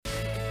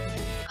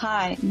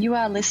Hi, you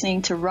are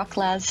listening to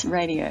Rocklaz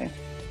Radio.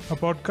 A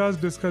podcast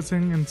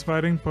discussing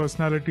inspiring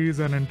personalities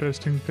and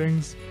interesting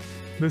things.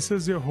 This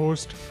is your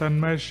host,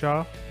 Tanmay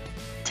Shah.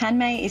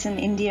 Tanmay is an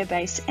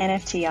India-based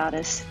NFT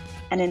artist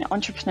and an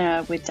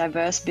entrepreneur with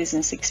diverse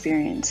business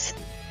experience.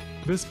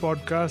 This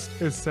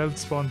podcast is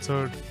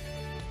self-sponsored.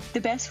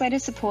 The best way to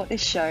support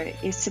this show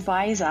is to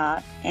buy his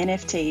art,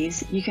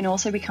 NFTs. You can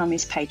also become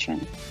his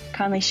patron.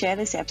 Kindly share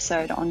this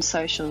episode on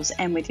socials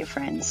and with your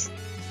friends.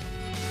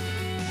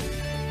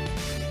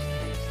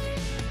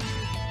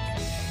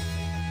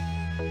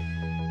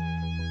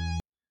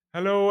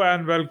 Hello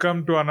and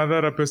welcome to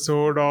another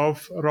episode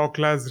of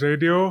Rocklaz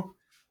Radio.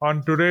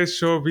 On today's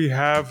show, we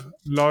have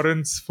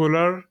Laurence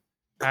Fuller,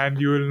 and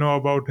you will know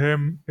about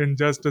him in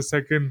just a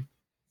second.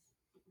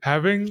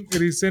 Having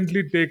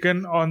recently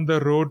taken on the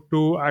road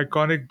to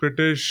iconic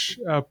British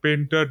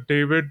painter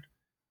David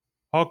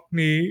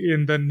Hockney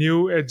in the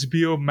new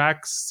HBO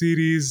Max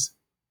series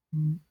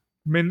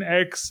Min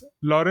X,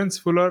 Laurence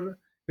Fuller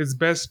is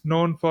best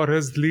known for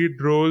his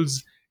lead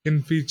roles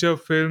in feature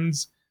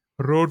films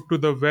Road to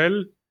the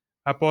Well,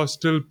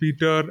 Apostle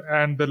Peter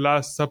and the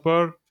Last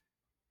Supper,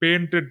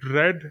 Painted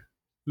Red.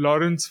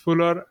 Laurence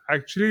Fuller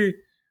actually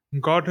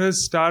got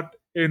his start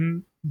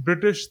in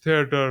British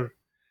theatre,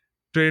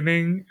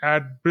 training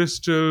at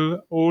Bristol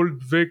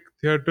Old Vic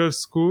Theatre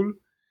School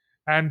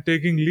and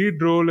taking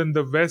lead role in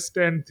the West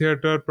End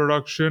theatre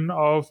production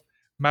of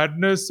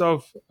Madness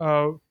of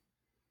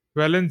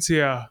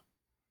Valencia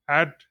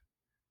at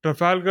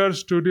Trafalgar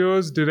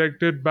Studios,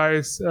 directed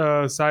by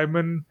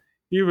Simon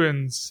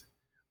Evans.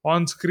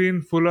 On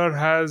screen, Fuller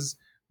has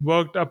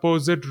worked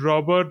opposite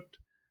Robert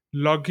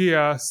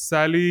Loggia,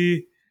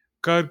 Sally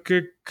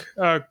Kirkland,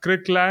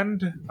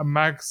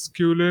 Max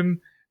Cullen,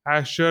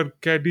 Asher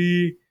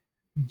Keddy,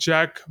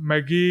 Jack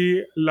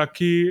McGee,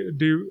 Lucky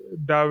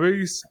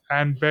Davies,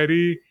 and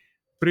Barry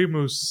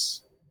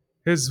Primus.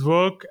 His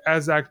work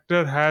as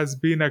actor has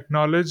been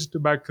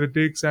acknowledged by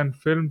critics and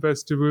film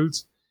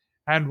festivals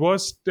and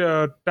was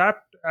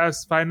tapped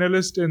as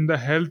finalist in the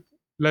Health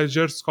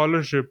Leisure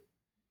Scholarship.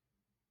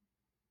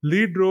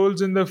 Lead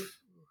roles in the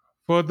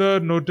further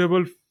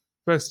notable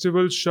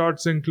festival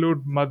shots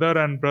include Mother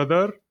and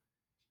Brother,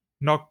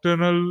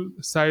 Nocturnal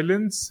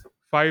Silence,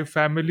 Five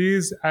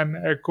Families, and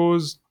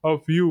Echoes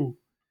of You.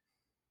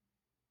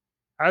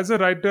 As a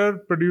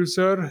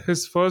writer-producer,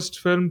 his first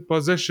film,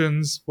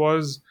 Possessions,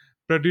 was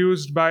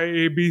produced by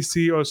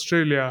ABC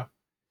Australia.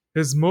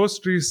 His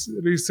most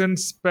recent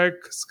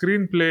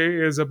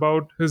screenplay is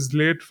about his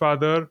late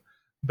father,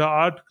 the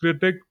art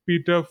critic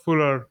Peter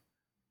Fuller.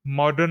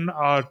 Modern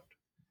Art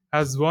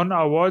has won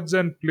awards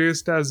and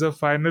placed as a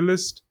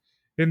finalist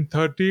in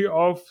 30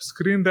 of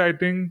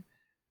screenwriting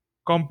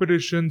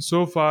competitions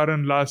so far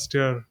in last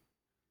year.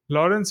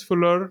 Laurence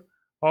Fuller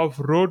of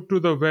Road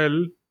to the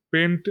Well,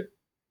 Paint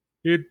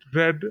It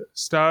Red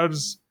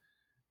stars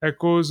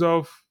echoes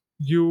of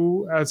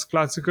you as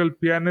classical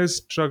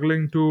pianist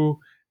struggling to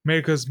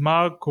make his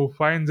mark who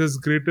finds his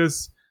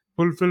greatest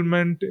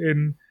fulfillment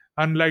in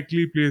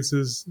unlikely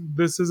places.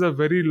 This is a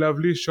very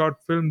lovely short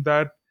film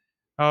that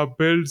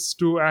builds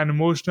to an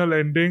emotional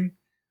ending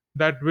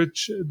that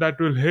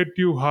will hit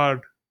you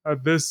hard.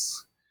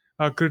 This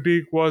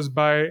critique was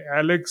by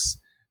Alex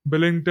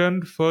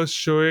Billington, first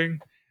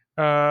showing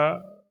uh,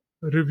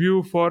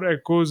 review for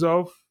Echoes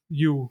of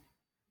You.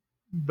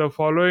 The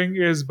following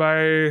is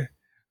by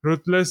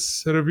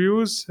Ruthless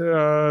Reviews,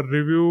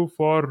 review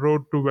for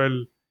Road to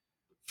Well.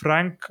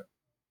 Frank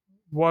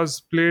was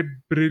played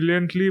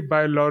brilliantly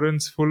by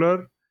Laurence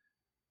Fuller.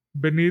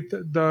 Beneath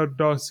the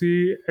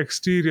dossy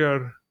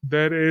exterior,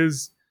 there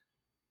is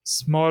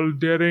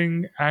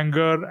smoldering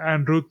anger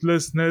and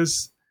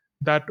ruthlessness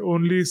that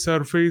only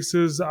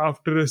surfaces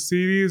after a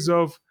series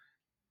of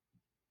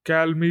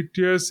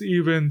calamitous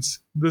events.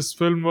 This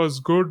film was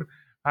good.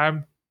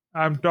 I'm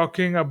I'm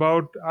talking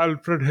about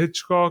Alfred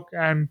Hitchcock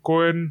and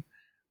Coen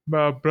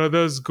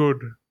brothers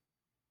good.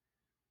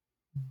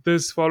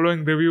 This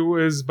following review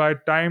is by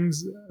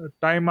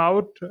Time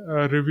Out,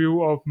 a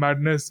review of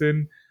Madness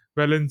in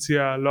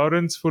Valencia.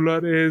 Laurence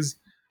Fuller is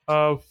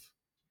a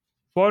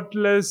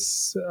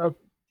faultless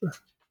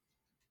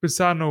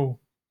Pisano.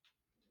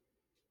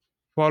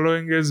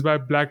 Following is by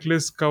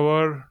Blacklist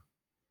coverage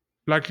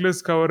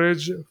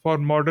for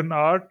modern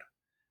art.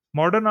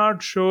 Modern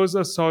art shows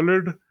a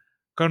solid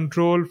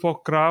control for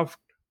craft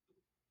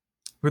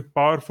with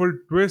powerful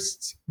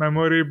twists,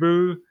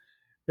 memorable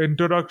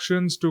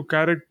introductions to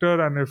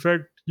character, and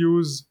effect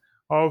use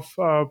of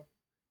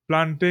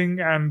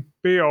planting and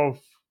payoff.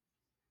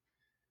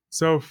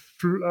 So,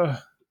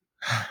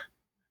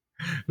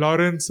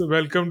 Lawrence,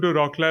 welcome to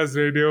Rocklaz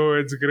Radio.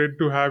 It's great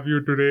to have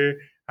you today.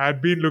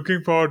 I've been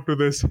looking forward to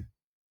this.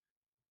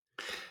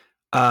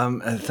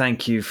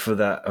 Thank you for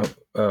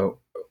that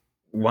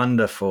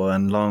wonderful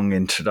and long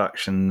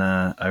introduction.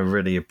 I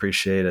really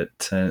appreciate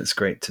it. It's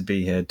great to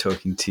be here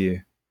talking to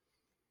you.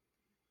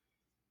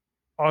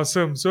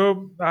 Awesome.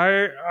 So,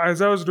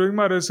 as I was doing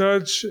my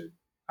research,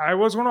 I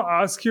was going to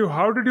ask you,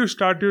 how did you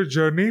start your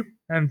journey?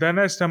 And then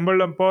I stumbled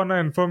upon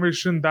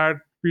information that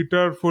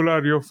Peter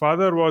Fuller, your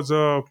father was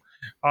a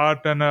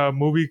art and a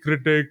movie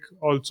critic.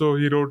 Also,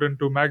 he wrote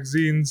into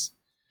magazines,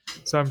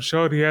 so I'm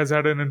sure he has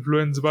had an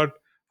influence. But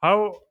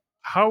how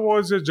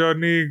was your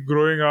journey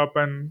growing up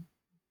and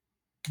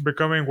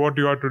becoming what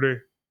you are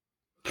today?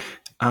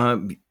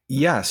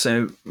 Yeah,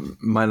 so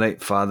my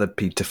late father,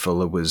 Peter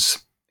Fuller,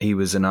 he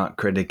was an art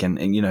critic, and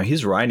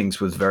his writings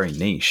was very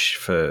niche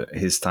for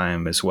his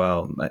time as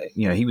well.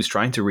 He was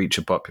trying to reach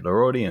a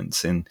popular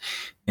audience in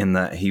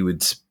that he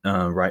would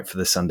write for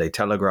the Sunday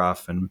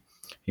Telegraph and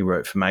he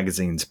wrote for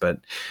magazines,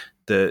 but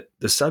the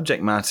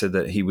subject matter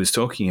that he was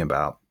talking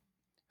about,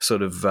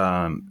 sort of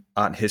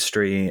art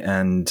history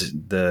and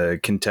the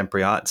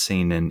contemporary art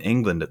scene in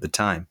England at the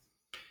time.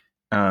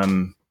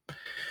 By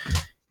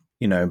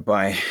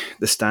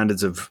the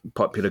standards of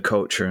popular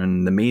culture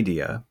and the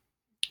media,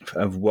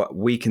 of what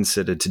we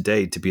consider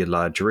today to be a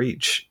large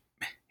reach,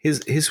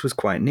 his was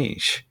quite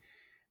niche.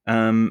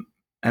 And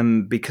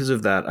because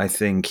of that, I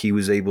think he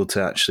was able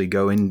to actually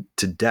go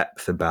into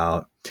depth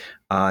about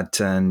art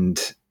and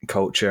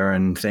culture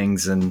and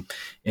things, and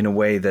in a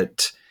way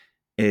that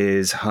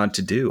is hard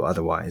to do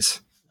otherwise.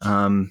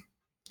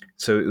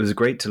 So it was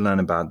great to learn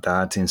about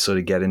that and sort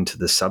of get into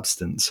the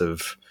substance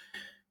of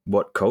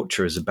what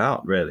culture is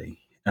about, really.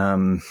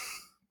 But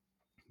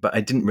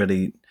I didn't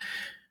really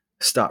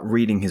start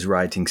reading his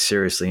writing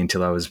seriously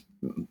until I was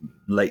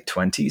late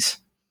 20s,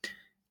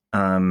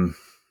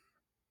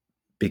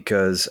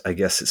 because I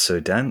guess it's so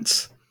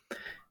dense.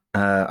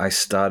 I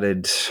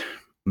started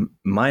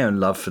my own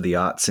love for the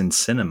arts in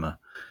cinema.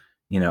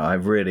 I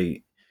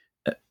really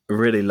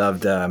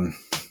loved,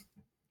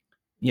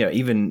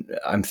 even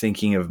I'm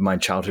thinking of my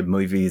childhood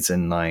movies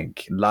and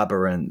like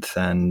Labyrinth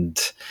and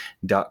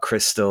Dark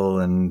Crystal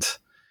and,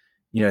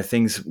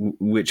 things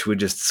which were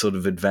just sort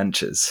of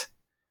adventures.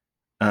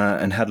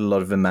 And had a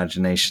lot of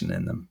imagination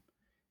in them,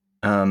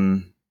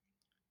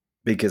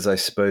 because I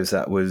suppose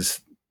that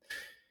was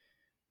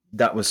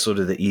sort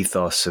of the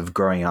ethos of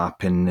growing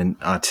up in an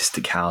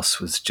artistic house,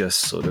 was just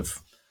sort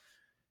of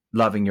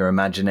loving your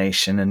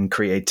imagination and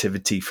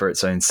creativity for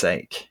its own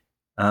sake.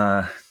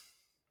 And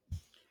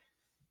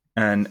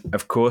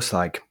of course,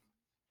 like,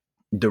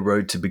 the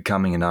road to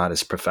becoming an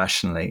artist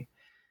professionally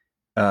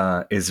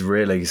is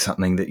really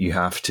something that you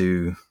have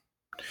to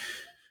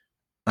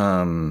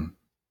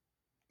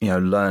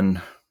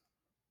learn.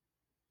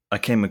 I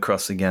came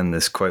across again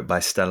this quote by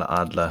Stella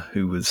Adler,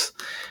 who was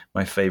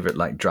my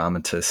favorite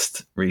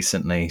dramatist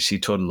recently. She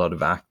taught a lot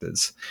of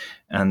actors,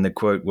 and the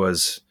quote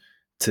was,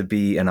 "To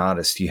be an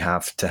artist, you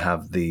have to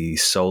have the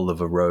soul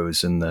of a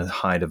rose and the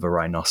hide of a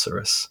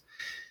rhinoceros."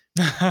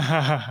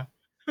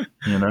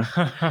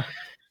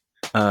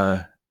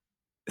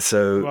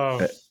 So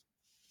Wow.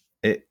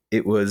 it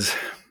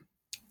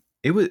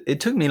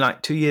took me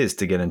like 2 years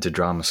to get into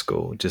drama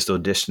school, just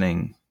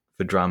auditioning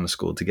for drama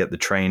school to get the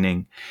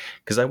training,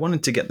 because I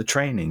wanted to get the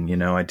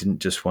training. I didn't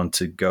just want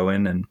to go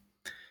in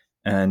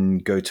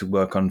and go to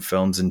work on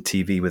films and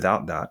TV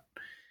without that.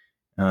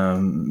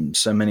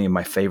 So many of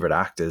my favorite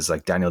actors,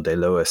 like Daniel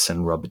Day-Lewis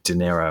and Robert De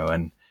Niro,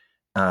 and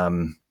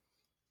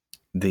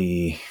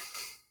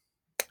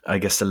I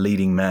guess the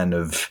leading men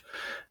of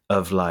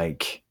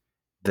like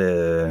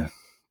the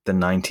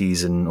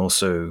 90s and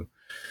also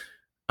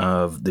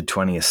of the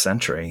 20th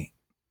century,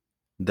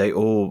 they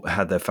all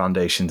had their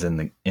foundations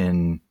in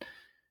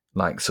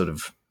like sort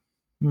of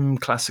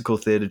classical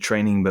theater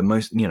training, but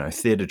most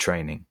theater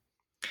training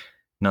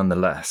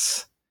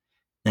nonetheless.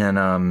 And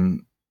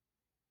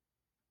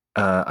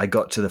I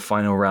got to the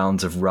final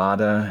rounds of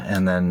RADA,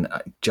 and then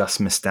I just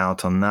missed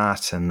out on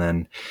that. And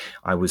then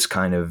I was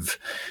kind of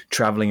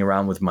traveling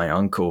around with my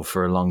uncle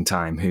for a long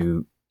time,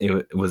 who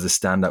was a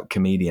stand-up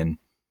comedian.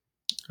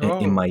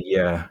 In my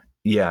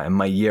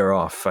year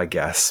off, I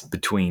guess,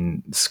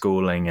 between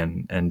schooling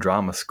and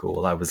drama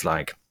school. I was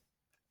like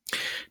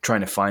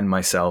trying to find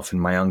myself,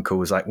 and my uncle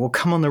was like, "Well,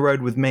 come on the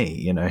road with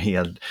me." He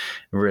had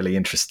a really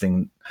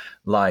interesting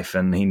life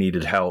and he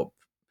needed help,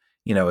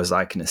 as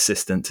like an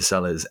assistant to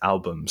sell his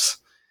albums,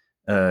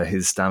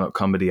 his stand-up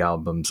comedy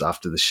albums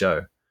after the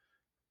show.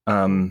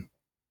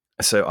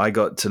 So I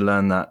got to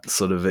learn that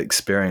sort of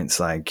experience,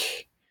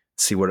 like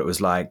see what it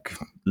was like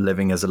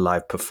living as a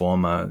live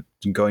performer,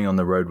 going on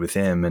the road with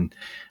him. And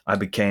I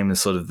became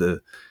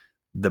the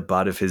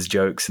butt of his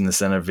jokes in the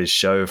center of his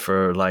show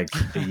for like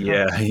a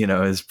year. It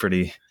was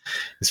pretty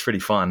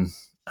fun.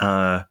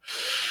 It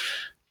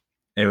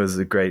was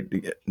a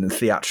great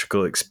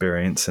theatrical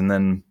experience. And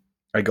then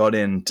I got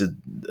into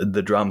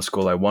the drama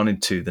school I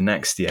wanted to the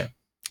next year.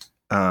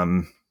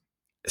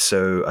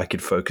 So I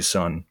could focus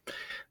on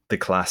the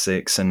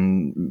classics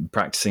and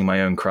practicing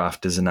my own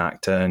craft as an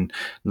actor and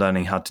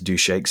learning how to do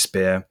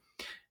Shakespeare,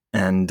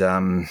 and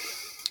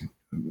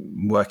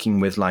working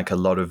with like a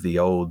lot of the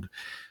old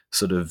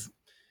sort of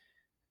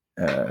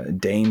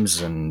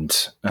dames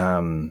and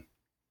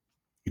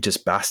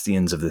just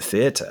bastions of the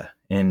theatre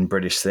in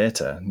British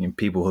theatre.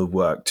 People who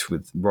worked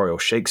with Royal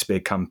Shakespeare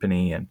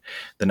Company and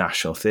the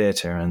National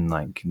Theatre and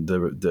like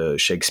the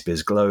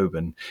Shakespeare's Globe,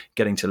 and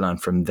getting to learn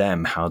from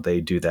them how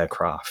they do their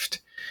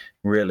craft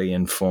really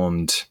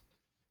informed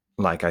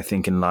like I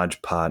think in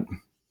large part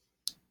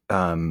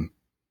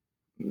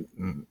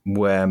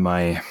where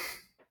my,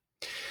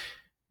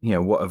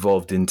 what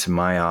evolved into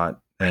my art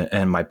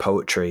and my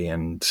poetry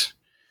and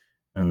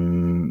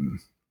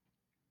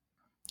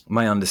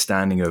my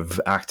understanding of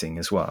acting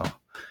as well.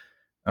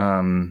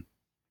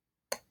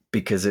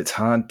 Because it's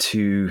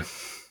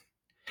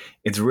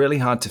really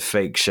hard to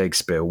fake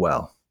Shakespeare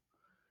well.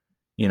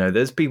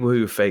 There's people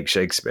who fake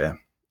Shakespeare,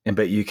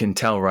 but you can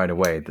tell right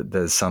away that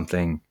there's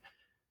something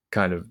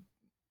kind of,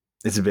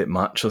 it's a bit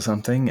much or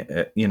something.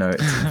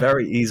 It's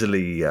very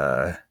easily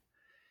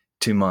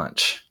too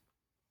much.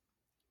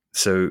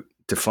 So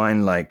to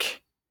find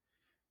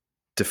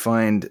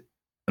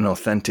an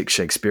authentic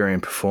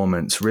Shakespearean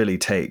performance really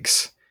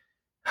takes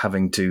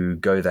having to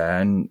go there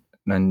and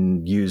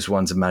use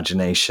one's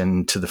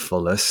imagination to the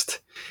fullest.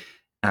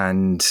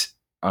 And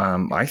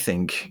I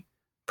think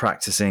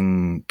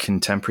practicing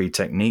contemporary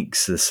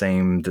techniques the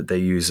same that they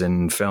use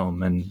in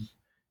film. And,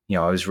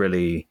 I was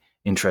really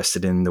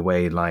interested in the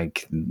way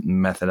like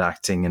method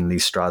acting and Lee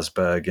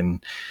Strasberg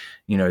and,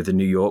 the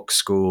New York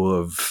school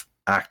of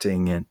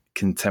acting and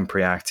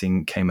contemporary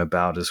acting came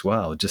about as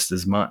well, just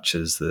as much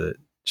as the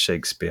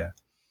Shakespeare.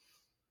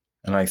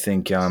 And I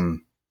think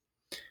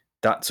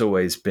that's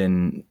always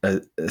been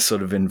a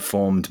sort of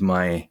informed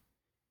my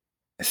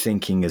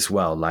thinking as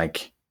well.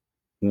 Like,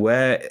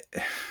 what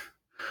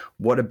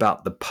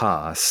about the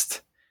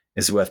past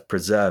is worth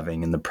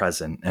preserving in the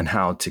present, and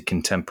how to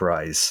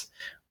contemporize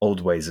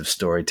old ways of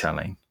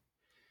storytelling.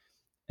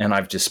 And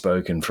I've just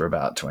spoken for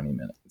about 20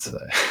 minutes. So.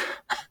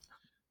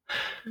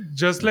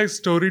 Just like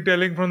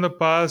storytelling from the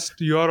past,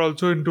 you are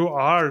also into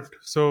art.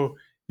 So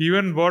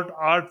even what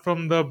art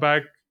from the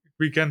back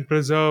we can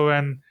preserve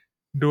and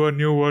do a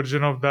new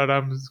version of that.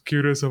 I'm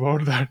curious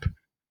about that.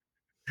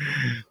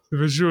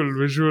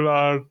 visual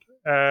art.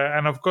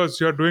 And of course,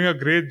 you're doing a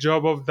great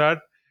job of that.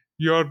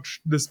 You're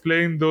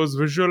displaying those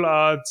visual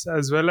arts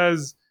as well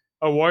as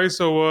a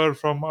voiceover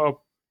from a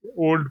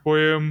old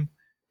poem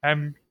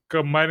and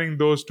combining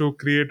those to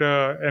create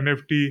a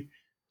NFT.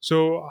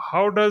 So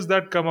how does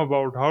that come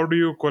about? How do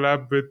you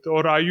collab with,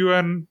 or are you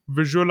an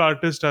visual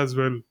artist as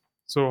well?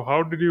 So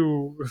how did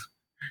you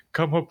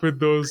come up with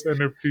those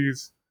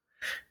NFTs?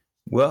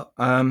 Well,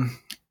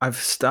 I've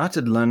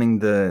started learning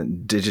the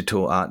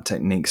digital art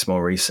techniques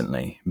more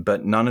recently,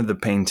 but none of the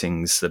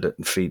paintings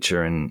that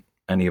feature in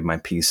any of my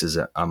pieces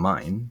are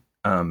mine.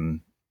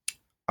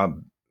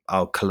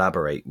 I'll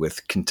collaborate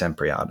with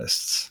contemporary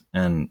artists,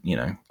 and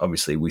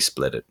obviously we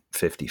split it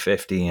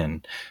 50-50,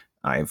 and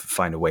I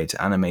find a way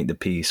to animate the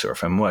piece. Or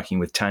if I'm working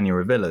with Tanya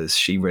Revillas,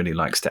 she really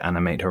likes to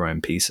animate her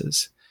own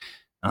pieces,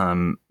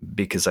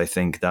 because I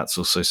think that's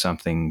also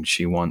something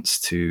she wants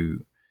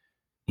to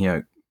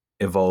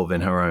evolve in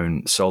her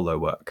own solo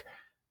work.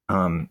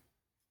 But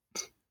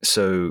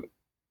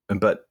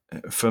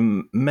for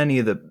many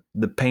of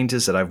the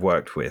painters that I've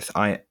worked with,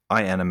 I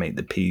animate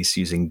the piece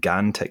using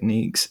GAN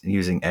techniques,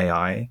 using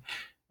AI,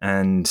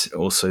 and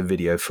also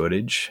video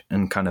footage,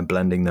 and kind of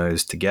blending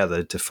those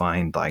together to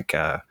find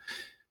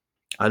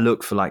I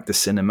look for like the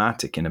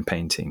cinematic in a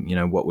painting,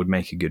 what would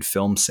make a good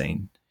film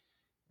scene,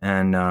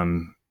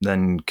 and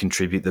then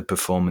contribute the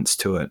performance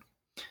to it.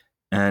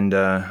 And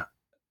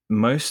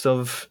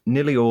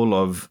nearly all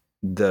of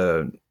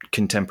the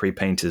contemporary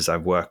painters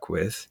I've worked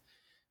with,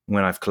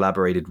 when I've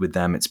collaborated with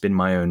them, it's been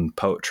my own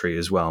poetry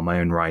as well, my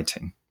own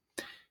writing.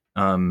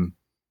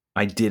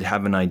 I did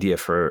have an idea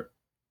for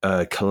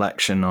a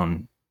collection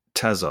on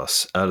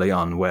Tezos early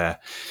on, where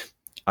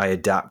I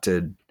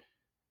adapted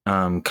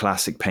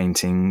classic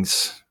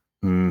paintings,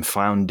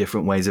 found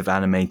different ways of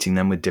animating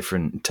them with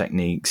different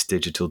techniques,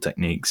 digital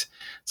techniques,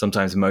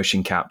 sometimes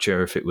motion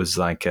capture if it was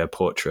like a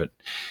portrait,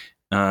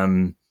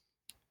 and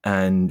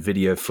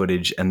video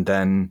footage, and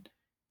then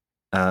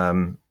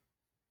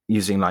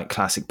using like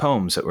classic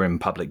poems that were in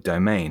public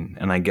domain.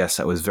 And I guess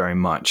that was very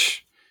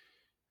much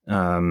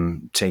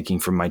taking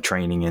from my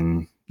training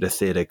in the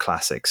theater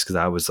classics, because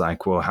I was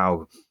like, well,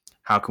 how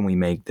can we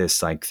make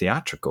this like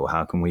theatrical?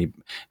 How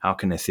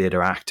can a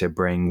theater actor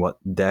bring what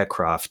their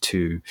craft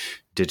to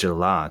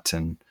digital art?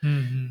 And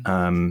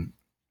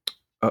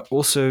it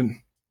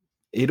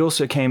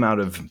also came out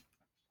of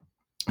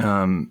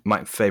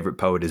my favorite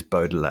poet is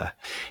Baudelaire,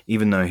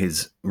 even though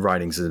his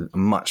writings are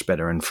much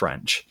better in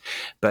French.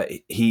 But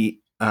he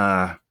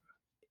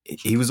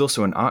was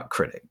also an art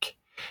critic,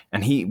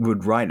 and he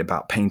would write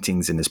about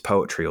paintings in his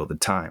poetry all the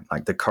time.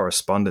 Like the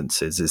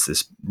Correspondences is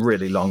this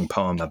really long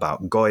poem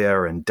about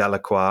Goya and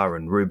Delacroix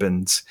and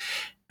Rubens.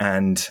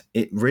 And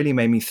it really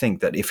made me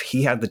think that if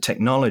he had the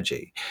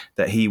technology,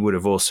 that he would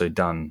have also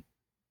done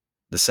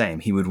the same.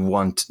 He would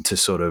want to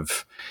sort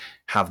of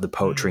have the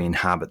poetry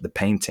inhabit the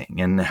painting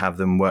and have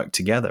them work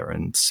together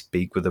and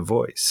speak with a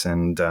voice.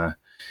 And,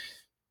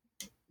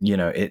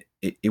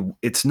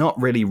 it's not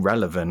really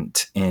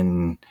relevant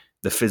in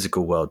the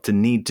physical world to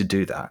need to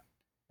do that.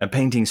 A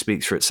painting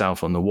speaks for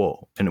itself on the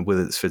wall and with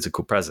its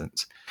physical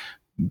presence.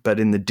 But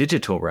in the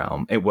digital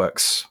realm, it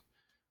works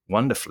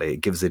wonderfully.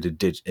 It gives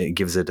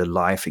it a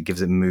life. It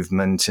gives it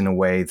movement in a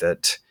way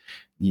that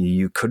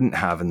you couldn't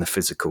have in the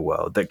physical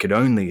world, that could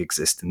only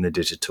exist in the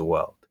digital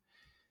world,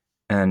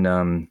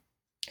 and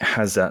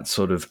has that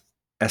sort of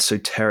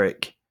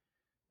esoteric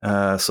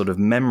sort of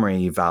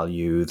memory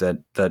value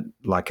that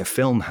like a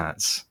film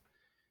has.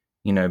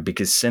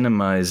 Because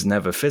cinema is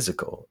never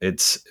physical.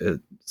 It's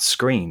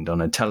screened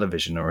on a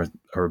television or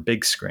a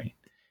big screen.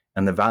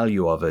 And the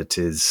value of it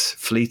is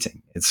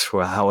fleeting. It's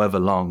for however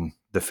long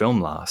the film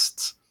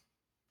lasts.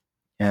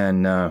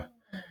 And,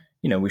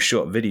 with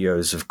short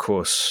videos, of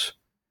course,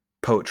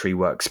 poetry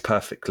works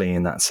perfectly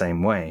in that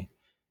same way.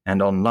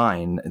 And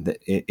online,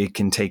 it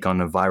can take on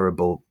a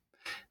virability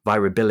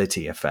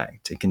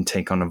effect. It can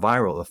take on a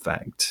viral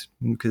effect,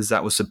 because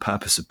that was the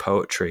purpose of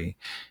poetry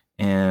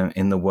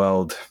in the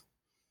world,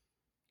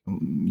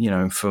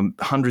 for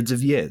hundreds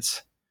of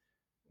years,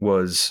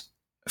 was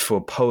for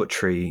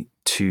poetry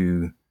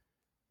to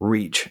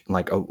reach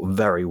like a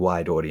very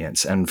wide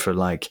audience, and for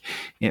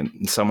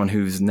someone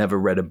who's never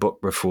read a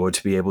book before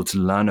to be able to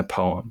learn a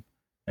poem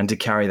and to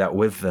carry that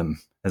with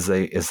them as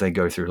they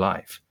go through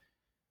life.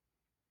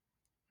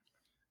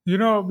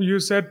 You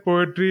said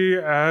poetry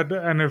had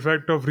an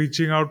effect of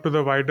reaching out to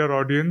the wider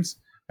audience,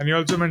 and you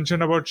also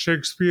mentioned about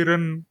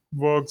Shakespearean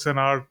works and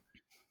art.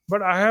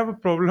 But I have a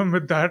problem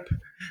with that.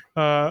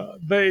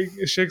 The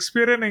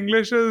Shakespearean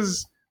English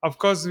is, of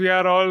course, we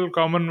are all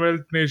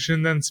Commonwealth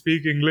nations and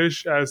speak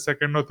English as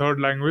second or third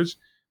language.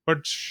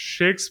 But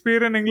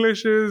Shakespearean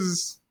English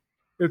it's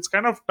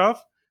kind of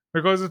tough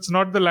because it's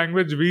not the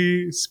language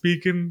we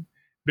speak in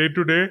day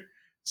to day.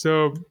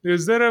 So,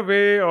 is there a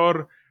way,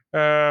 or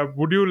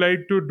would you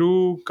like to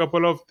do a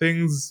couple of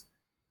things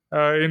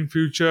in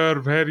future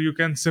where you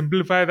can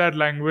simplify that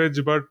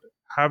language but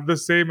have the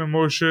same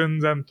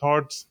emotions and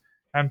thoughts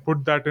and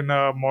put that in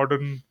a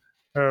modern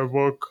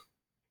work?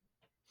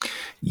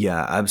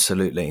 Yeah,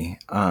 absolutely.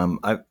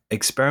 I've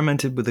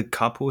experimented with a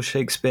couple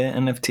Shakespeare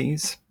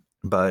NFTs,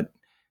 but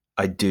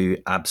I do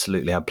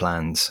absolutely have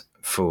plans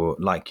for,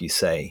 like you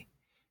say,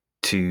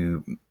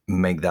 to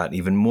make that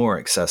even more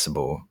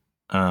accessible,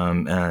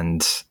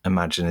 and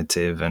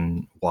imaginative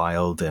and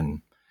wild,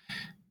 and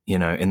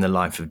in the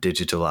life of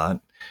digital art.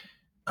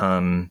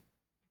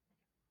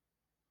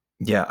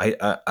 Yeah,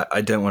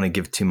 I don't want to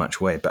give too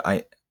much away,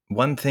 but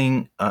one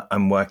thing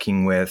I'm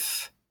working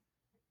with.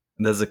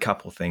 There's a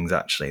couple things,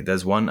 actually.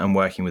 There's one, I'm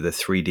working with a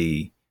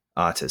 3D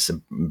artist,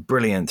 a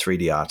brilliant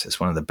 3D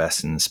artist, one of the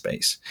best in the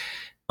space,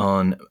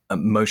 on a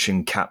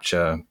motion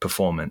capture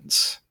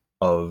performance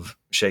of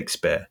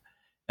Shakespeare.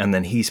 And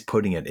then he's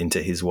putting it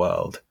into his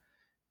world.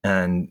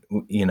 And,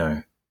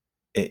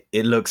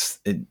 it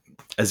looks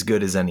as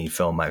good as any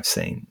film I've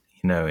seen,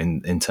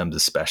 in terms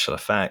of special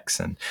effects.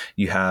 And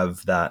you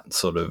have that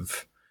sort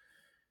of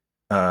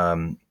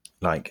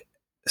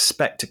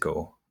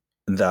spectacle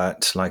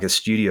that like a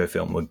studio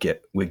film would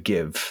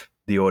give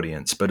the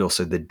audience, but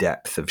also the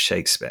depth of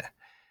Shakespeare.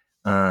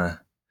 And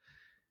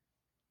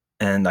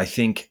I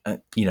think,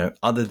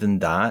 other than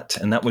that,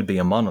 and that would be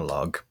a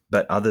monologue,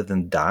 but other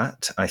than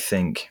that, I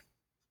think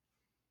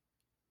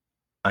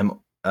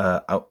I'm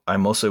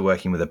also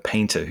working with a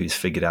painter who's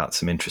figured out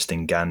some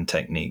interesting GAN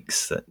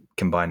techniques, that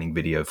combining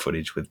video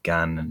footage with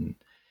GAN. And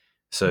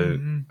so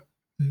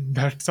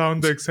that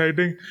sounds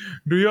exciting.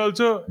 Do you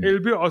also, it'll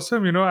be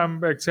awesome,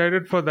 I'm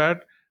excited for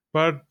that.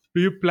 But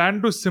do you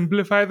plan to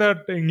simplify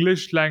that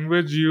English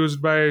language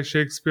used by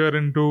Shakespeare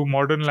into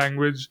modern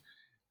language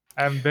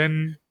and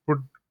then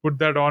put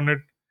that on it?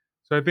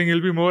 So I think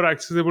it'll be more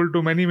accessible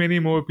to many, many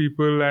more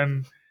people,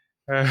 and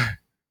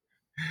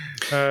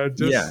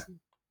just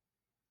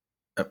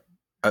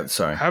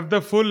sorry, have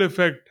the full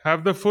effect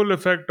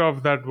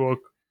of that work.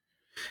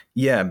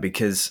 Yeah,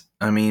 because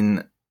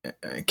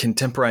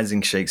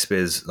contemporizing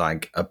Shakespeare's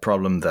like a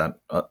problem that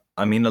a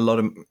lot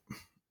of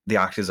the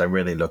actors I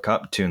really look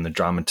up to and the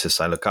dramatists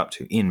I look up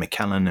to, Ian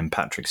McKellen and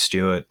Patrick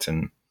Stewart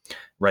and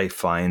Ray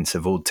Fiennes,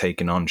 have all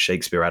taken on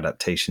Shakespeare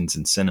adaptations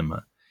in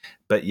cinema.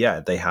 But yeah,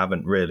 they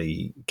haven't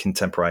really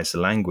contemporized the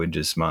language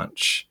as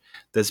much.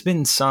 There's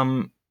been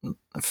some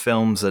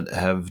films that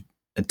have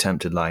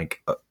attempted,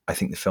 like I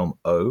think the film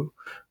O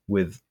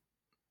with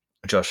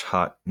Josh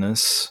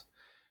Hartnett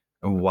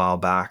a while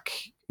back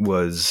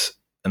was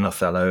an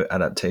Othello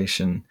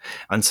adaptation.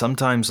 And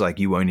sometimes like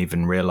you won't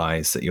even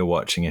realize that you're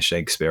watching a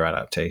Shakespeare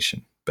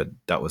adaptation, but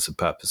that was the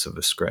purpose of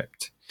a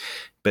script.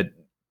 But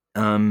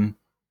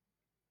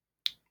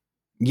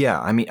yeah,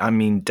 I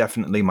mean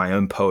definitely my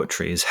own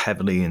poetry is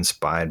heavily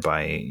inspired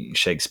by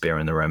Shakespeare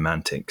and the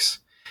Romantics.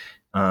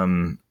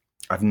 I've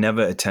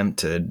never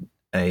attempted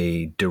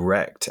a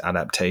direct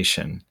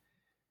adaptation,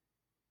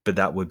 but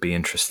that would be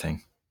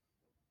interesting.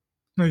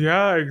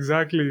 Yeah,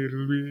 exactly.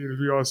 It'll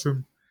be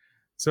awesome.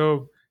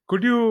 So,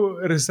 could you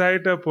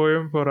recite a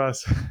poem for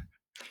us?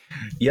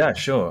 Yeah,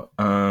 sure.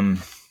 Let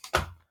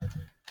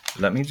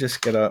me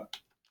just get up.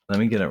 Let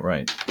me get it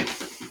right.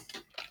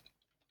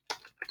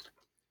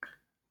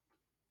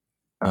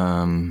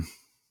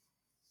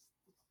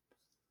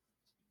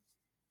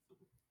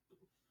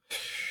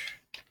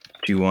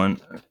 Do you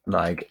want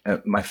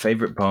my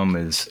favorite poem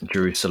is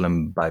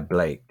Jerusalem by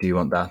Blake. Do you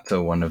want that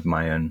or one of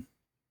my own?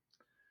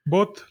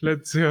 Both.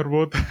 Let's hear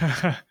both.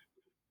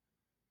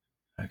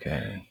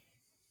 Okay.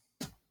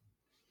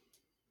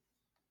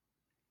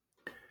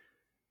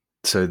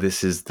 So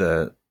this is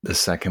the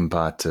second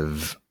part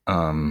of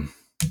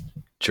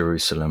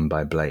Jerusalem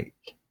by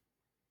Blake.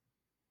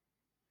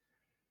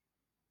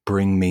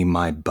 Bring me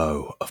my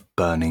bow of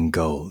burning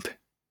gold.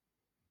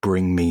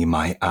 Bring me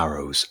my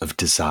arrows of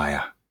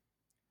desire.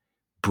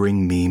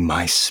 Bring me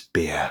my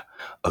spear,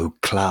 O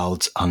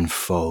clouds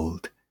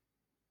unfold.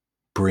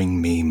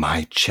 Bring me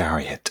my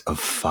chariot of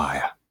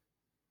fire.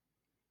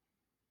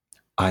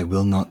 I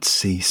will not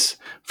cease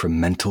from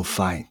mental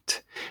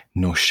fight,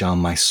 nor shall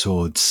my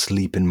sword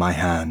sleep in my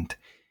hand,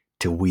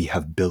 till we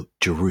have built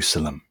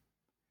Jerusalem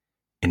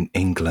in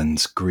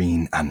England's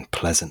green and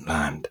pleasant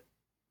land.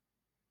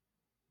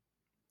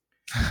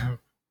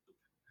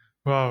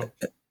 Wow.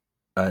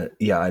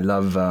 Yeah, I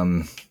love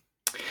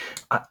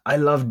I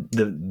love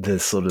the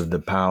sort of the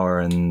power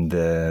and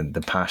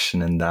the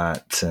passion in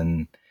that.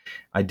 And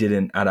I did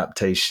an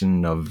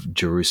adaptation of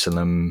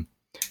Jerusalem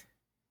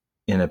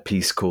in a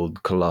piece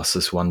called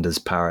Colossus Wonders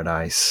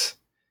Paradise.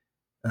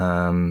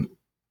 And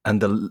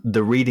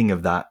the reading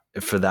of that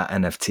for that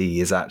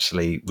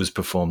NFT was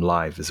performed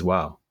live as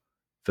well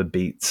for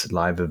Beats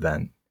live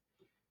event.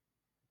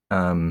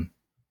 And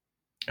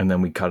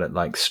then we cut it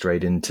like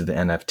straight into the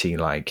NFT.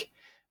 Like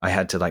I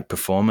had to like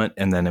perform it,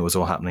 and then it was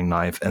all happening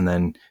live, and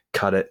then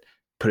cut it,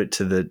 put it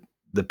to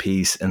the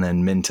piece, and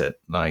then mint it.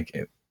 Like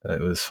it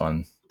was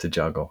fun to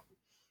juggle.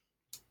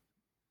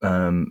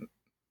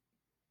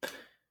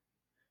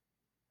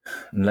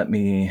 Let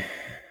me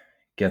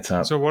get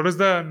up. So what is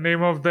the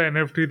name of the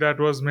NFT that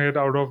was made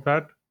out of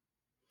that?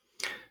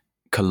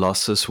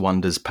 Colossus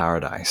Wonders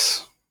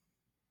Paradise.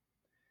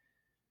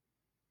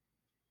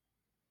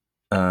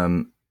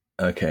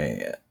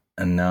 Okay,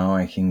 and now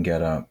I can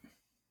get up.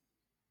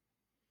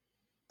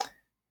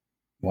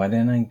 Why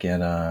didn't I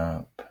get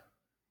up?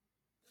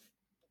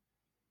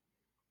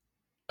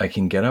 I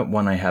can get up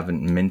one I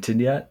haven't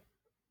minted yet.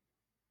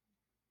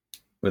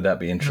 Would that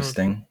be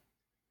interesting?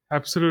 No.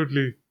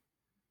 Absolutely.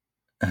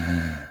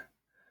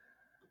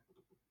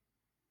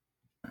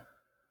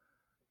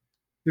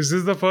 Is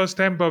this the first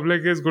time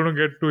public is going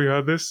to get to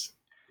hear this?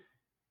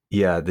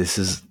 Yeah, this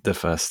is the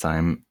first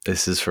time.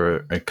 This is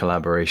for a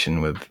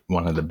collaboration with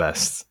one of the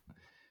best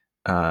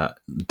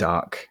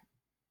dark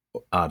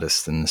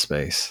artists in the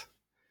space.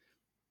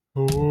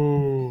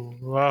 Oh,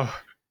 wow.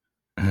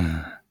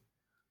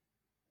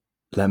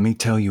 Let me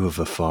tell you of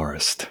a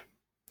forest,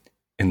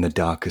 in the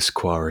darkest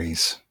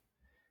quarries,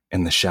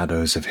 in the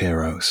shadows of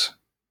heroes,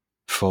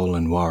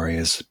 fallen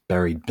warriors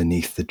buried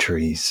beneath the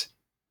trees,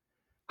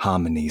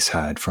 harmonies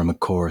heard from a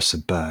chorus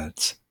of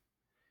birds,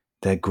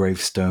 their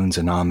gravestones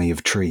an army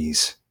of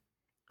trees,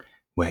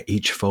 where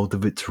each fold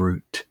of its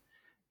root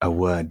a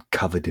word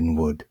covered in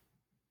wood,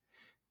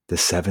 the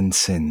 7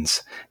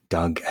 sins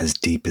dug as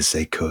deep as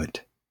they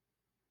could.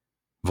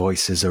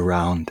 Voices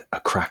around a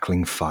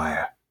crackling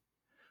fire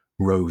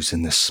rose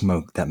in the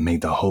smoke that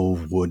made the whole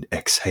wood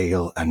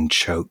exhale and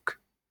choke,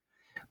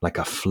 like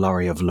a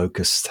flurry of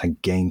locusts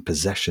had gained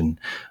possession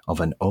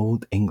of an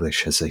old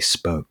English as they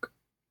spoke,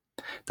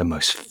 the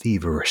most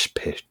feverish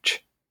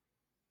pitch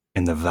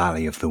in the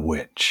valley of the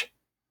witch.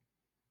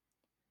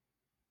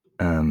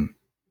 And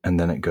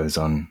then it goes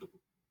on.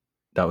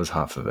 That was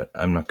half of it.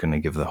 I'm not going to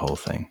give the whole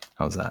thing.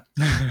 How's that?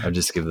 I'll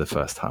just give the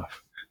first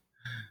half.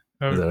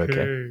 Is that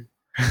okay?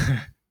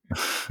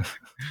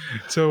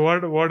 So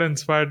what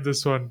inspired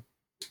this one?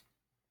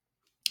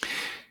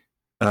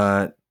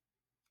 Well,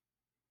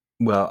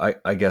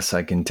 I guess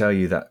I can tell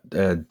you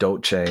that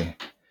Dolce.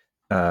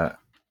 I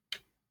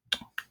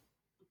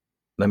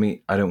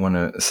don't want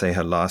to say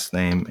her last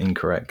name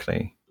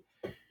incorrectly,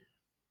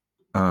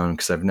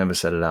 because I've never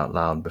said it out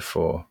loud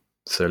before.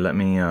 So let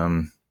me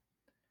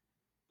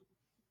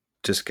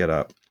just get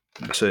up.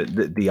 So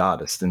the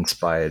artist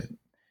inspired,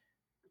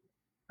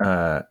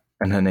 and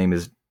her name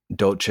is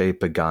Dolce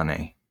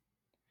Pagane.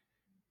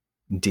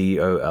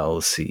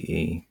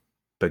 Dolce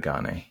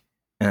Pagane.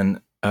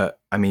 And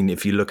I mean,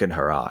 if you look at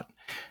her art,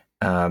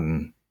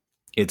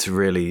 it's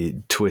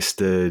really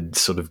twisted,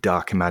 sort of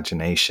dark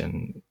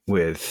imagination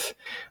with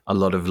a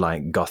lot of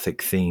like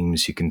gothic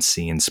themes you can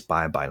see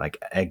inspired by like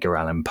Edgar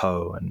Allan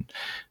Poe and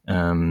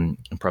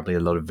probably a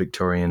lot of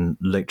Victorian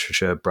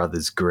literature,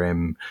 Brothers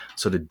Grimm,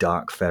 sort of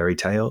dark fairy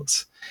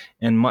tales.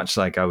 And much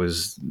like I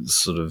was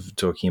sort of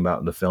talking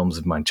about the films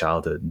of my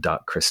childhood,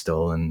 Dark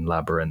Crystal and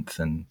Labyrinth,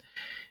 and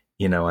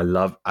you know, I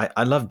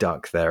love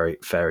dark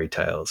fairy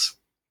tales,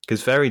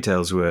 because fairy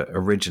tales were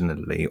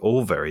originally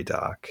all very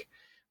dark.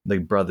 The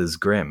Brothers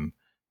Grimm,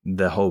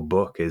 the whole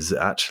book is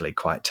actually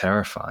quite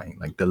terrifying,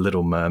 like The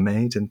Little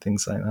Mermaid and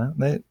things like that.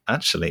 They're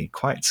actually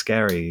quite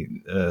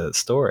scary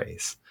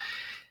stories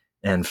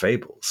and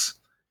fables.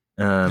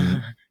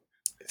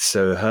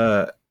 So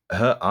her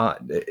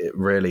art, it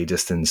really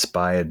just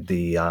inspired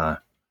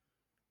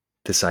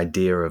this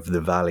idea of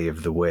the Valley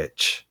of the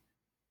Witch.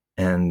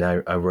 And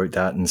I wrote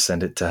that and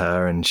sent it to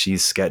her, and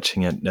she's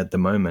sketching it at the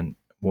moment,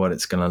 what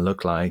it's going to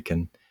look like.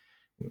 And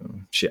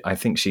I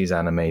think she's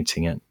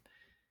animating it.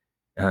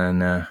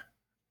 And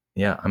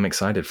yeah, I'm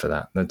excited for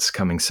that. That's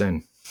coming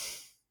soon.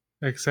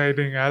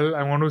 Exciting.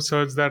 I want to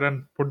search that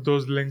and put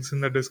those links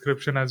in the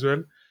description as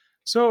well.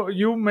 So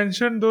you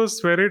mentioned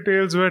those fairy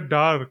tales were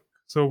dark.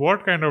 So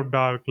what kind of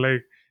dark?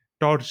 Like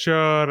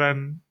torture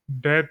and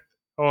death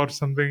or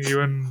something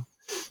even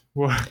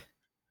what?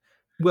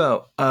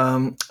 Well,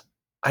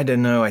 I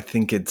don't know. I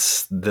think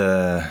it's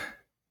the.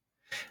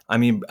 I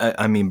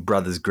mean,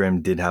 Brothers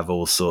Grimm did have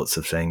all sorts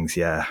of things,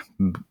 yeah.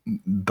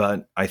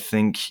 But I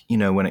think,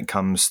 when it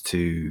comes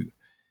to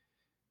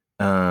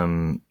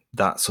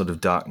that sort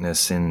of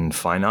darkness in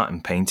fine art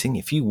and painting,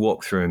 if you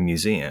walk through a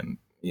museum,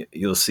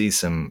 you'll see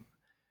some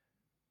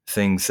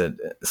things that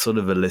sort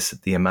of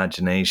elicit the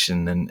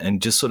imagination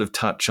and just sort of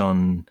touch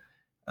on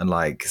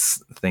like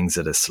things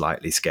that are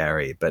slightly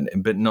scary,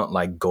 but not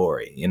like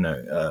gory,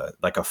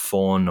 like a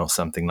fawn or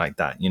something like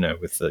that,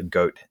 with the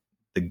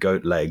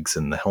goat legs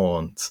and the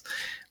horns,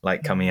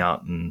 like coming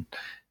out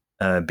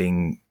and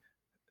being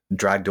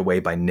dragged away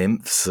by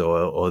nymphs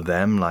or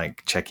them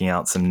like checking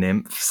out some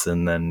nymphs,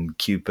 and then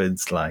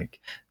cupids like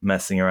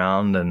messing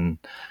around, and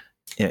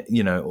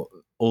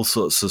all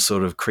sorts of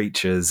sort of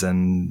creatures,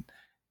 and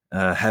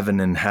heaven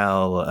and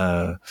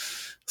hell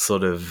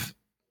sort of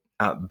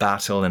at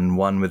battle and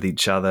one with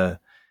each other.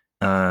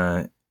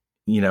 A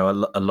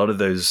lot of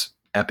those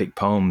epic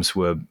poems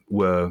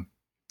were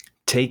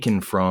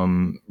taken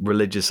from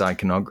religious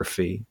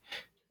iconography,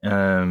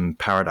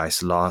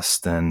 Paradise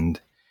Lost and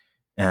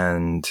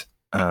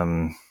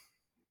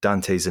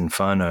Dante's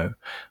Inferno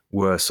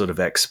were sort of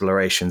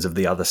explorations of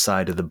the other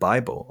side of the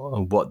Bible,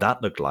 of what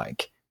that looked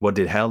like. What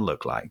did hell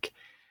look like?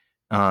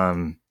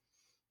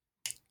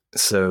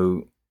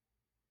 So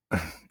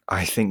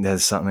I think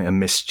there's a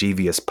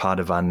mischievous part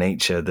of our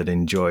nature that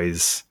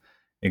enjoys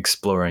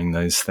exploring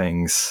those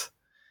things.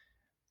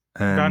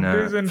 And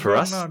Dante's for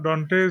us, Inferno.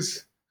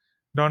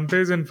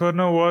 Dante's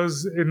Inferno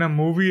was in a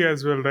movie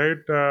as well, right?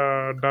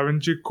 Da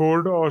Vinci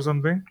Code or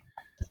something.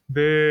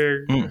 They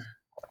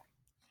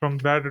From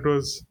that it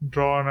was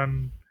drawn,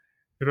 and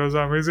it was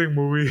an amazing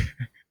movie.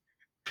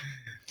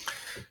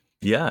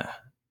 yeah,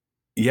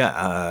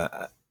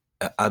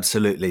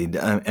 absolutely.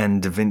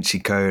 And Da Vinci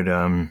Code.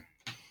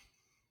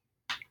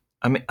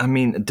 I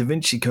mean, Da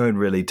Vinci Code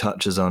really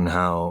touches on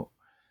how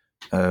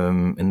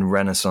in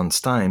Renaissance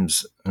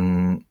times,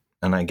 and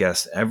I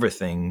guess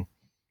everything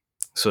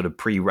sort of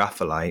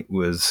pre-Raphaelite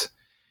was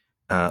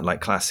like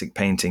classic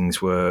paintings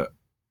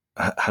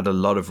had a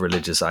lot of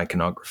religious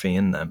iconography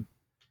in them.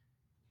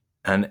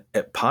 And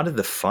part of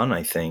the fun,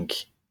 I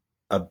think,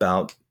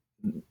 about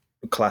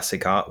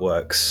classic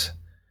artworks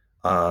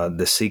are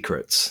the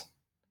secret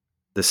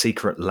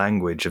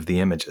language of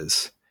the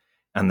images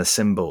and the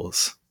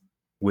symbols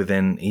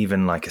within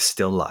even like a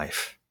still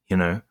life,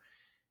 and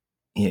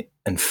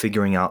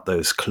figuring out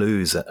those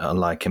clues are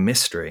like a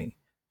mystery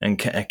and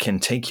can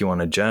take you on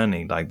a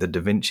journey, like the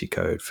Da Vinci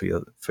Code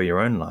for your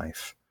own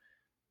life.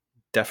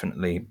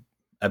 Definitely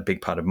a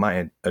big part of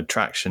my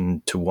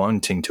attraction to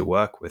wanting to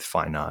work with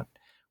fine art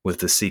was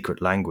the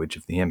secret language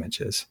of the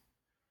images.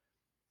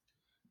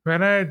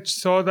 When I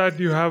saw that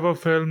you have a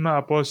film,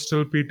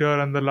 Apostle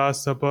Peter and the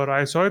Last Supper,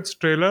 I saw its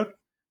trailer,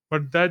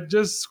 but that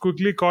just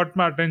quickly caught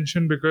my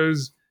attention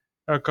because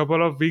a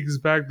couple of weeks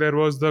back there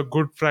was the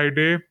Good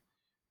Friday,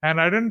 and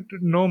I didn't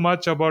know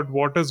much about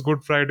what is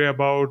Good Friday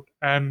about.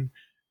 And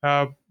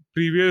uh,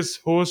 previous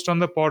host on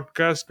the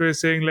podcast were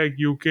saying like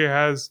UK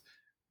has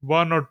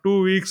 1 or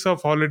 2 weeks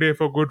of holiday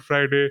for Good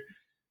Friday.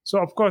 So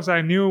of course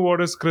I knew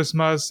what is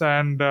Christmas,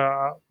 and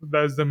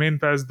that's the main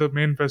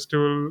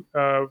festival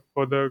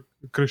for the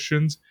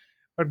Christians.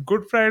 But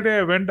Good Friday,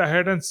 I went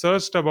ahead and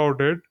searched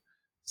about it.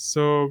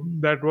 So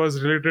that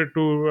was related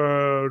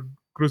to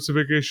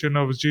crucifixion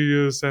of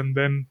Jesus, and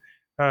then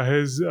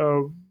his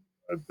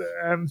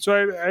and so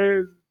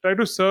I tried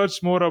to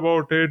search more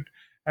about it,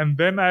 and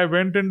then I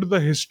went into the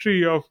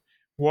history of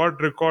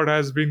what record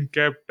has been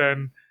kept,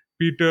 and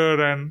Peter,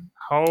 and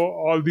how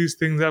all these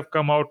things have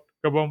come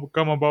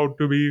about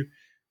to be.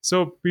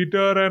 So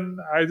Peter, and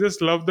I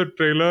just love the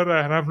trailer,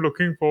 and I'm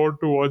looking forward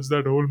to watch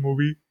that whole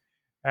movie.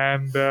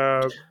 And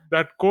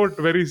that quote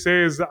where he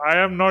says, "I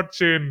am not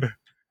chained,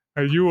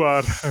 you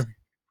are."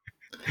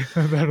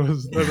 That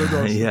was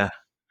awesome. Yeah.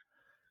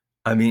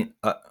 I mean,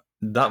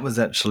 that was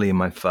actually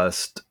my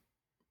first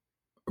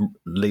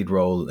lead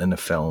role in a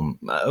film.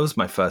 It was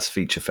my first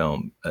feature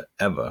film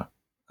ever.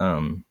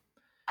 And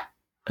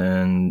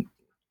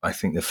I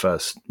think the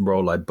first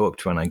role I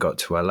booked when I got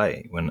to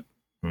LA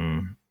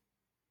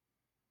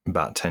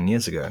about 10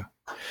 years ago.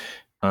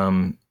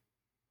 And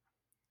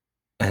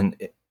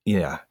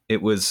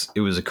it was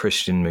a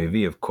Christian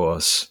movie, of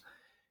course.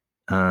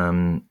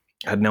 I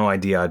had no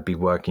idea I'd be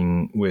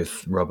working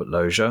with Robert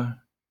Loggia,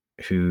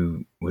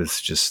 who was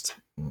just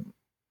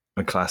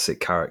a classic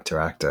character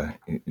actor.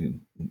 He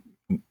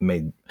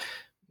made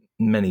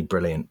many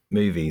brilliant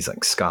movies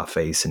like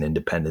Scarface and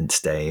Independence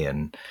Day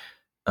and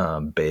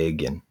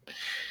Big,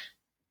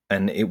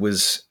 and it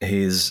was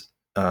his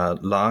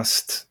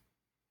definitely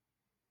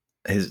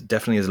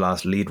his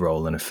last lead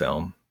role in a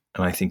film,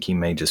 and I think he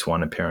made just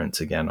one appearance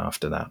again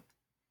after that.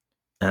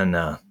 And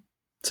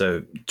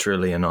So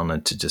truly an honor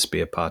to just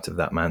be a part of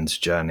that man's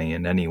journey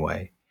in any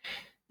way.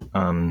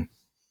 I'm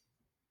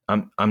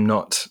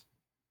not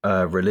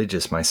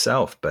religious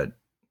myself, but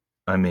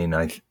I mean,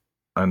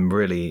 I'm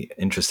really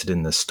interested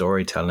in the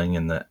storytelling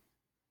and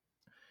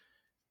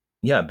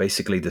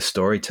basically the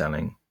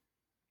storytelling.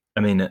 I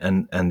mean,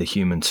 and the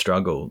human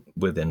struggle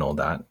within all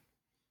that.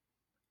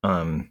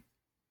 And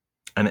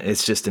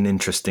it's just an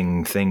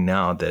interesting thing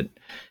now that,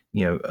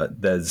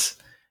 there's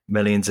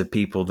millions of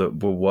people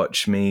that will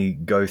watch me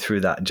go through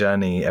that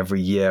journey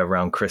every year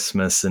around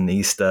Christmas and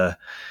Easter.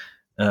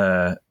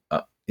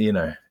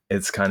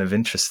 It's kind of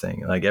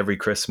interesting. Like every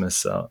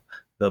Christmas,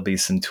 there'll be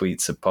some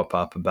tweets that pop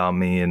up about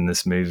me in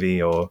this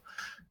movie,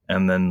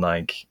 and then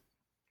I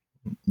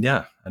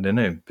don't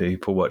know,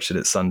 people watch it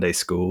at Sunday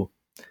school,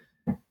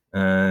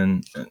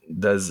 and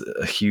there's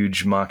a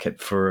huge market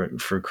for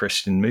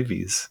Christian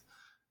movies.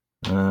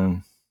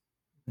 I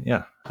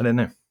don't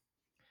know.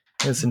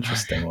 It's an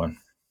interesting one.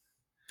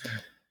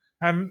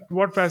 And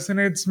what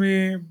fascinates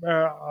me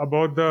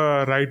about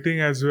the writing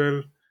as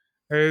well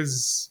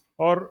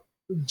or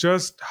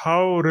just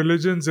how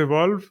religions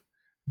evolve.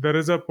 There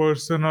is a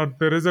person or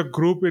there is a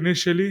group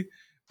initially,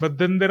 but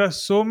then there are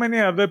so many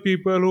other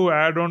people who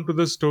add on to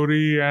the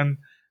story, and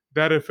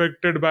they're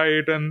affected by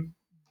it, and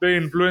they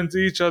influence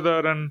each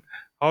other, and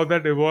how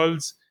that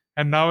evolves.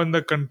 And now in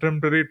the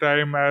contemporary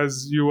time,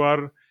 as you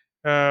are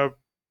uh,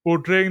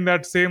 portraying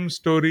that same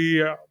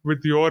story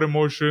with your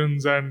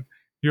emotions and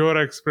your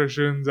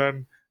expressions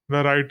and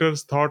the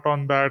writer's thought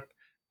on that,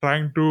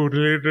 trying to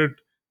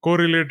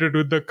correlate it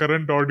with the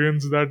current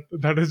audience,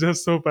 that is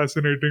just so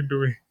fascinating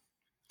to me.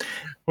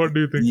 What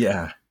do you think?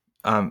 Yeah,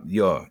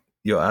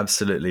 you're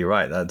absolutely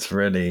right. That's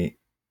really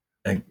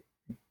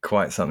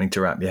quite something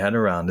to wrap your head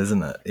around,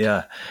 isn't it?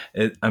 Yeah,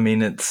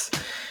 it's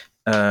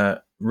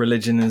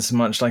religion is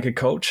much like a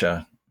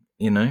culture,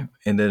 and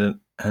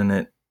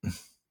it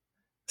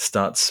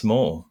starts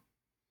small,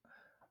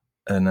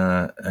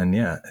 and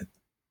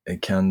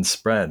it can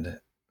spread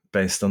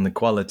based on the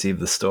quality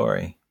of the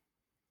story.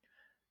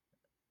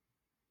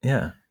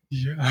 Yeah.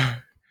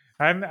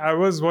 And I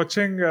was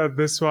watching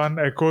this one,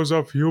 Echoes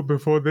of You,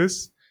 before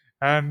this,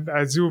 and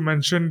as you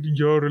mentioned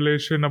your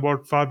relation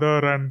about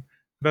father and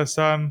the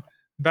son,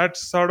 that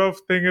sort of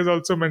thing is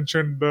also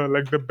mentioned,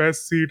 the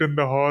best seat in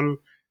the hall.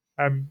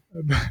 And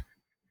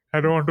I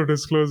don't want to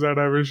disclose that.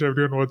 I wish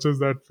everyone watches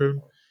that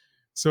film.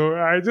 So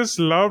I just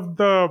loved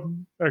the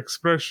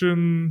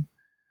expression.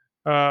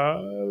 There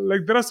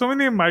are so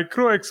many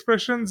micro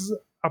expressions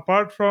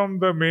apart from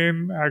the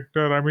main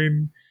actor. I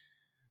mean,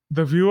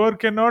 the viewer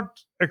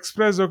cannot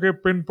express, okay,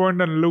 pinpoint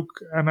and look,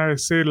 and I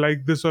say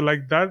like this or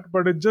like that,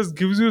 but it just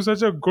gives you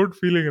such a good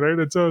feeling, right?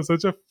 It's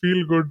such a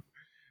feel good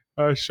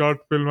short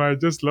film. I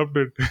just loved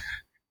it.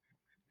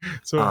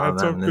 So Oh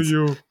hats man, off to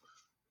you.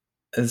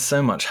 there's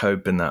so much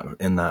hope in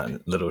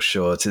that little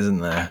short, isn't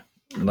there?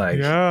 Like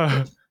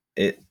Yeah.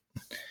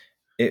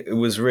 it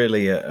was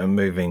really a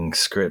moving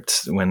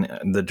script. When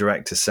the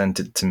director sent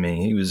it to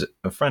me, he was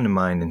a friend of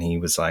mine, and he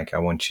was like, I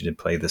want you to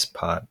play this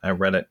part. I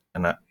read it,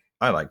 and I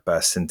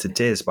burst into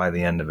tears by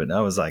the end of it.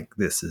 I was like,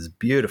 this is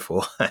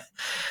beautiful.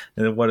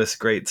 What a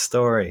great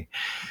story,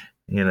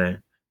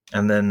 and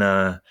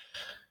then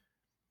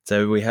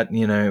so we had,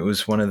 it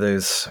was one of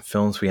those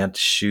films we had to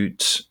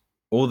shoot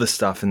all the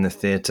stuff in the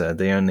theater.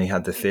 They only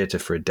had the theater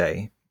for a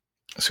day,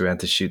 so we had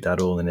to shoot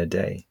that all in a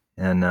day.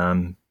 And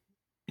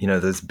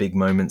those big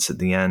moments at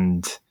the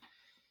end,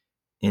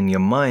 in your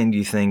mind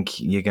you think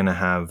you're going to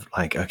have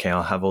okay,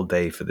 I'll have all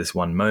day for this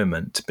one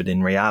moment, but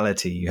in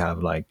reality you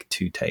have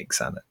 2 takes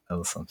at it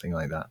or something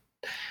like that.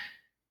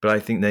 But I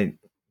think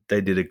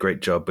they did a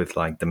great job with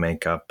the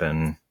makeup,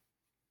 and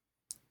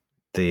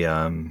the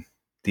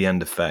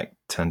end effect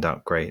turned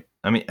out great.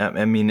 I mean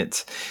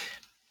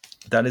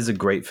that is a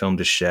great film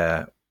to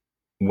share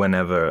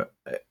whenever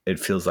it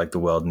feels like the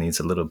world needs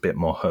a little bit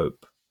more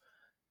hope.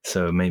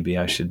 So maybe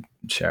I should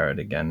share it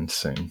again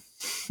soon.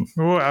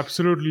 Oh,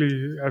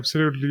 absolutely.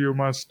 Absolutely, you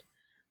must.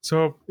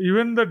 So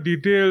even the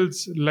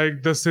details,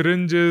 like the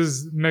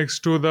syringes next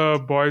to the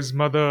boy's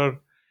mother,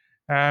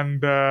 and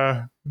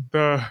the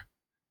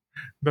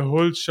the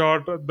whole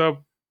shot,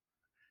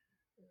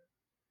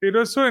 it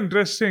was so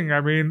interesting.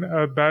 I mean,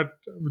 that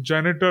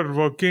janitor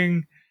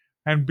working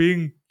and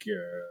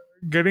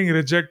getting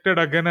rejected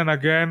again and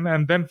again,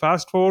 and then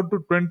fast forward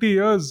to 20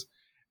 years,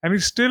 and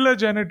he's still a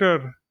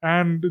janitor.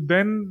 And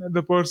then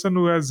the person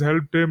who has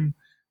helped him,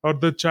 or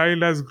the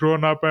child, has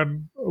grown up,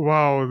 and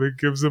wow, it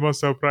gives him a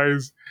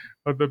surprise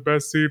of the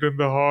best seat in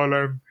the hall.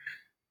 And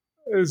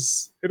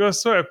it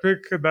was so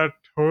epic, that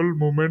whole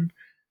moment.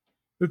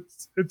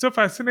 It's so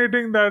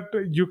fascinating that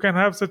you can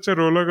have such a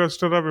roller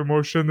coaster of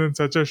emotion in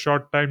such a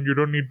short time. You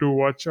don't need to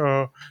watch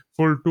a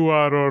full 2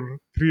 hour or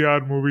 3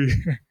 hour movie.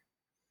 What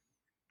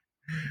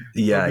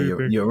Yeah, do you you're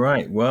think? you're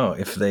right. Well,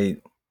 if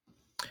they,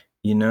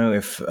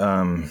 if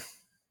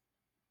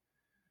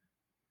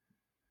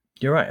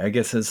you're right, I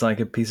guess it's like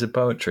a piece of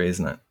poetry,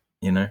 isn't it?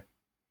 You know,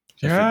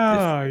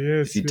 Yeah,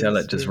 if you yes, tell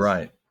it yes, just yes.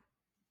 right.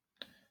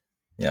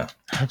 Yeah.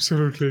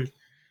 Absolutely.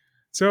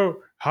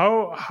 So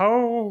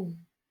how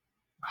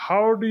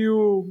how do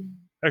you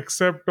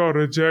accept or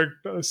reject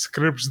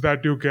scripts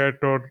that you get,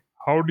 or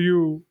how do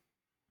you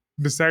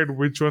decide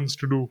which ones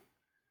to do?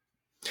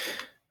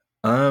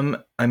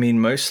 I mean,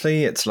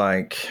 mostly it's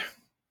like,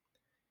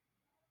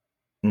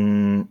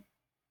 mm,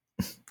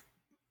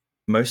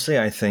 mostly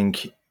I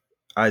think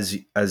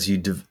as you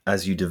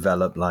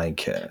develop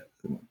like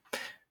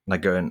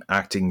an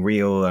acting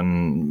reel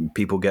and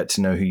people get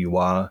to know who you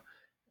are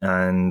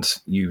and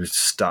you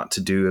start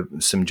to do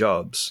some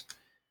jobs,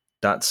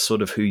 that's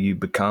sort of who you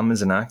become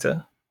as an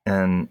actor,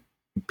 and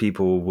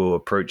people will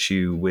approach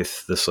you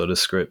with the sort of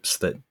scripts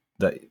that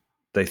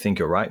they think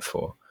you're right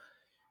for.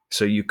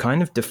 So you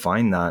kind of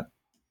define that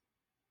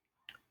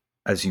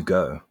as you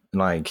go,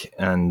 like,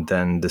 and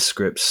then the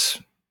scripts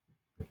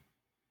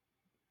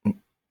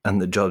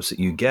and the jobs that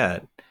you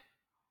get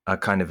are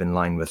kind of in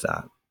line with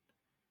that.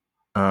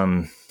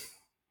 Um,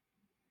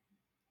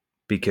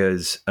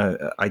 because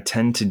I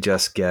tend to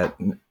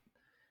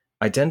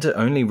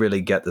only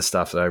really get the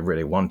stuff that I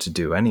really want to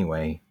do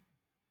anyway,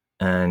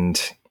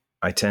 and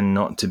I tend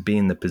not to be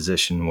in the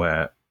position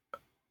where,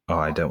 oh,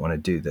 I don't want to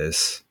do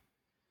this.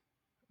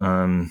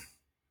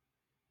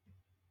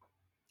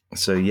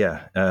 So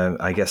yeah,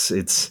 I guess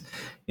it's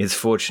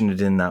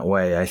fortunate in that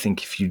way. I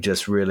think if you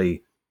just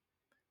really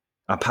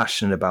are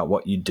passionate about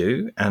what you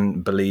do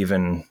and believe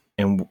in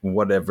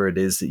whatever it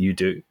is that you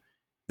do,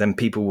 then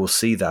people will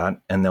see that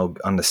and they'll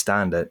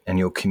understand it, and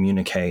you'll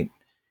communicate,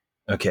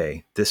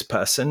 okay, this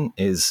person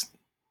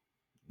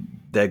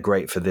they're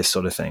great for this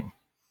sort of thing.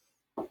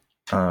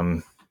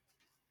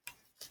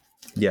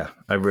 Yeah,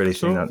 I really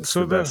think that's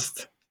the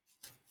best.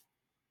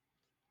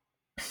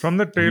 From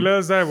the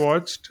trailers I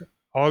watched,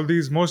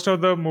 most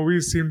of the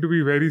movies seem to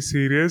be very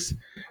serious,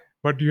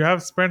 but you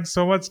have spent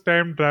so much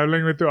time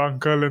traveling with your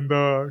uncle in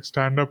the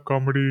stand-up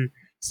comedy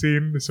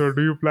scene. So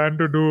do you plan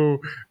to do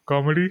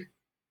comedy,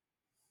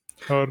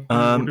 or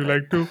would you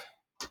like to?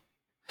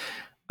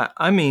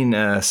 I mean,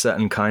 a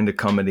certain kind of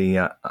comedy.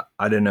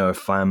 I don't know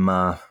if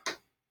I'm,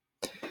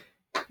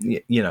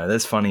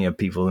 there's funnier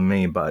people than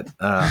me, but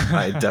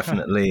I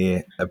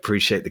definitely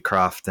appreciate the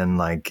craft, and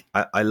like,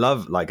 I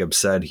love like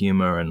absurd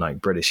humor and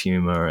like British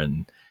humor,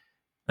 and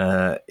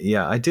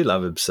yeah, I do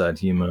love absurd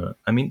humor.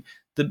 I mean,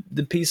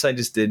 the piece I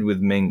just did with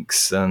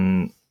Minx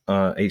and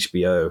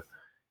HBO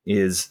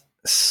is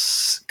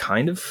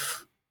kind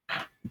of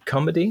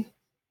comedy,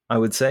 I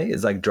would say.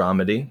 It's like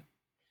dramedy,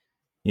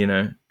 you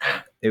know.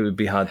 It would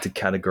be hard to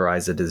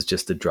categorize it as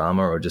just a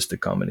drama or just a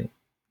comedy,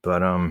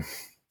 but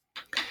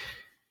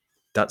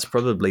that's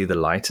probably the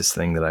lightest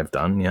thing that I've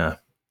done. Yeah,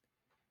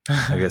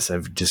 I guess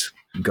I've just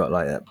got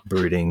like that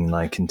brooding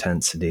like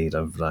intensity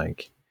of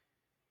like,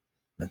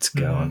 let's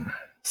go on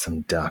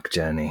some dark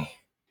journey.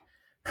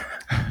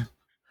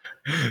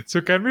 So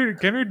can we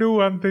do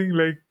one thing,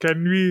 like,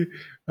 can we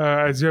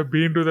as you have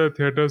been to the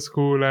theater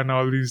school and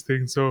all these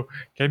things, so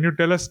can you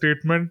tell a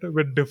statement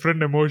with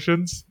different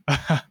emotions?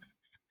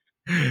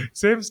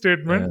 Same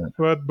statement,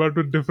 but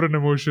with different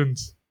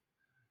emotions.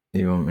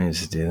 You want me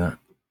to do that?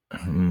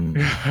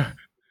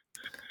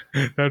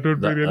 That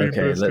would be really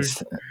okay,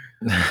 interesting.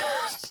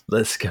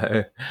 let's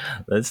go.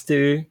 Let's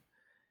do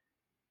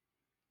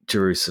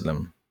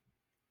Jerusalem.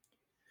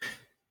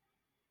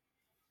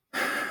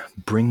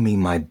 Bring me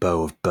my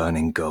bow of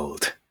burning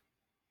gold.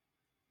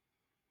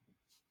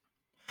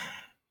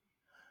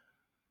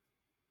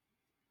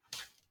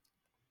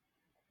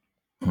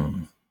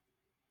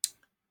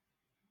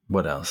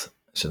 What else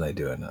should I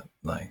do it?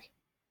 Like,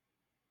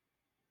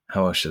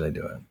 how else should I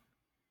do it?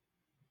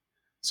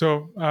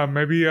 So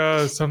maybe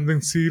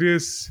something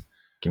serious,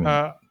 Give me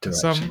direction.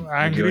 some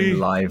angry. We're doing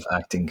live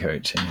acting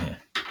coaching here.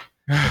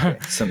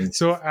 Okay,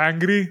 so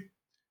angry,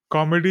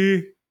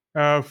 comedy,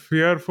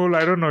 fearful.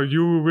 I don't know.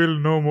 You will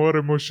know more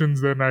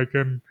emotions than I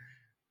can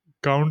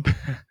count.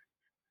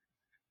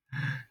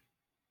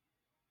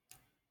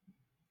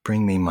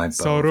 Bring me my bow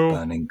Sorrow. of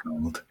burning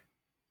gold.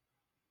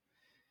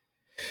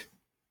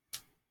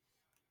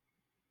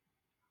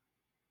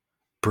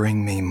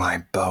 Bring me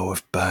my bow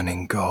of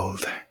burning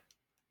gold.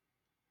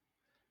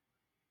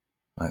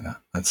 Like that.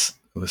 It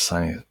was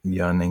saying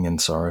yearning and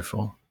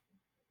sorrowful.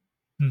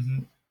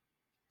 Mm-hmm.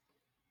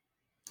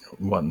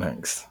 What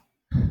next?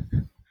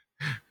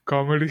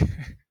 Comedy.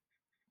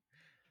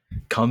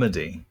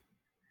 Comedy.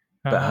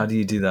 But how do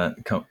you do that?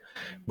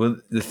 Well,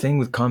 the thing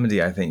with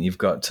comedy, I think you've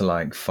got to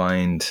like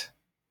find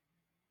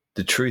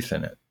the truth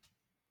in it.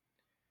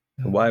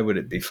 Why would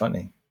it be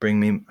funny?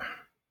 Would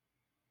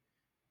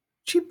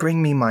you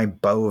bring me my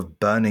bow of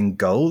burning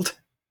gold?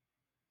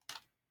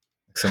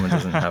 Someone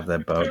doesn't have their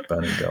bow of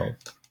burning gold.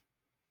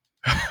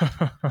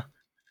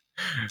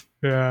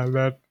 Yeah,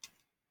 that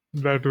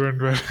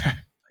went well.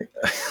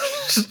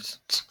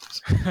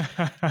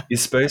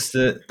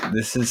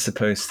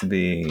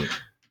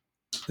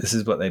 This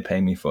is what they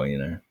pay me for, you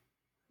know.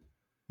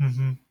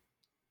 Mm-hmm.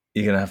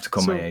 You're gonna have to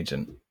call my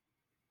agent.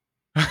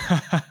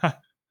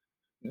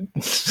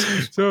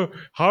 So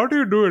how do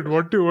you do it?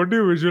 What do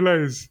you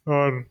visualize?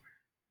 Or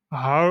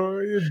how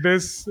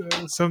there's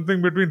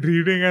something between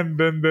reading and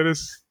then there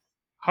is,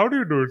 how do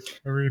you do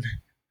it? I mean,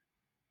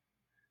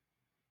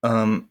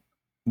 Well,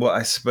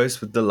 I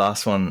suppose with the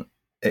last one,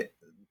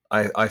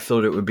 I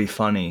thought it would be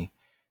funny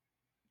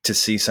to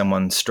see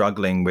someone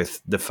struggling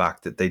with the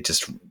fact that they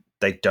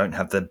don't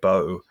have their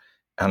bow,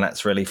 and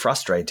that's really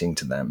frustrating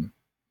to them.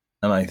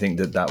 And I think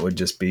that would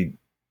just be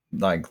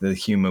like the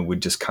humor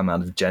would just come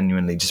out of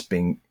genuinely just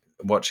being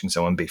watching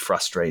someone be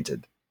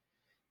frustrated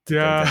that they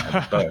don't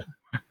have a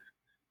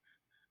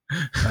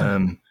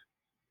bow.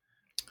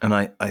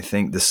 And I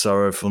think the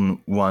sorrowful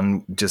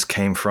one just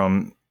came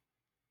from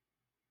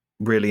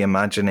really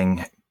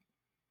imagining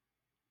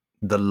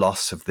the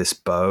loss of this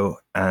bow,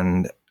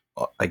 and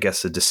I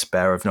guess the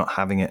despair of not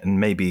having it, and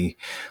maybe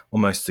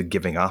almost the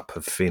giving up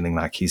of feeling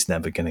like he's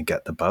never going to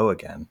get the bow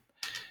again,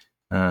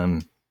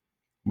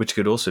 which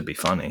could also be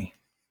funny.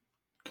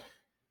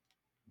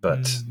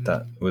 But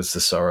that was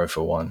the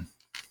sorrowful one.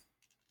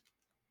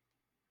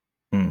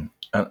 And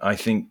I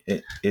think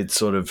it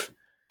sort of,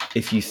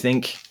 if you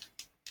think,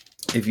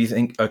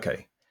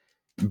 okay,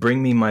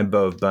 bring me my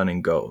bow of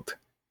burning gold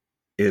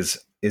is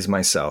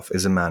myself,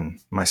 is a man,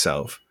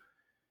 myself,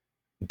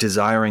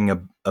 desiring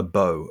a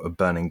bow of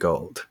burning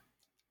gold.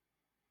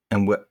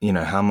 And what,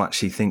 how much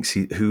he thinks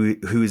who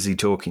is he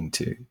talking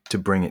to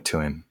bring it to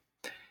him?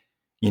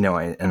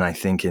 I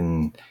think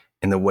in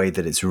the way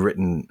that it's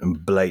written,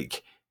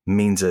 Blake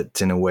means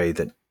it in a way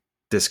that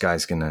this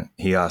guy's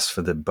he asked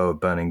for the bow of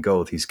burning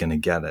gold, he's gonna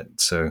get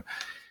it. So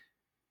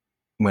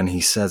when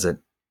he says it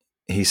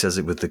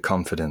with the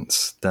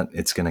confidence that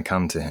it's gonna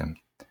come to him.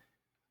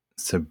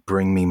 So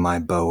bring me my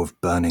bow of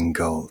burning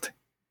gold.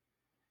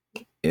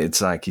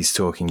 It's like he's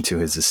talking to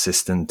his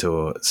assistant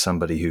or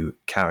somebody who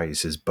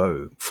carries his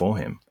bow for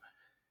him,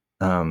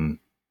 for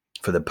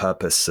the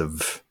purpose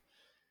of,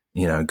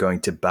 going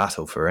to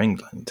battle for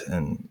England,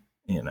 and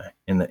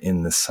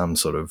in the some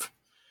sort of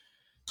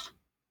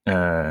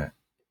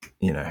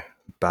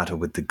battle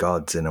with the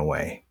gods in a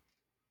way.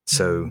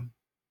 So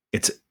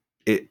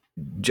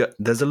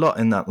there's a lot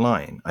in that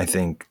line, I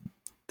think,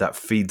 that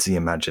feeds the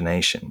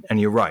imagination. And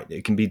you're right,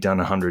 it can be done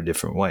 100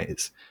 different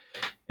ways.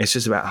 It's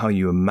just about how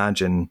you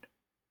imagine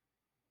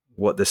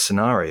what the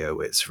scenario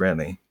is,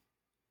 really.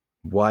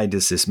 Why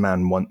does this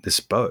man want this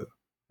bow?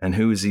 And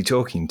who is he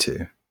talking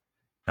to?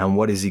 And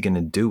what is he going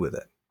to do with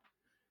it?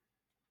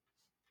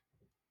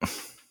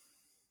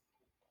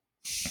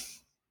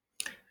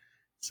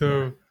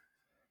 So,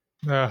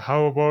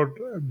 how about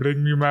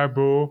bring me my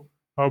bow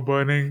of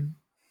burning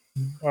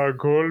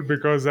gold,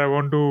 because I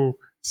want to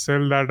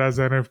sell that as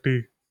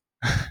NFT.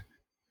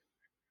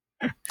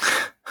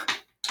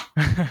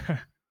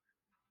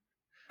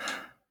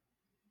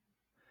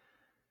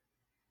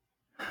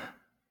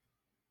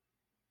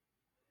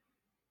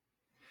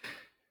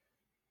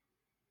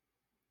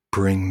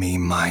 Bring me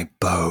my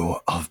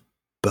bow of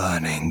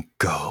burning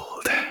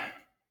gold.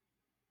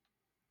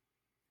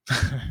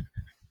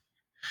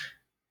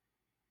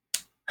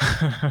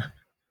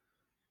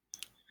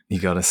 You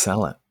gotta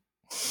sell it.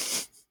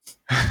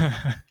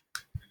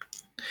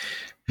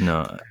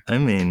 No, I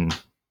mean,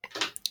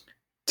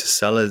 to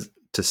sell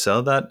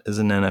that as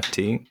an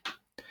NFT,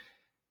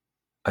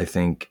 I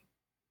think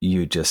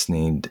you just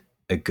need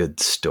a good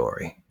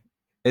story.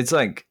 It's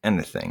like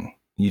anything.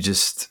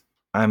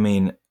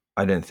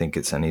 I don't think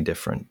it's any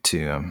different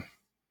to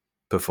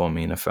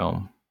performing in a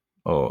film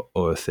or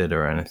a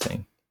theater or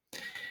anything.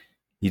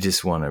 You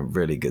just want a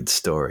really good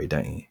story,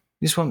 don't you?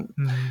 You just want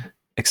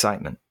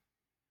excitement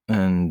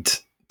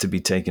and to be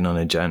taken on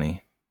a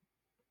journey.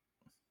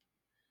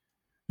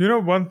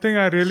 One thing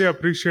I really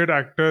appreciate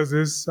actors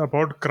is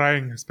about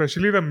crying,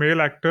 especially the male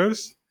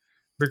actors,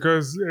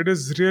 because it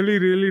is really,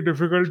 really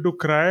difficult to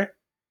cry,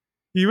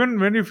 even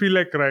when you feel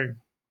like crying.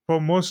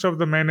 For most of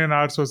the men in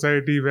our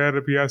society,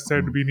 where we are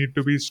said we need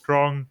to be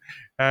strong,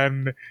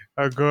 and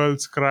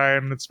girls cry,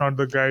 and it's not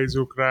the guys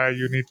who cry,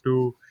 you need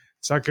to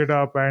suck it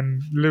up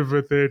and live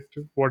with it,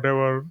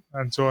 whatever,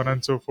 and so on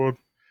and so forth.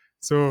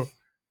 So,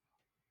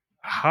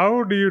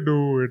 how do you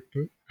do it?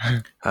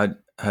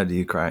 How do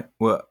you cry?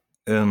 Well,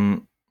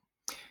 in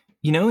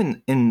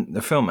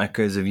the film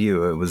Echoes of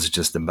You, it was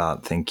just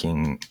about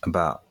thinking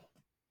about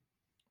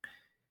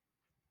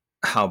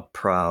how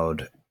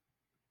proud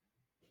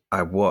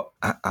I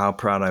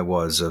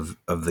was of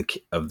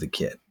the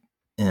kid,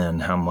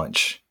 and how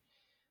much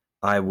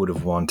I would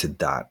have wanted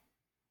that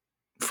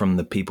from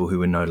the people who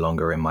were no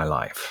longer in my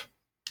life,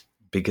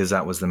 because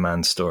that was the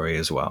man's story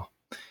as well.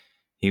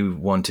 He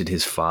wanted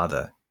his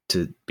father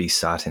to be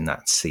sat in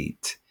that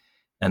seat,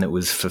 and it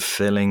was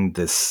fulfilling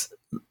this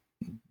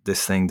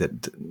thing,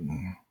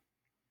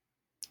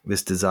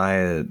 this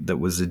desire that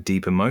was a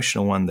deep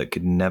emotional one that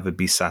could never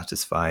be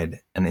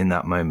satisfied, and in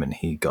that moment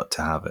he got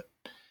to have it.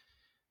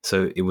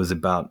 So it was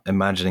about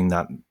imagining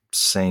that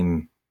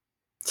same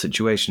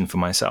situation for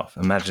myself,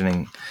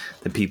 imagining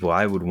the people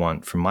I would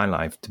want from my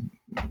life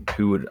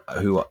who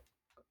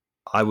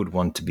I would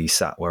want to be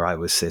sat where I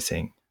was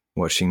sitting,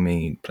 watching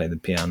me play the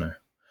piano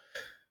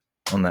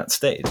on that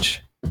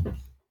stage.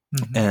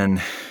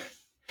 And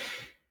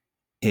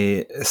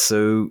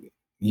so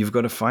you've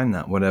got to find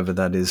that, whatever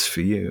that is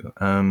for you.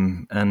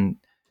 And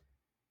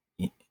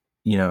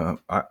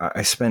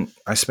I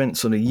spent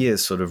sort of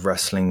years sort of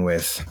wrestling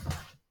with.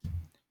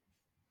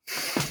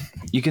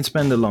 You can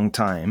spend a long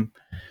time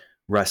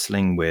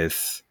wrestling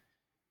with,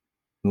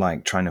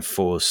 like, trying to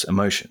force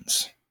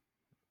emotions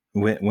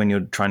when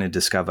you're trying to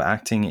discover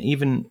acting,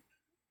 even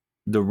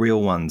the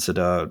real ones that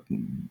are,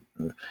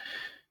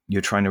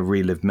 you're trying to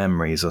relive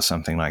memories or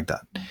something like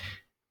that.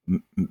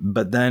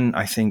 But then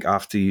I think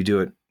after you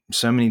do it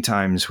so many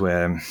times,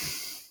 where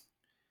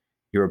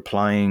you're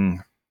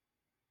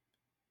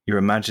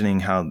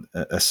imagining how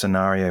a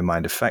scenario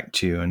might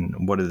affect you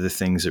and what are the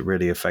things that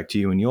really affect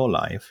you in your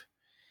life,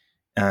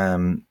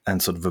 and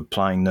sort of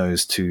applying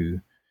those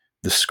to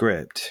the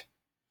script,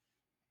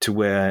 to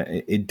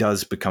where it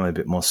does become a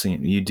bit more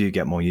seen. You do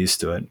get more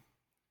used to it,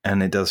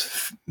 and it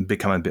does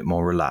become a bit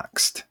more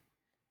relaxed,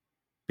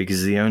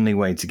 because the only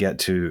way to get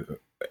to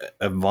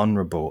a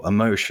vulnerable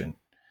emotion,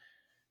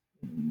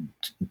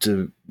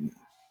 to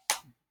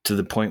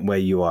the point where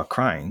you are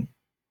crying,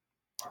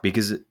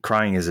 because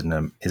crying is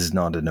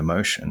not an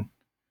emotion,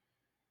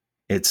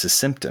 it's a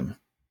symptom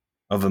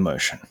of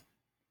emotion.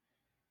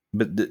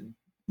 But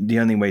the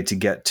only way to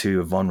get to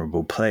a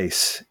vulnerable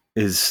place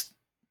is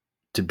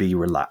to be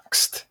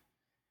relaxed,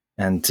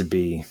 and to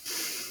be,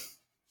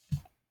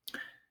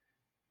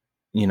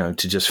 to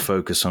just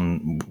focus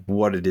on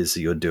what it is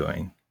that you're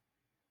doing,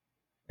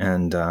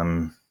 and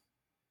to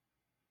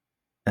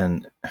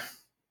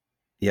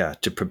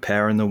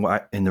prepare in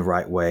the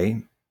right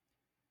way.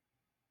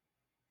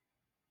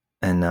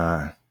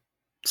 And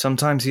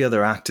sometimes the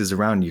other actors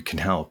around you can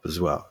help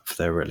as well, if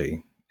they're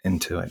really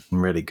into it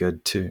and really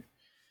good too.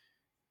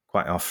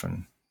 Quite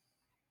often.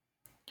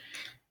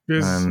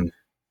 Is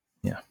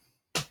Yeah.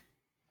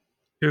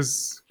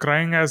 Is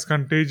crying as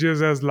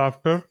contagious as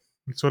laughter?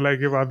 So, like,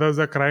 if others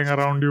are crying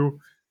around you,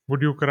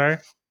 would you cry?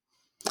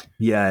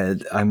 Yeah,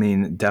 I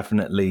mean,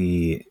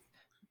 definitely,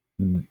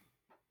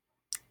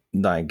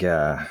 like,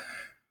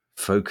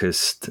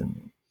 focused.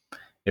 And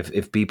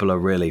if people are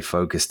really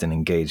focused and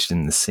engaged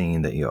in the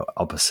scene that you're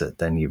opposite,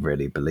 then you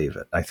really believe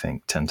it, I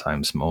think, 10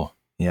 times more.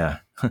 Yeah,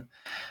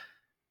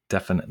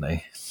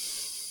 definitely.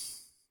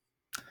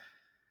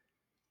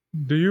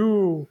 Do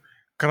you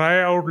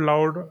cry out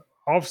loud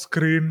off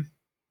screen,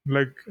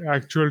 like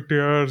actual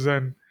tears?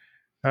 And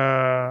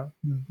do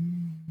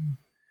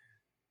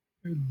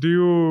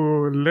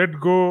you let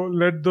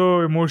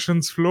the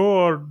emotions flow,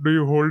 or do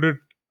you hold it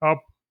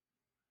up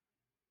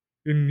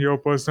in your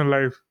personal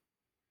life?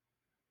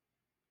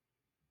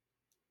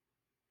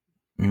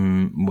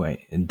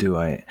 Wait, do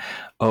I?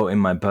 Oh, in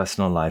my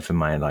personal life,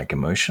 am I, like,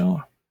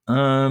 emotional?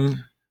 I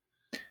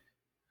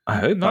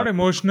hope Not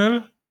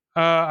emotional.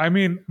 I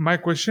mean, my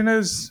question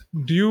is,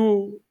 do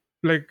you,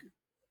 like,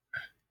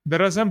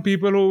 there are some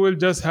people who will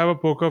just have a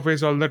poker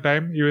face all the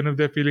time, even if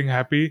they're feeling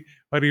happy,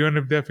 or even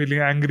if they're feeling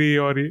angry,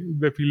 or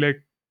they feel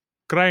like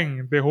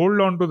crying. They hold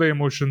on to the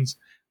emotions.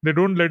 They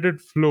don't let it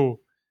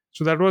flow.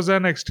 So that was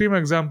an extreme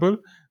example.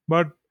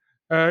 But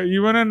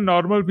even in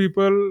normal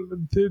people,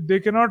 they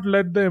cannot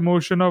let the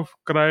emotion of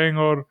crying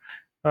or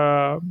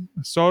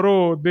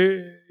sorrow.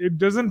 It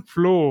doesn't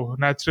flow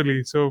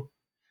naturally. So,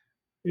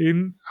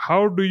 in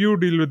how do you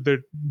deal with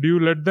it? Do you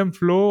let them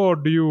flow, or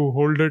do you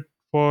hold it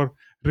for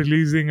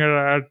releasing it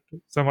at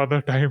some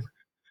other time?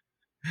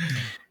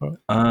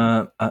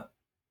 uh, uh,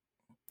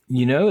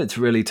 it's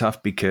really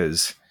tough,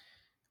 because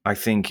I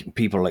think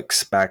people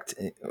expect,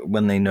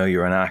 when they know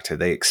you're an actor,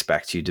 they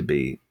expect you to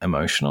be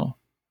emotional.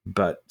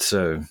 But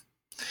so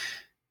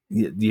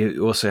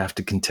you also have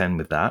to contend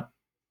with that,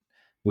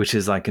 which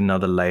is like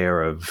another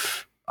layer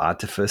of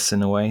artifice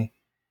in a way.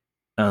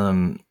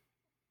 And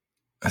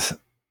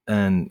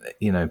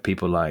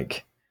people,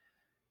 like,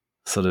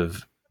 sort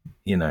of,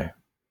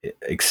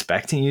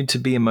 expecting you to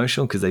be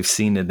emotional because they've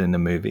seen it in the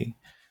movie,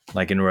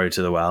 like in Road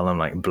to the Well. I'm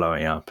like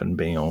blowing up and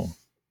being all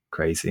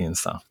crazy and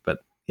stuff. But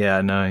yeah,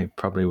 no, you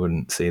probably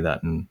wouldn't see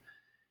that, and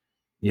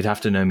you'd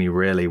have to know me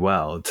really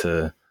well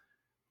to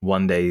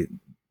one day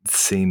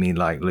see me,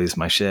 like, lose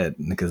my shit,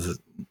 because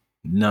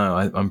no,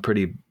 I'm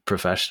pretty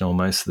professional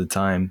most of the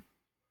time.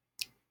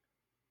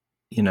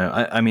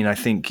 I mean, I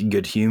think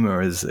good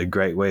humor is a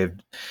great way of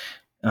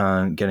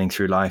getting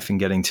through life and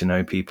getting to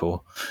know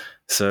people.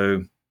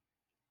 So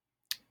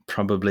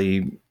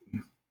probably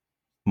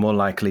more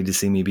likely to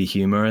see me be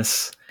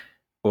humorous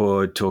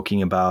or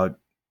talking about,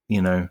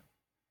 the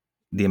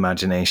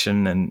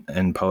imagination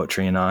and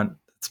poetry and art.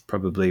 That's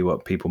probably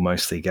what people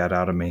mostly get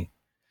out of me.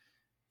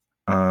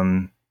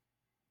 But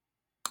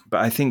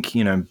I think,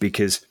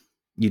 because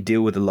you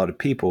deal with a lot of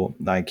people,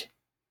 like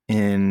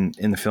in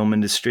the film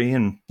industry,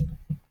 and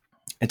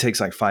it takes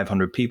like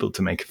 500 people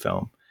to make a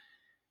film.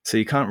 So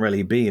you can't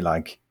really be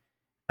like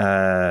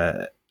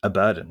a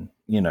burden,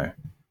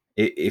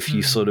 If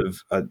you sort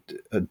of are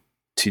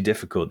too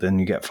difficult, then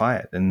you get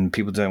fired and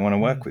people don't want to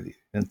work with you.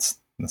 That's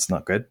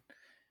not good.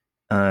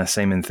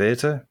 Same in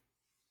theater,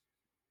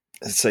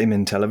 same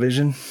in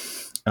television,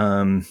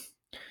 and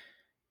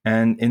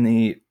in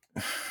the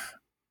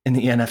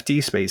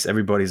NFT space,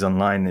 everybody's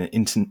online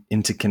and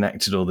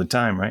interconnected all the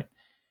time, right?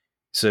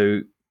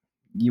 So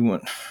you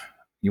want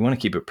you want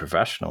to keep it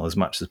professional as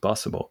much as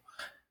possible,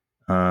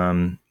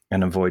 and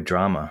avoid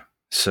drama.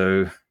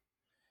 So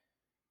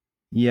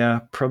yeah,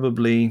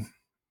 probably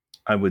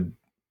I would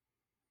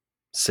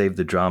save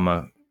the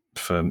drama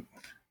for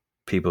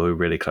people who are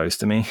really close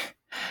to me,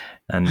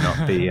 and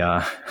not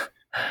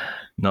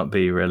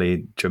be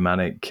really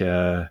dramatic.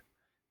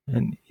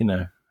 And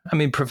I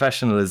mean,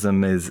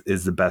 professionalism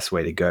is the best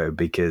way to go,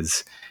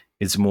 because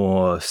it's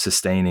more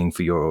sustaining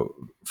for your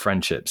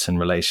friendships and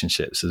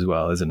relationships as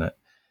well, isn't it?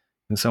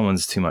 If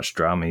someone's too much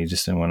drama, you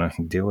just don't want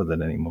to deal with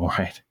it anymore,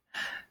 right?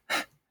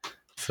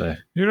 So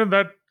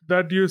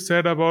that you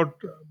said about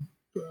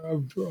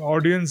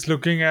audience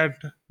looking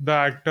at the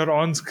actor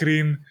on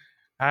screen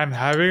and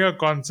having a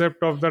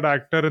concept of that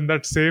actor in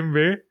that same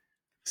way.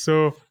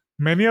 So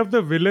many of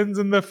the villains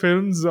in the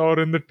films or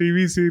in the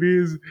TV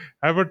series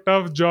have a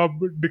tough job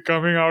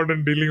coming out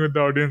and dealing with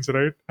the audience,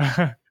 right?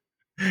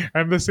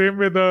 And the same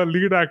way, the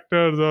lead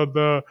actors or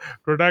the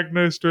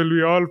protagonist will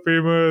be all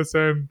famous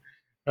and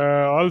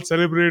all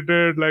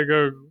celebrated like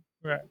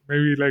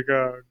maybe like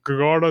a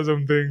god or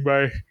something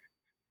by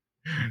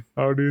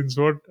audience.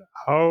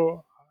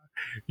 How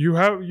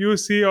you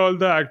see all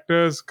the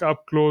actors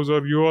up close,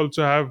 or you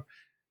also have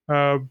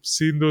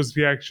seen those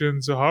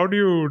reactions. So how do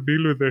you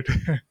deal with it?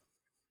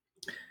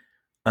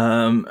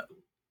 I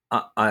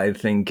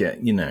think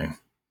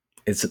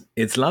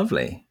it's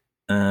lovely.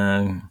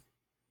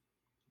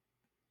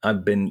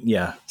 I've been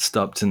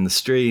stopped in the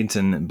street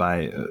and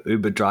by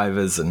Uber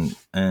drivers and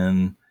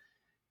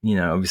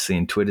obviously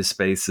in Twitter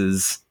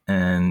Spaces,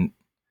 and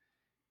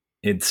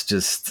it's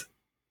just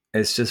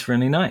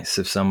really nice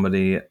if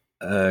somebody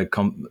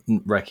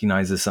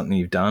recognizes something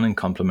you've done and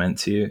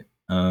compliments you.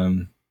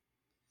 I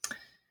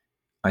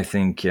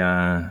think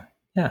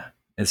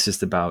it's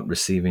just about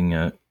receiving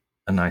a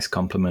nice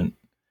compliment.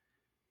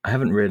 I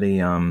haven't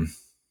really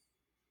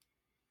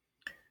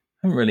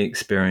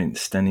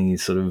experienced any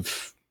sort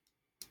of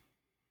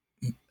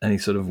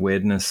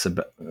weirdness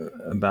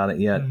about it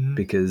yet,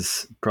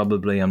 because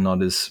probably I'm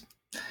not as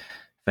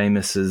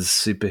famous as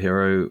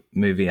superhero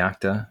movie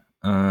actor.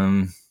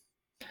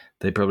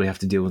 They probably have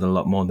to deal with a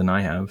lot more than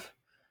I have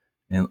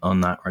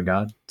on that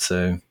regard.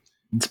 So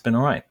it's been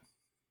all right.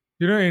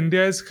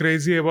 India is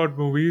crazy about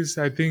movies.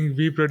 I think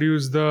we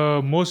produce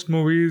the most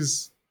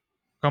movies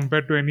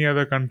compared to any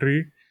other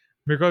country,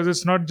 because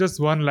it's not just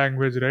one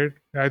language, right?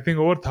 I think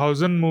over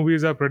 1,000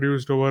 movies are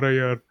produced over a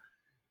year.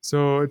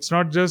 So it's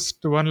not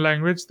just one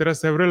language. There are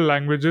several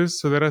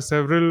languages. So there are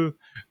several,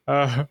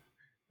 what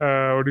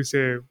do you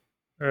say,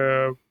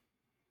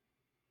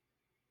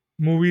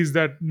 movies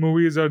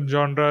or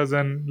genres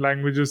and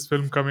languages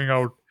film coming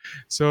out.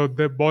 So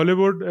the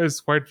Bollywood is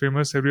quite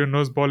famous. Everyone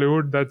knows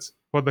Bollywood. That's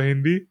for the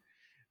Hindi.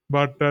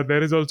 But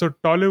there is also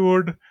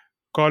Tollywood,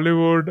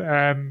 Collywood,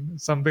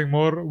 and something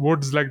more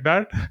woods like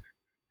that.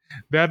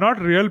 They are not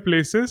real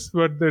places,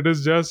 but it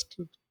is just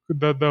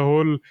the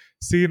whole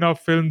scene of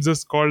films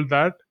is called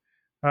that.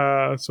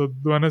 So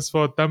one is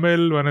for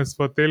Tamil, one is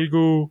for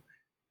Telugu,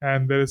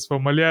 and there is for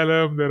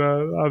Malayalam. There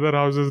are other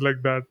houses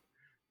like that.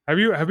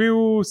 Have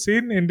you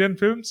seen Indian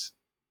films?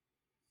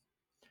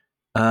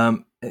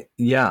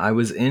 Yeah, I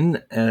was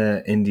in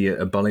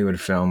India, a Bollywood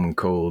film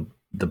called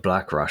The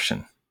Black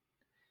Russian.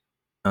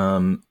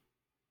 But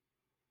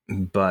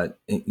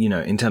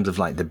in terms of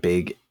like the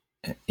big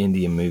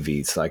Indian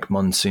movies, like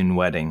Monsoon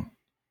Wedding,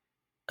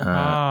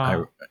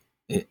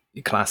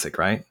 classic,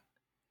 right?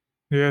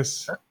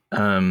 Yes.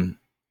 And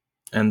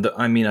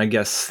I mean, I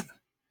guess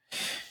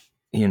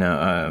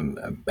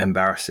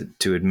embarrassed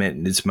to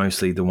admit, it's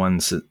mostly the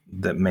ones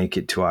that make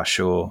it to our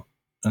shore,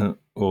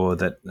 or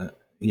that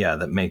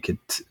make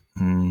it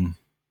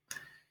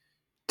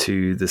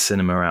to the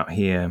cinema out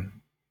here,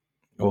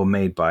 or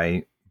made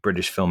by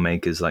British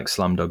filmmakers like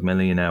Slumdog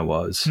Millionaire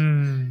was.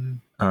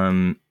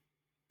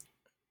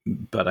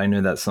 But I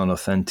know that's not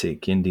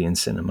authentic Indian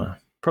cinema.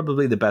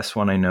 Probably the best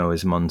one I know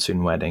is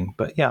Monsoon Wedding,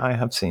 but yeah, I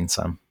have seen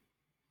some.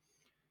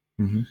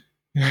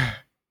 Yeah.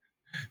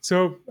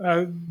 So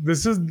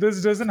this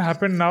doesn't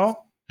happen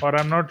now, or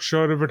I'm not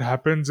sure if it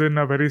happens in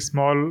a very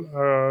small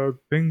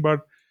thing,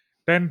 but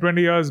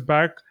 10-20 years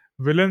back,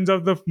 villains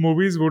of the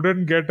movies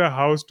wouldn't get a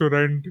house to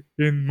rent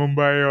in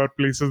Mumbai or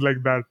places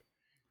like that.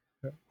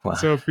 Wow.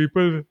 So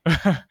people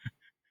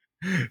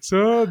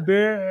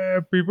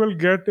people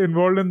get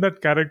involved in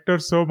that character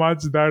so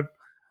much that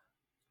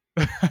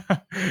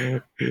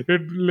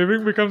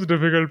living becomes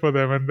difficult for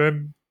them, and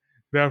then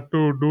they have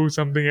to do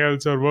something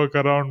else or work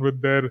around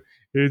with their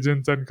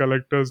agents and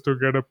collectors to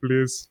get a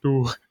place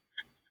to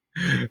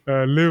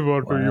live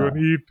or to even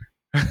eat.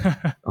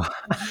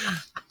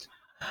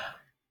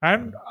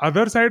 And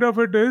other side of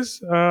it is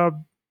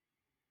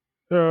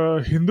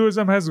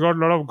Hinduism has got a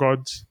lot of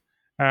gods,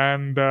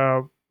 and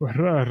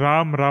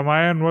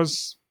Ramayan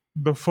was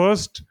the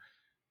first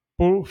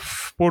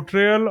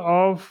portrayal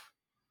of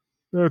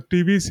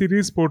TV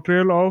series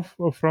portrayal of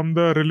from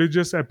the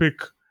religious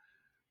epic,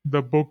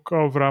 the book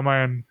of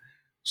Ramayan.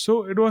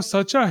 So it was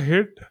such a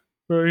hit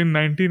in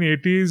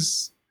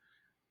 1980s.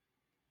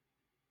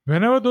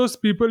 whenever those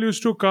people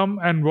used to come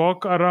and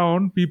walk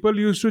around, people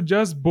used to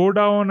just bow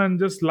down and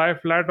just lie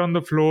flat on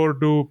the floor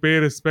to pay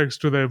respects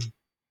to them,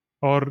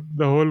 or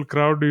the whole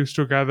crowd used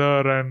to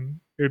gather and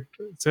it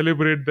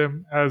celebrate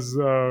them as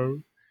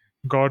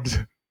gods.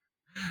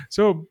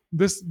 So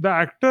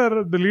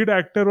the lead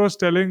actor, was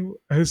telling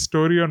his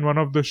story on one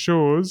of the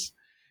shows.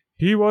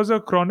 He was a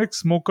chronic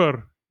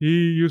smoker.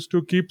 He used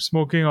to keep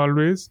smoking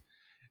always,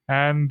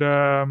 and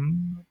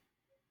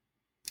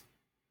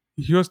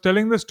he was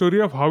telling the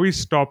story of how he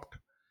stopped.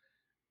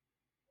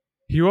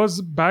 He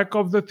was back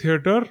of the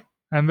theater,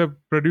 and the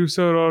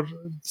producer or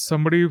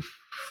somebody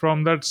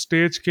from that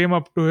stage came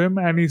up to him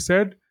and he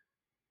said,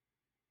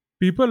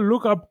 people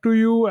look up to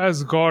you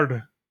as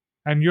god,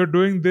 and you're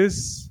doing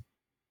this.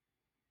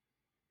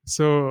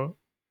 So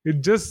he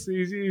just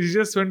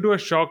went to a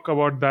shock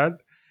about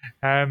that,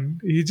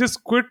 and he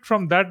just quit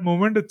from that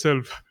moment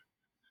itself.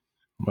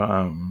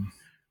 Wow.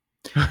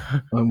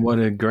 Well, what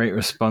a great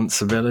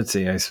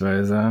responsibility, I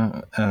suppose.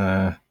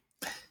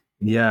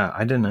 Yeah,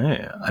 I don't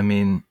know. I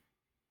mean,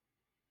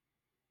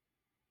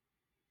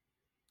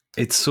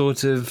 it's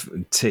sort of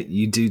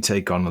you do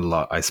take on a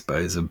lot, I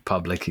suppose, of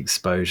public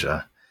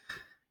exposure,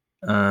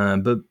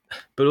 but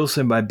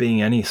also by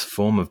being any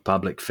form of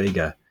public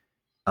figure,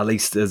 at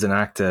least as an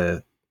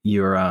actor,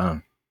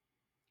 you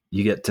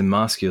get to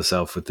mask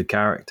yourself with the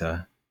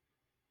character.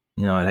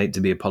 You know, I'd hate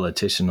to be a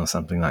politician or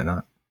something like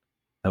that.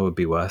 That would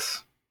be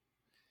worse.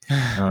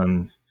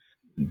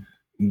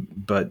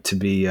 But to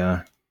be,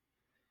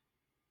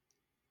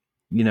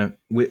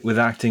 with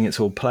acting, it's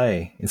all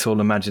play, it's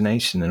all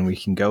imagination, and we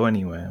can go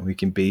anywhere. We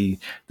can be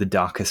the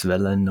darkest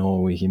villain,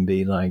 or we can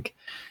be like,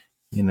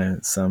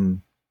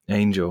 some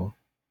angel.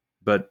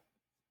 But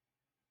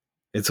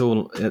it's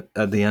all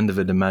at the end of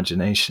it,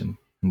 imagination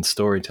and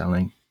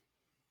storytelling.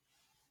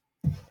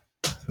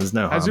 There's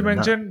no harm As you in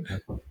mentioned,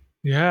 that.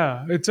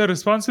 yeah, it's a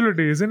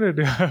responsibility, isn't it?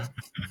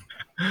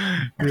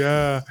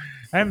 Yeah.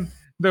 And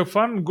the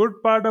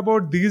good part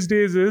about these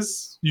days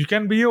is you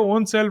can be your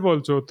own self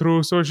also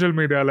through social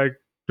media like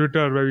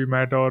Twitter, where we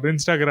met, or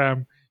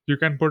Instagram. You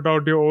can put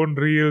out your own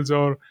reels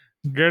or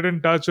get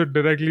in touch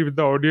directly with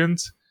the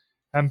audience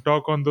and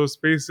talk on those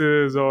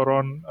spaces or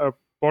on a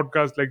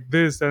podcast like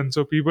this. And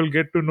so people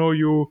get to know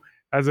you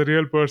as a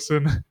real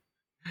person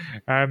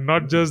and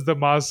not just the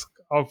mask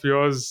of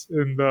yours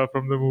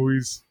from the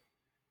movies.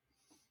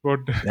 What?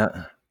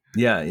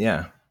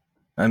 Yeah.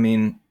 I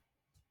mean,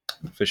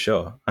 for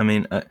sure. I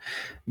mean,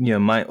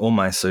 all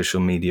my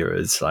social media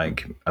is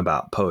like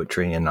about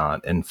poetry and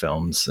art and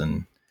films,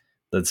 and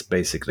that's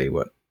basically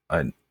what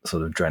I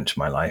sort of drench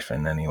my life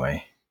in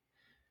anyway.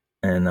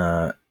 And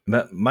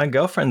but my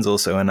girlfriend's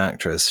also an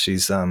actress.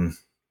 She's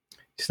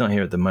not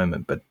here at the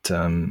moment, but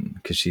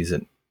because she's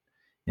in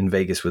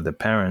Vegas with her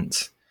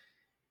parents.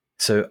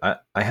 So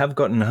I have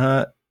gotten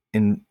her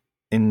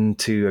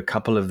into a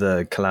couple of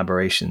the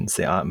collaborations,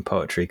 the art and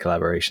poetry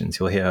collaborations.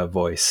 You'll hear her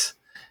voice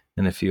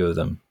in a few of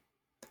them.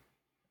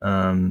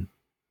 And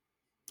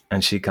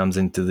she comes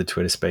into the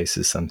Twitter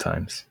spaces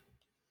sometimes.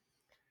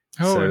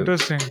 Oh, So,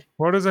 interesting.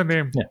 What is her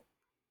name? Yeah.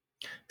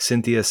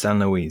 Cynthia San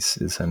Luis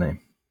is her name.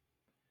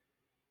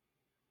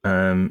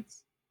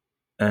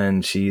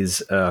 And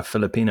she's a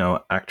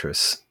Filipino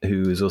actress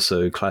who is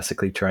also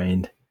classically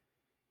trained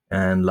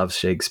and loves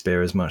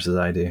Shakespeare as much as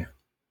I do.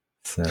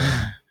 So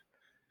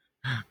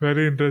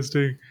Very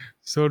interesting.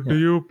 So, do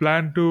you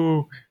plan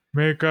to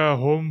make a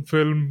home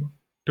film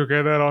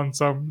together on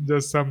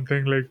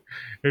something like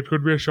it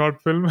could be a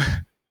short film,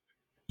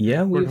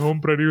 yeah, but home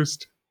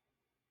produced?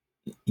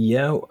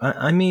 Yeah,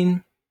 I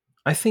mean,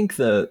 I think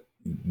the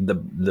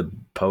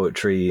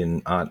poetry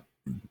and art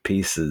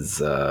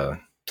pieces are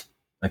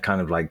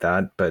kind of like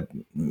that, but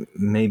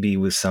maybe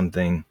with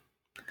something.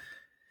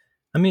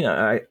 I mean,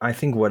 I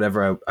think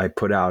whatever I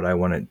put out, I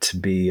want it to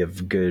be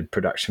of good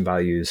production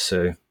values.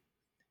 So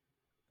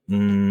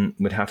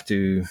would have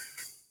to.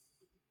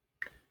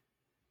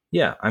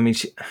 Yeah, I mean,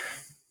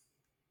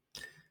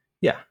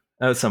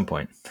 at some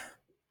point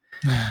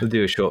we'll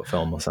do a short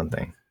film or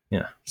something.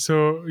 Yeah.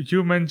 So,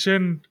 you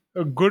mentioned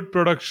a good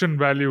production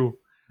value.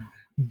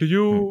 Do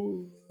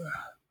you?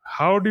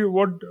 How do you?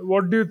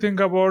 What do you think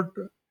about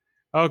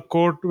a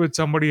quote which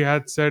somebody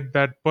had said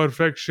that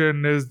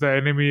perfection is the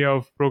enemy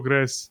of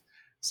progress?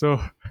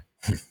 So,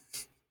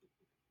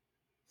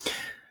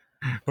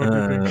 what do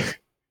you think?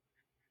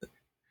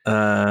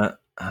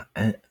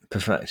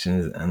 Perfection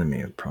is the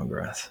enemy of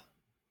progress.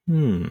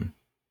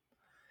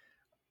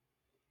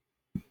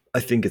 I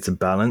think it's a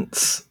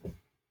balance.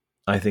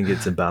 I think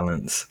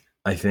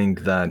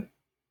that,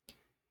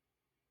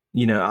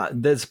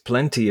 there's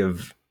plenty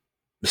of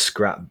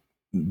scrap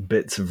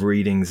bits of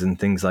readings and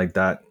things like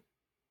that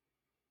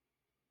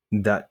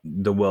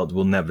the world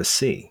will never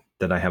see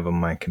that I have on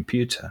my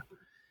computer.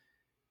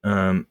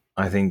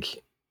 I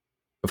think,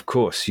 of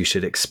course, you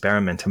should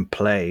experiment and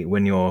play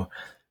when you're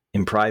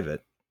in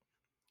private.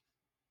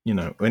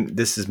 When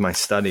this is my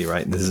study,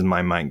 right? This is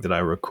my mic that I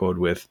record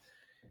with.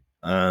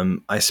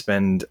 I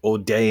spend all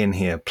day in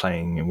here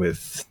playing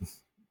with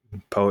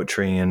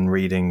poetry and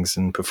readings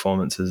and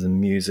performances and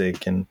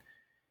music, and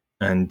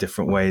and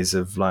different ways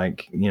of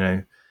like,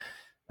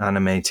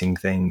 animating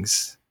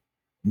things.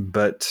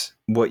 But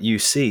what you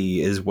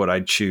see is what I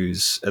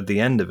choose at the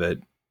end of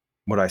it,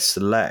 what I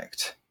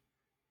select.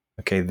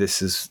 Okay,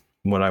 this is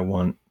what I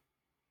want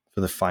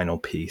for the final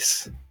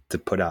piece to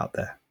put out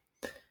there.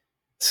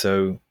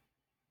 So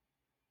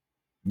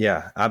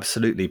yeah,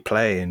 absolutely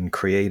play and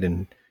create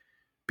and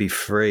be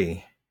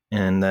free,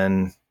 and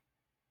then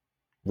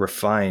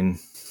refine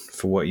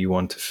for what you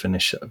want to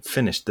finish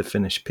the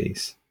finished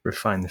piece,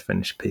 refine the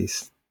finished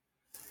piece.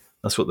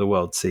 That's what the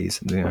world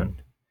sees at the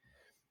end.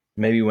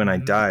 Maybe when I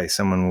die,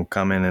 someone will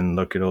come in and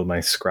look at all my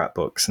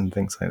scrapbooks and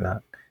things like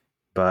that.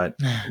 But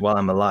while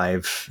I'm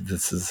alive,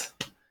 this is,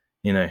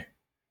 you're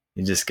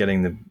just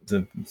getting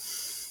the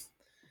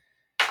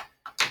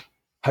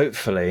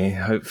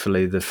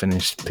hopefully the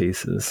finished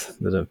pieces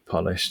that are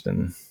polished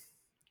and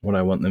what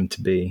I want them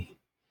to be.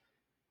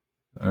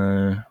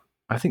 I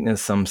think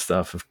there's some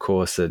stuff, of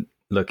course, that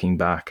looking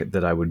back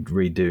that I would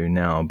redo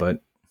now,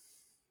 but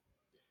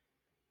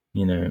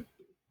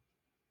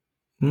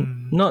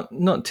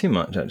not too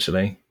much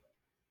actually.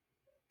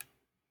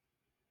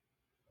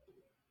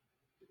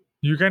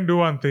 You can do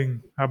one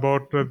thing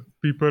about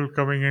people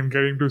coming and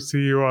getting to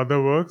see your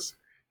other works.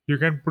 You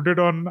can put it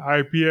on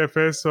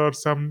IPFS or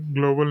some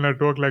global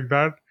network like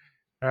that.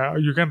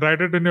 You can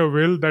write it in your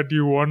will that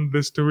you want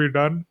this to be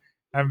done,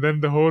 and then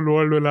the whole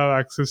world will have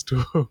access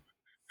to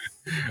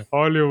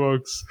all your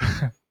works.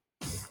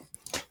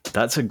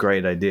 That's a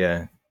great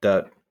idea.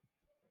 That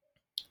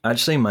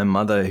actually, my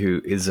mother,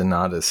 who is an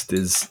artist,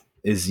 is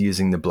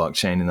using the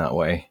blockchain in that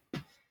way.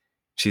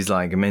 She's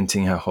like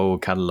minting her whole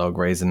catalog,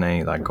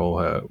 raisonné, like all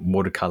her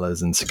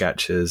watercolors and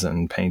sketches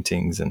and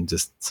paintings and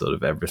just sort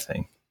of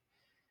everything.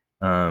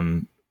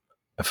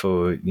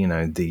 For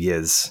the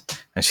years,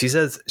 and she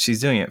says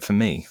she's doing it for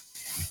me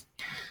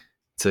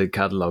to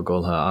catalog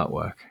all her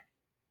artwork,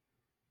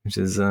 which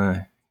is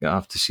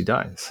after she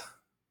dies.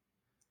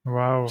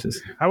 Wow.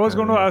 I was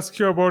going to ask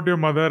you about your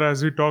mother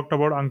as we talked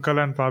about uncle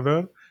and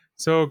father.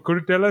 So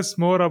could you tell us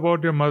more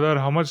about your mother?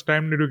 How much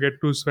time did you get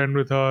to spend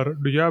with her?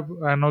 Do you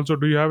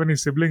have any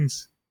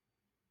siblings?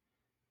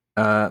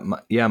 My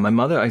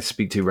mother I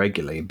speak to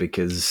regularly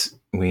because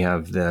we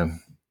have the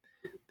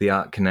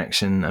art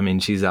connection. I mean,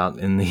 she's out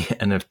in the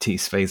NFT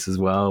space as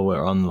well.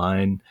 We're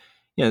online.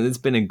 It's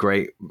been a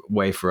great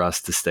way for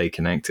us to stay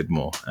connected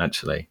more,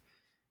 actually.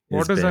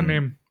 What is her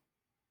name?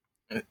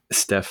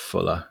 Steph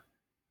Fuller.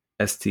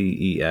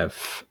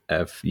 STEFFULLER.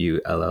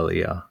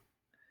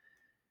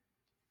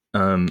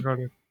 Got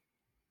it.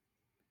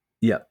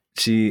 Yeah,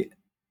 she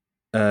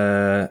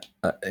has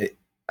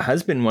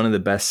been one of the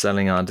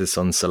best-selling artists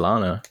on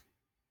Solana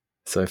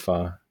so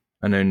far.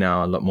 I know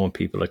now a lot more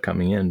people are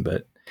coming in,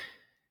 but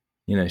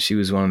she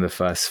was one of the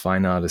first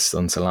fine artists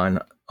on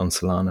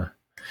Solana.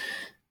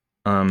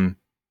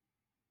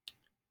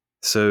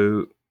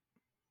 So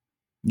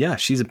yeah,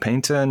 she's a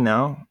painter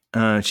now.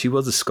 She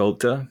was a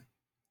sculptor,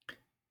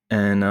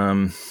 and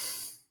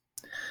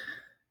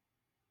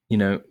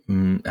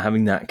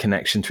having that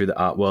connection through the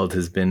art world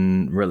has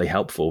been really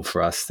helpful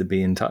for us to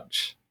be in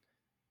touch,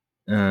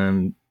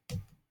 and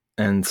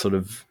sort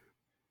of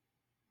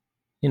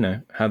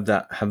have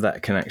that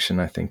connection.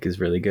 I think is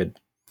really good.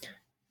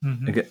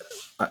 Mm-hmm.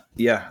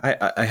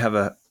 I have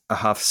a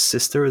half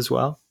sister as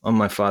well on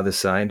my father's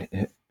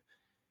side,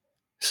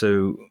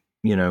 so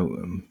we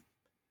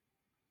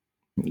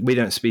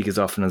don't speak as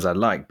often as I'd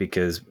like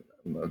because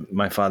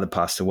my father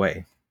passed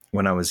away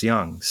when I was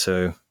young.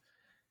 So,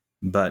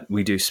 but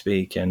we do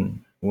speak,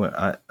 and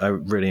I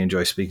really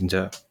enjoy speaking to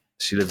her.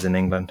 She lives in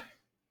England.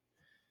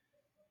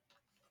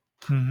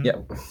 Mm-hmm.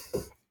 Yep.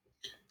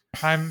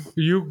 And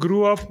you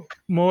grew up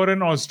more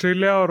in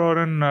Australia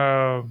or in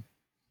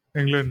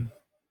England?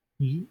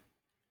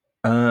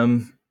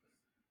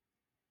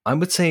 I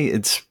would say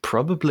it's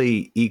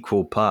probably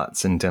equal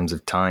parts in terms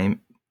of time,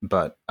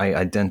 but I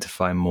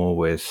identify more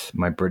with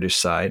my British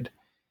side.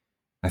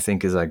 I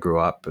think as I grew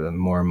up,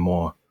 more and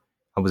more,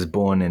 I was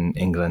born in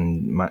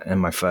England in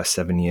my first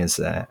 7 years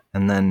there,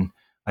 and then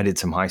I did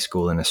some high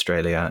school in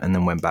Australia, and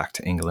then went back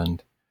to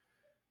England.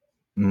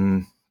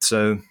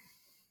 So,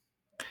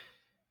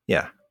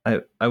 yeah,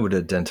 I would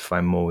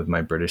identify more with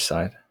my British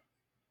side,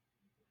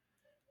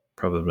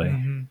 probably.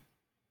 Mm-hmm.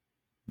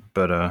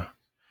 But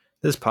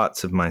there's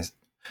parts of my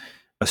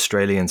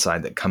Australian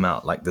side that come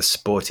out, like the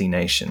sporty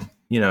nation.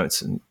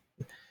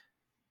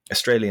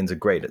 Australians are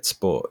great at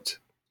sport.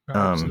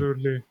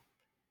 Absolutely.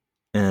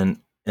 And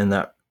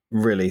that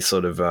really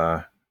sort of,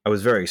 I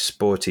was very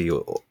sporty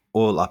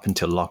all up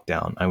until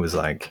lockdown. I was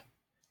like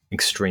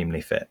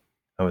extremely fit.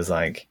 I was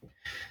like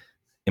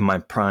in my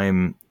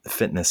prime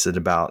fitness at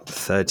about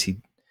 30,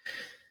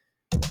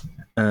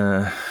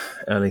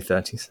 early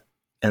 30s.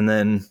 And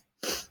then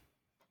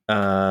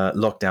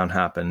lockdown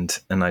happened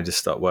and I just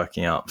stopped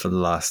working out for the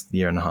last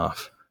year and a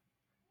half.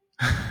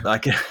 I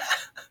could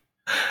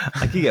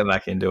get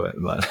back into it,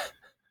 but.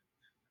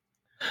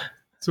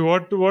 So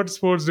what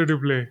sports did you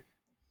play,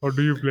 or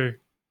do you play?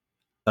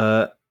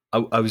 I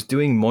was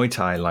doing Muay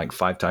Thai like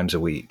 5 times a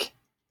week,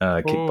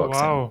 kickboxing. Oh,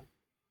 wow.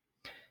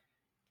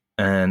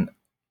 And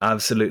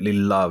absolutely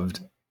loved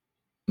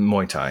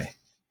Muay Thai,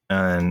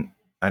 and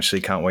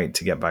actually can't wait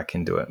to get back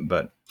into it.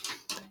 But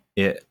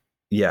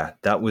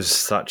that was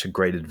such a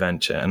great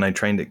adventure. And I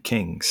trained at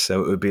King's,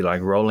 so it would be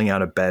like rolling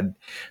out of bed,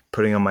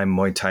 putting on my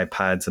Muay Thai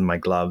pads and my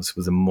gloves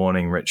was a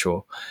morning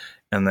ritual,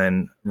 and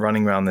then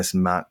running around this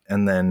mat,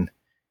 and then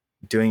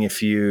doing a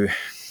few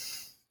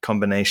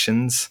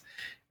combinations,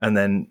 and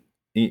then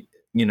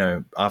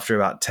after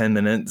about 10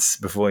 minutes,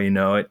 before you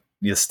know it,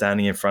 you're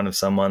standing in front of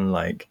someone,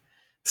 like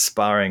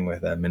sparring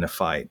with them in a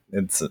fight.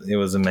 It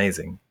was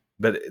amazing,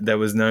 but there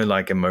was no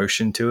like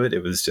emotion to it.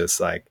 It was just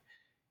like,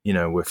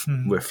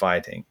 we're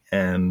fighting,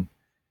 and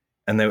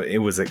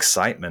it was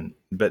excitement.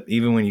 But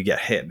even when you get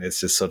hit, it's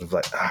just sort of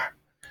like,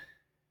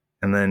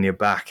 and then you're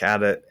back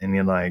at it, and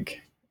you're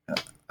like,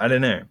 I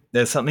don't know.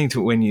 There's something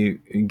to when you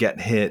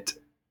get hit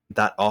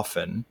that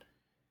often,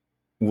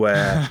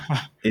 where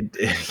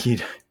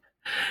it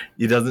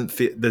doesn't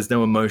feel, there's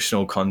no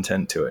emotional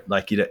content to it.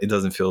 Like it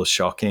doesn't feel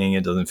shocking.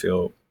 It doesn't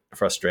feel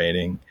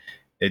frustrating.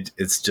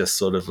 It's just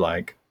sort of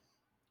like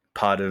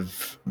part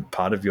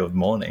of your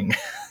morning.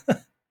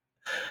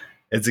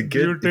 It's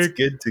good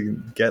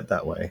to get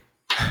that way.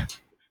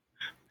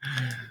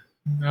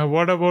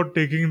 What about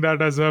taking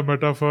that as a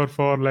metaphor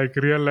for like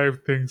real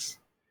life things?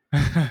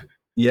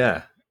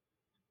 Yeah.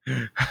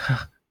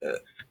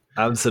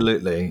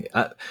 Absolutely.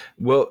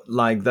 Well,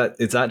 like that,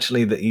 it's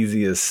actually the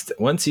easiest.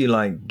 Once you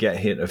like get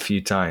hit a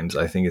few times,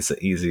 I think it's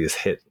the easiest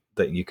hit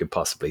that you could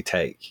possibly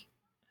take.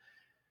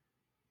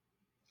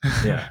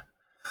 Yeah.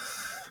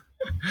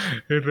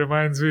 It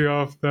reminds me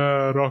of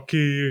the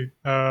Rocky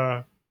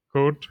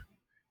quote.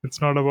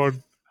 It's not about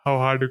how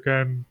hard you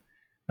can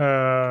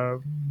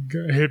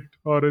hit,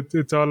 or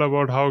it's all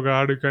about how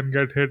hard you can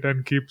get hit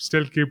and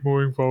still keep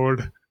moving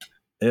forward.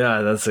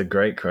 Yeah, that's a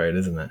great quote,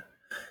 isn't it?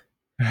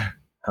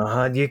 How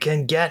hard you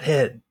can get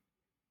hit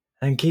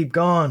and keep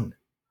going.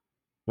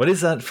 What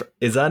is that?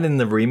 Is that in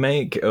the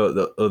remake or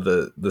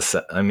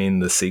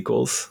the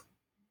sequels?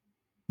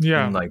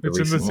 Yeah, In like the it's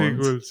in the recent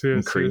ones? sequels. In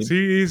Yes, Creed?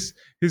 yes.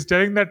 He's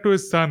telling that to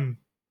his son.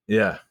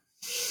 Yeah.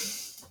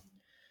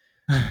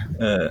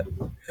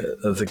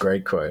 That's a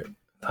great quote.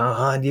 How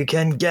hard you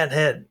can get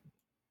hit.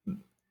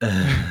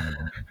 I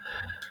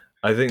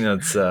think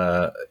that's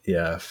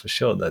for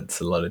sure. That's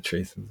a lot of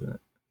truth, isn't it?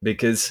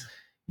 Because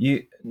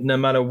no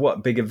matter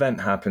what big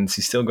event happens,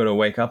 you still got to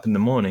wake up in the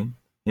morning.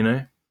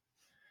 There's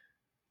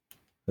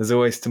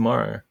always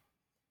tomorrow.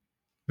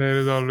 There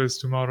is always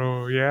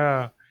tomorrow.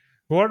 Yeah.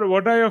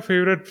 What are your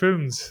favorite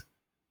films?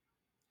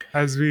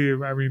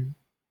 We're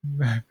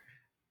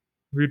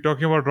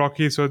talking about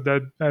Rocky, so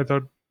that I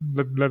thought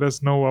let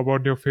us know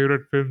about your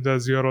favorite films,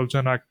 as you're also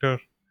an actor.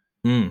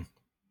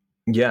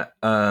 Yeah,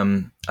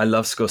 I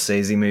love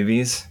Scorsese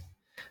movies.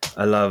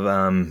 I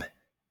love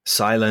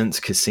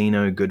Silence,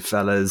 Casino,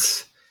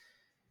 Goodfellas.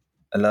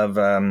 I love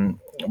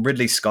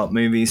Ridley Scott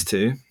movies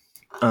too.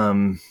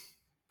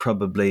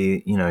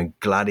 Probably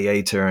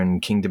Gladiator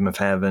and Kingdom of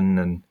Heaven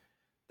and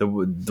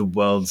the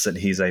worlds that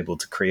he's able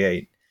to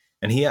create.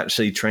 And he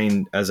actually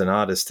trained as an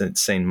artist at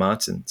St.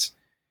 Martin's.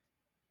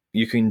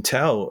 You can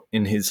tell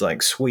in his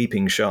like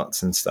sweeping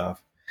shots and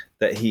stuff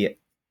that he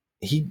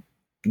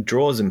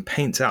draws and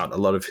paints out a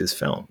lot of his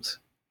films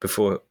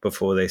before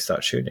they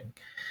start shooting.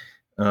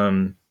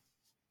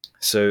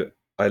 So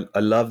I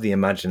love the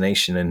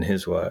imagination in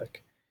his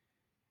work.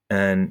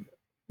 And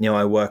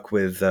I work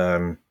with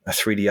a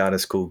 3D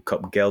artist called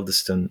Cop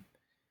Geldeston,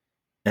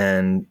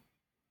 and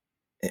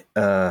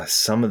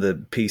some of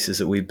the pieces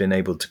that we've been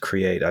able to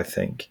create, I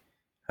think,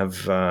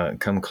 have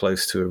come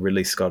close to a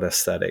Ridley Scott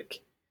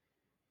aesthetic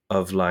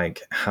of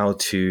like how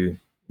to,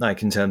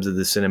 like in terms of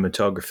the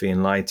cinematography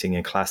and lighting,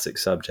 a classic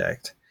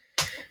subject.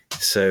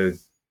 So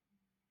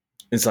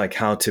it's like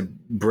how to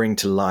bring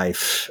to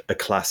life a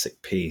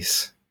classic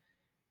piece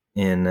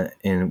in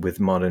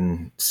with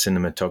modern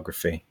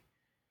cinematography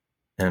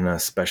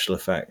and special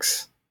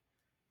effects.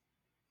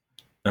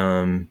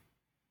 And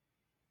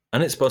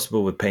it's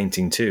possible with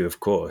painting too, of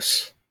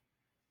course.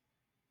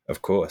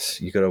 Of course,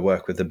 you got to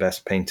work with the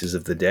best painters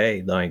of the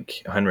day,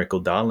 like Heinrich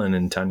Dahlin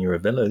and Tanya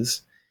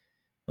Revillas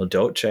or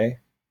Dolce,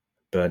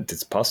 but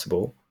it's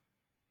possible.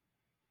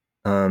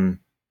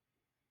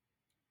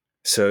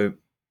 So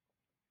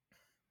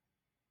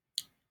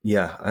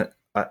yeah,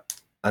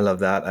 I love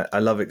that. I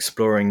love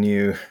exploring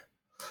new.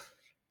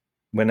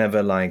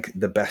 Whenever like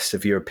the best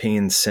of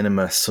European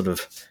cinema sort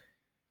of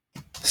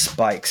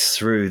spikes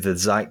through the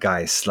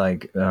zeitgeist,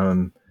 like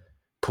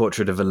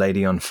Portrait of a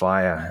Lady on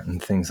Fire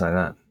and things like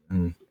that.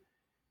 And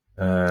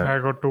I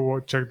got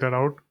to check that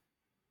out.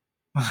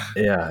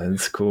 yeah,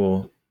 it's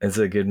cool. It's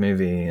a good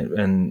movie,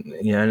 and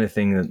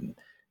anything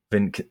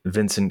that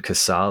Vincent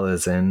Cassel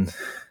is in.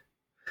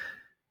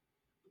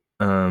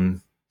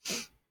 I'm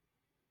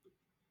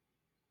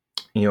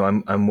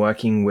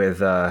working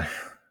with an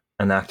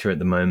actor at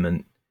the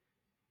moment,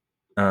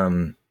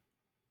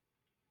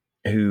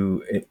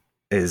 who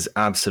is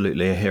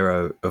absolutely a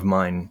hero of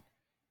mine,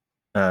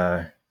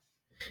 on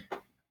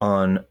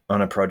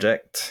a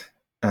project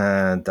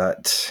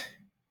that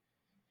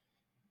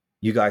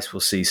you guys will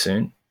see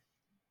soon.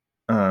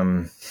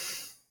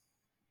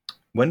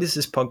 when does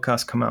this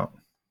podcast come out?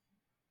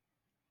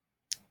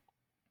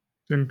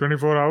 In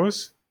 24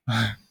 hours.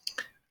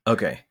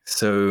 Okay,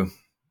 so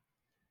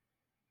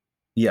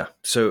yeah,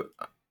 so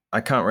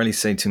I can't really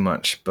say too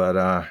much,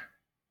 but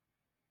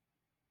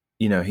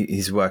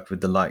he's worked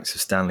with the likes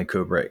of Stanley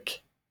Kubrick,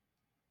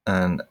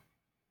 and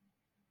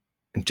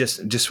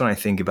just when I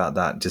think about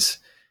that, just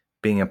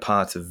being a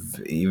part of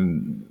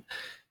even,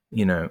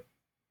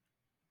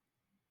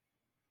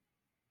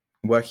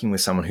 working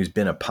with someone who's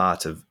been a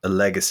part of a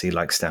legacy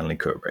like Stanley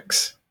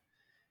Kubrick's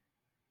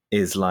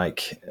is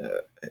like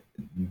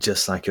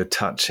just like you're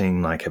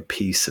touching like a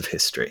piece of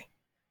history.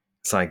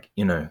 It's like,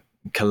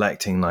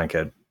 collecting like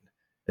a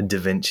Da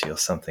Vinci or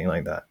something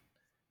like that.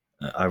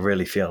 I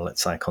really feel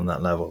it's like on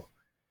that level.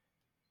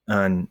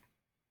 And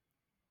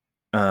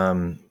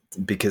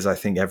because I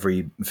think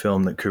every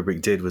film that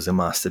Kubrick did was a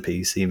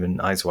masterpiece,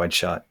 even Eyes Wide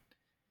Shut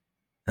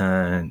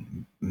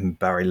and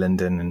Barry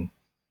Lyndon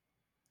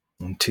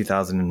and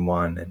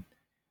 2001. And,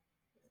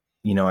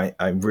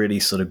 I really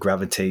sort of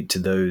gravitate to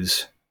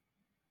those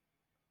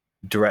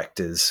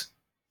directors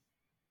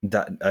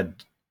that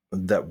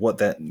what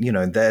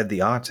they're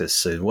the artists.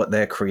 So what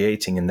they're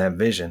creating in their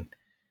vision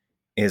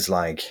is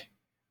like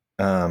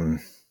a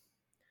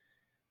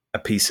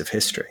piece of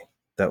history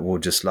that will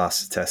just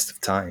last the test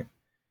of time.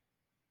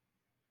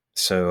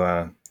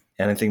 So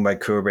anything by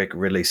Kubrick,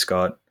 Ridley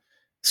Scott,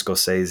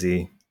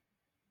 Scorsese,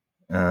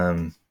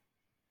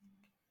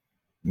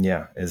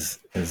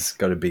 is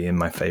got to be in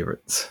my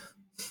favorites.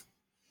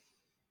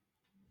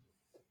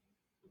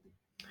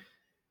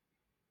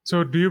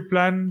 So do you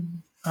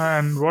plan,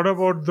 and what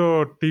about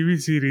the TV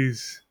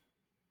series?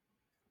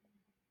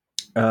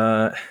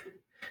 TV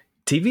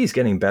is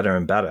getting better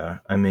and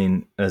better. I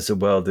mean, as the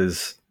world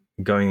is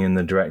going in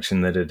the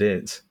direction that it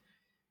is.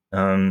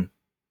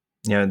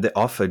 The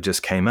Offer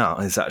just came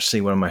out. It's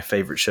actually one of my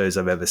favorite shows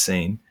I've ever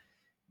seen,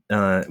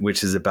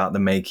 which is about the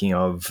making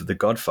of The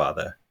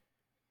Godfather.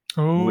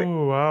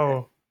 Oh,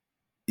 wow.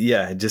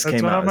 Yeah, it just came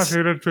That's out. one of my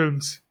favorite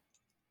films.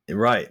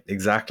 Right,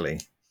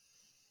 exactly.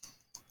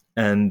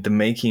 And the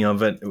making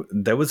of it,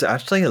 there was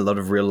actually a lot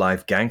of real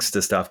life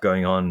gangster stuff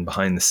going on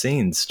behind the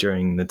scenes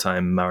during the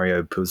time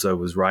Mario Puzo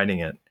was writing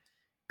it,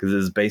 because it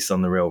was based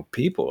on the real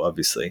people,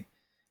 obviously.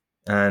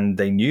 And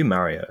they knew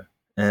Mario.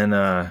 And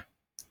I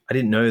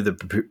didn't know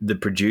the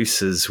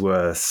producers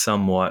were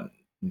somewhat,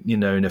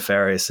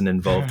 nefarious and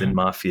involved in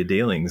mafia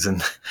dealings.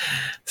 And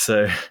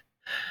so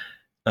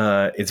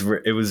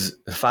it was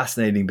a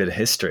fascinating bit of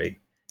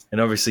history.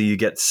 And obviously you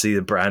get to see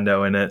the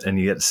Brando in it, and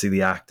you get to see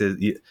the actors.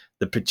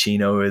 The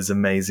Pacino is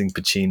amazing,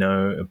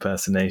 Pacino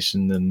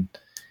impersonation. And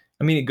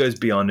I mean, it goes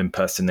beyond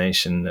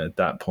impersonation at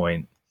that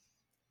point.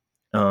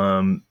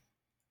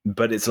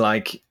 But it's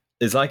like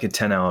a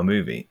 10-hour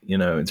movie.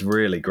 It's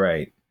really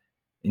great.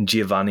 And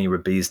Giovanni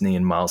Ribisi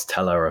and Miles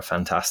Teller are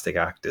fantastic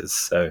actors.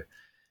 So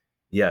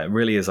yeah, it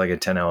really is like a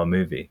 10-hour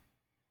movie.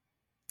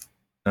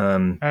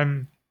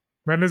 And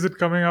when is it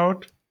coming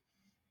out?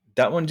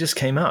 That one just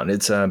came out.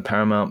 It's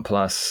Paramount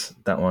Plus,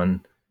 that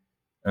one.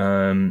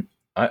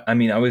 I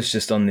mean, I was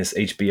just on this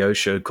HBO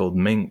show called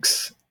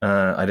Minx.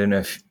 I don't know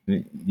if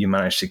you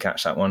managed to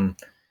catch that one.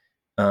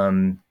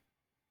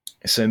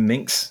 So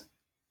Minx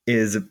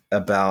is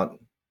about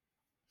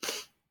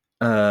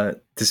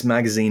this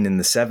magazine in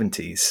the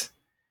 70s,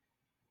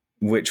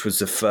 which was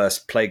the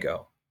first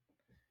Playgirl.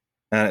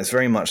 And it's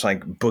very much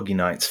like Boogie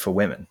Nights for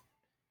women,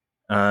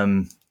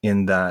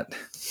 in that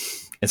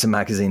it's a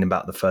magazine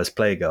about the first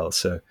Playgirl.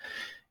 So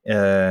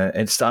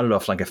it started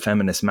off like a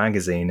feminist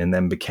magazine, and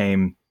then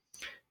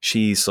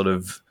she sort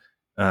of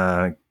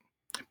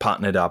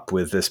partnered up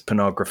with this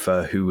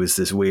pornographer who was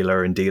this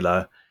wheeler and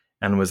dealer,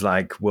 and was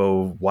like,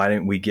 well, why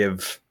don't we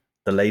give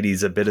the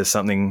ladies a bit of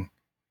something,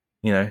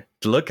 to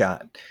look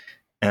at?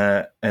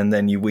 And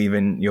then you weave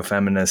in your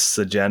feminist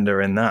agenda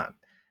in that.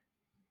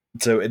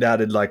 So it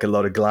added like a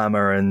lot of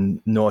glamour and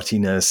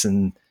naughtiness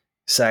and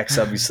sex,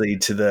 obviously,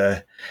 to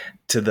the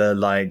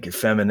like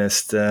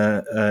feminist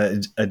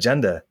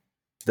agenda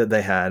that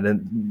they had.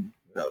 And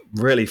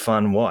really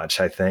fun watch,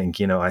 I think.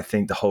 I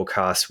think the whole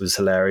cast was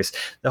hilarious.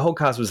 The whole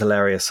cast was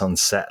hilarious on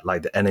set.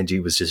 Like the energy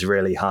was just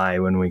really high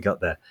when I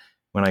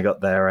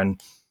got there.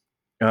 And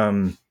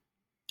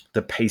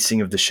the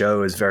pacing of the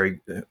show is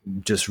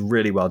just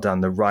really well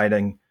done. The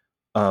writing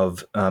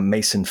of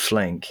Mason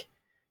Flink,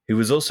 who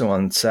was also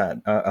on set.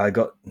 I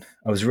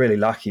was really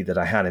lucky that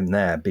I had him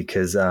there,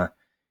 because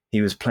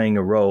he was playing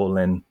a role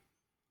in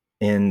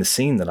the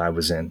scene that I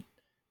was in.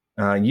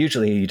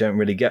 Usually you don't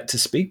really get to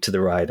speak to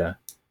the writer,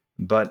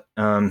 but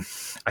I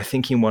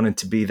think he wanted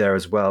to be there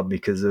as well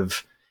because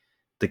of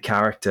the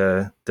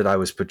character that I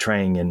was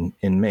portraying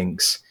in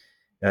Minx,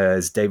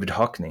 is David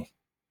Hockney,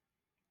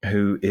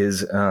 who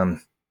is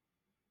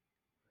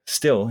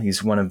still,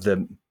 he's one of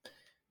the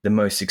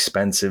most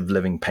expensive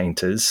living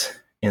painters,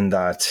 in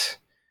that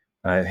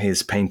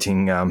his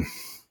painting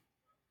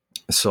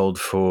sold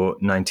for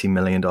 $90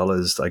 million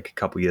like a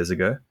couple years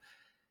ago.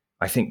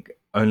 I think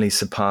only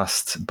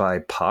surpassed by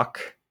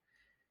Puck.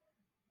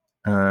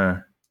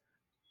 And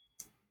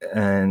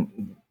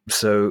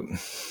so,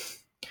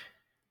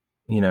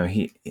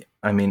 he,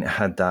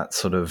 had that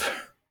sort of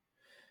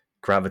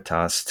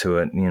gravitas to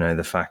it,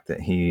 the fact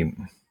that he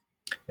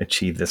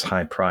achieved this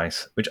high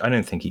price, which I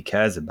don't think he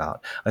cares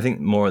about. I think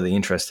more of the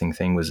interesting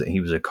thing was that he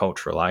was a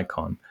cultural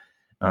icon.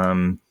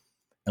 And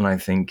I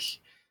think,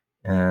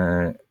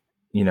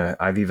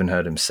 I've even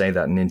heard him say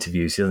that in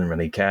interviews. He doesn't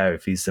really care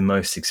if he's the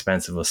most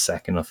expensive or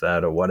second or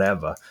third or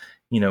whatever.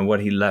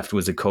 What he left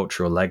was a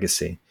cultural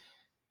legacy.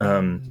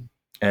 And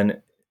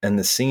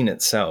the scene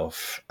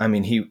itself,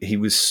 he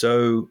was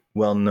so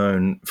well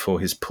known for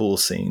his pool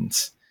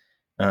scenes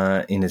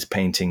in his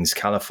paintings,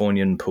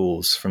 Californian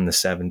pools from the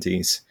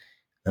 70s.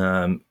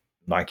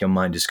 Like your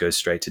mind just goes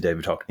straight to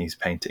David Hockney's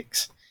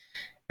paintings.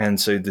 And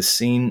so the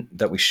scene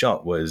that we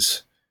shot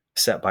was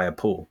set by a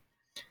pool.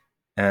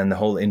 And the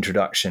whole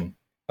introduction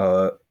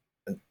of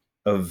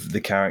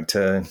the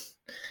character,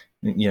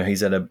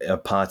 he's at a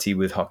party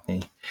with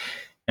Hockney.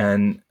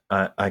 And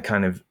I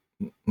kind of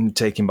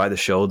take him by the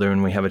shoulder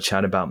and we have a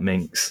chat about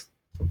minks.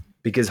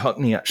 Because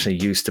Hockney actually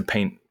used to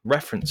paint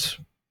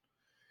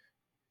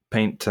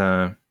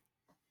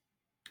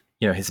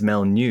his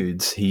male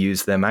nudes. He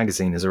used their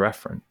magazine as a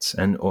reference,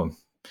 or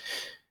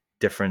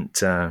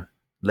different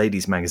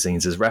ladies'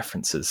 magazines as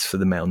references for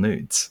the male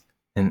nudes.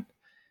 And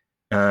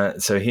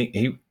so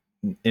he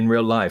in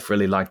real life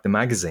really liked the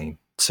magazine.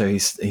 So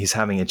he's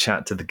having a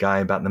chat to the guy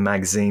about the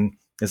magazine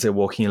as they're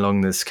walking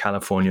along this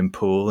Californian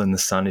pool and the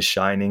sun is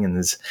shining and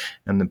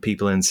the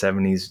people in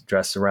 70s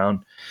dress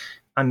around.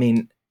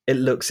 It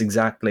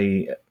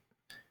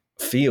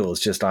feels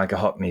just like a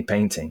Hockney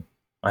painting.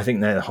 I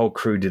think the whole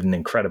crew did an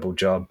incredible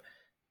job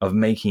of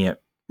making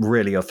it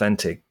really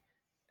authentic.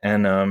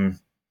 And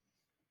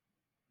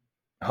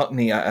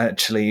Hockney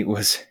actually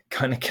was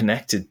kind of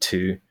connected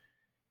to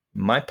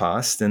my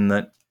past in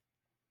that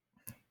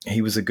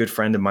he was a good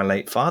friend of my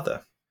late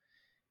father.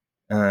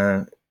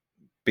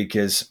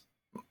 Because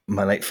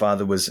my late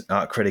father was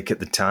art critic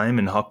at the time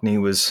and Hockney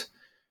was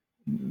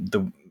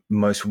the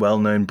most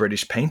well-known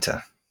British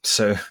painter.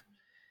 So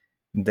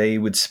they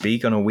would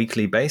speak on a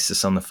weekly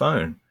basis on the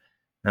phone.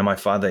 And my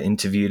father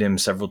interviewed him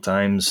several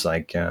times.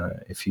 Like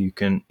if you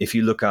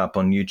look up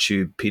on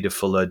YouTube, Peter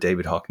Fuller,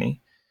 David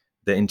Hockney,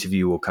 the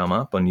interview will come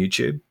up on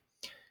YouTube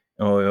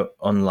or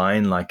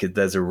online. Like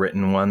there's a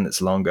written one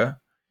that's longer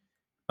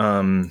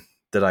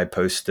that I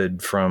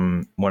posted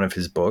from one of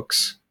his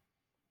books.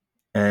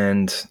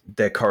 And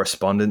their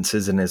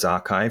correspondences in his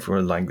archive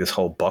were like this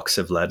whole box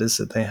of letters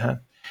that they had.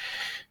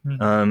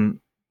 Mm-hmm.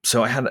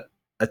 So I had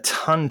a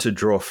ton to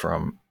draw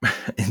from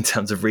in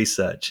terms of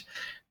research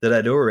that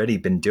I'd already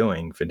been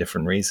doing for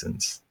different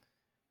reasons.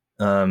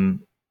 So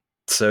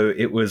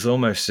it was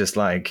almost just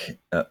like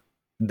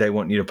they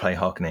want you to play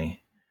Hockney.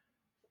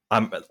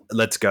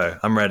 Let's go.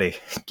 I'm ready.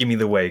 Give me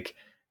the wig.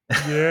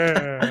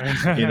 Yeah.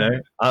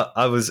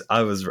 I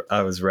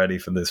was ready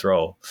for this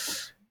role.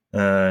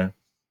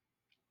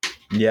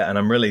 Yeah, and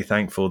I'm really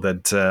thankful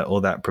that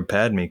all that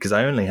prepared me because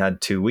I only had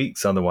 2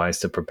 weeks otherwise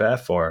to prepare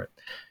for it.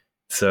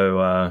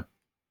 So,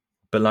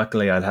 but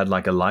luckily I'd had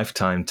like a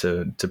lifetime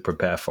to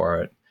prepare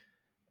for it.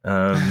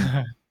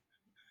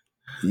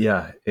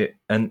 Yeah,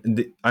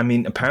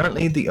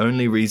 apparently the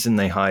only reason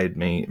they hired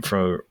me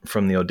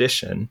from the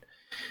audition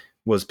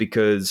was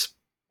because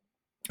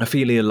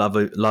Ophelia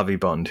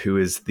Lovibond, who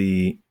is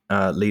the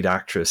lead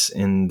actress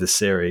in the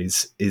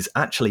series, is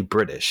actually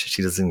British.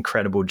 She does an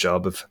incredible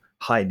job of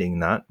hiding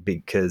that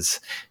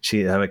because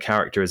her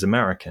character is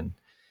American.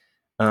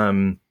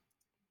 And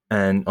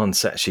on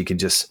set, she could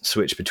just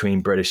switch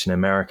between British and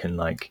American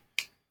like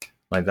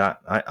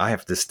that. I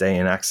have to stay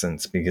in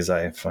accents because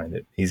I find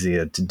it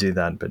easier to do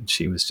that. But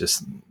she was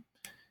just,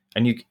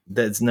 and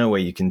there's no way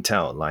you can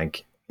tell.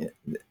 Like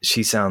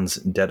she sounds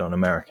dead on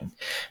American.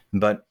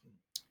 But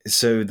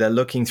so they're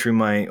looking through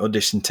my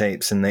audition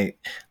tapes, and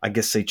I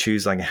guess they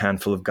choose like a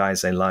handful of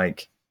guys they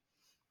like,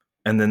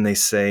 and then they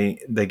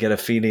get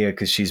Ophelia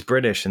because she's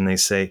British, and they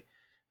say,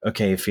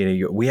 "Okay,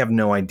 Ophelia, we have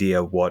no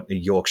idea what a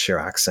Yorkshire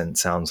accent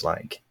sounds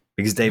like."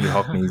 Because David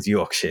Hockney's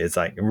Yorkshire is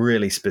like a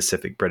really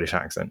specific British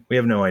accent. We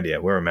have no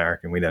idea. We're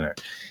American. We don't know.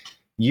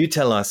 You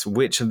tell us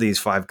which of these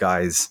 5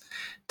 guys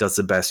does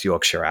the best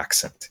Yorkshire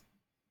accent.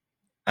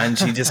 And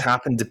she just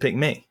happened to pick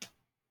me.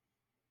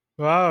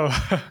 Wow.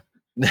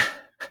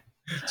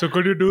 So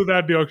could you do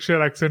that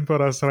Yorkshire accent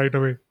for us right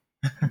away?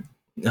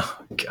 Oh,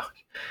 God.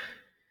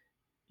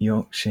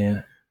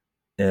 Yorkshire.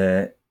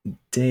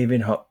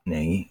 David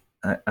Hockney.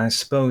 I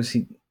suppose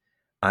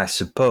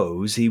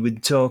he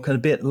would talk a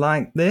bit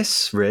like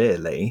this,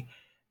 really.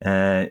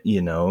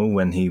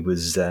 When he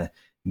was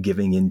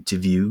giving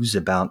interviews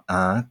about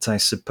art, I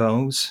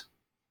suppose.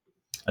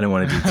 I don't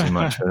want to do too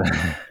much for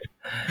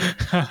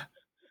that.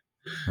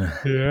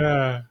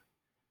 Yeah.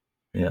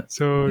 Yeah.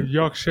 So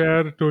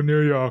Yorkshire to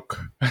New York.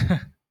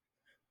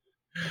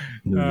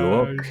 New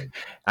York.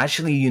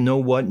 Actually, you know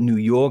what? New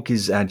York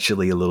is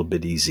actually a little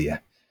bit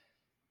easier.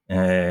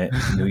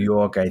 New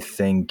York, I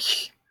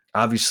think,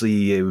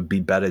 obviously it would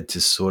be better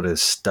to sort of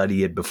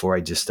study it before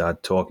I just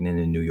start talking in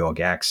a New York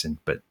accent.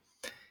 But,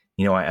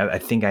 I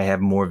think I have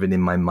more of it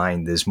in my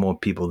mind. There's more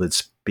people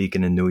that speak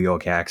in a New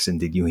York accent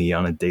that you hear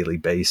on a daily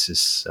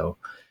basis. So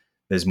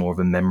there's more of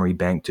a memory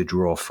bank to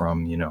draw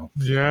from,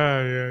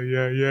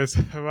 Yes.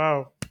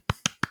 Wow.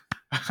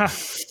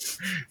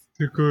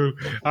 Too cool.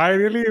 I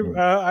really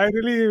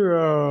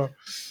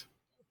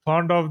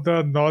fond of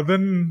the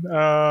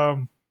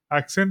northern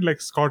accent,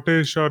 like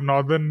Scottish or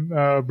northern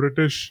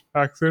British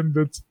accent.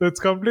 That's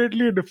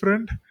completely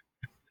different.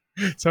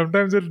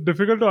 Sometimes it's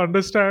difficult to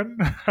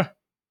understand.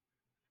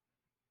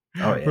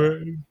 Oh yeah.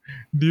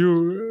 Do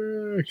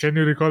you can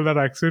you recall that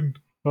accent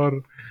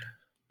or?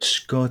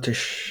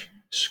 Scottish.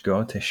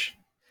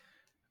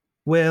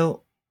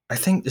 Well, I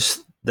think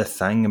the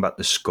thing about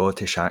the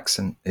Scottish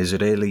accent is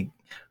really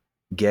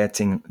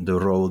getting the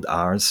rolled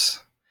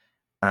R's,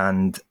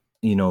 and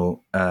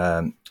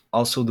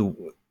also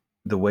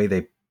the way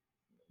the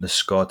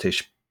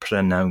Scottish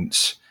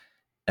pronounce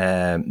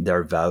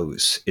their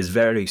vowels is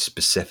very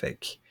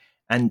specific,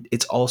 and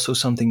it's also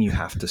something you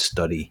have to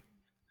study.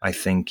 I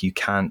think you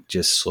can't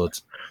just sort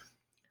of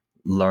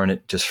learn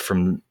it just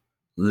from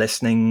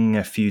listening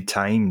a few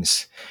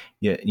times.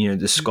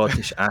 The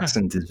Scottish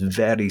accent is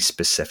very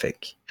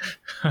specific.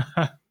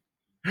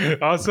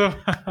 Awesome.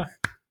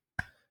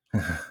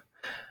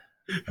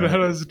 That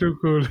was too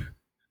cool.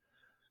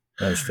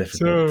 That's difficult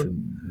So to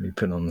be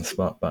put on the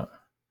spot, but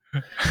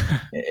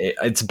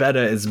it's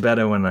better. It's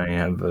better when I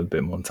have a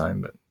bit more time.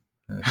 But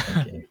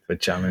thank you for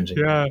challenging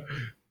me. yeah,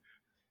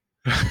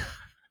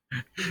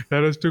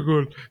 that was too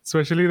cool.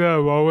 Especially the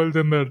vowels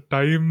and the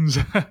times.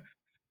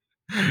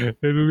 It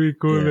will be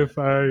cool Yeah. if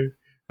I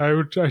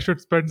should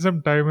spend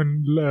some time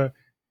in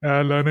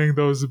learning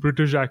those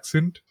British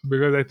accent,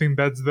 because I think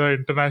that's the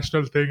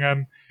international thing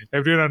and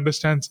everyone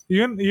understands.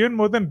 Even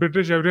more than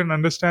British, everyone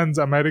understands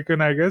American,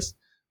 I guess,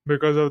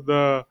 because of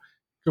the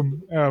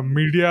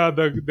media.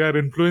 They're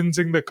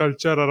influencing the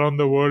culture around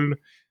the world.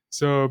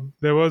 So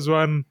there was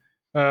one.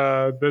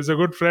 There's a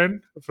good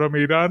friend from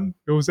Iran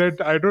who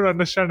said, "I don't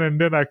understand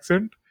Indian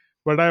accent,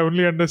 but I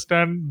only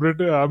understand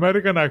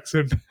American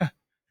accent."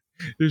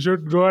 You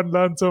should go and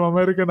learn some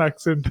American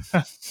accent.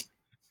 I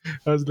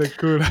was like,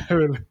 cool, I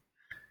will.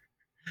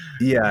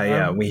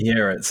 Yeah. We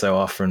hear it so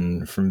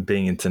often from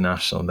being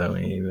international, don't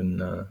we?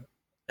 Even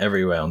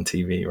everywhere on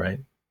TV, right?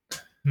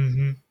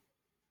 Mm-hmm.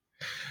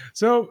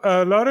 So,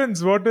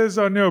 Lawrence, what is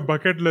on your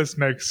bucket list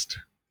next?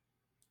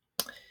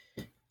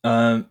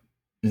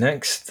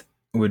 Next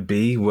would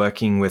be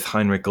working with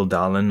Heinrich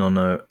Dahlin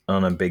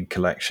on a big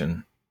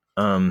collection.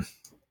 Heinrich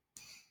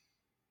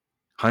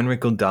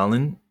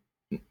Dahlin,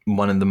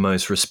 one of the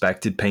most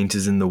respected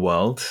painters in the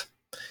world,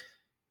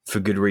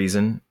 for good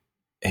reason.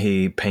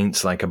 He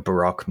paints like a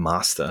Baroque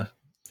master.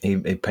 He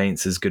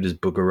paints as good as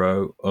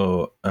Bouguereau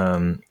or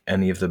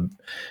any of the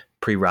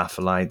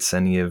pre-Raphaelites.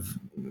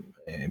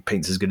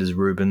 Paints as good as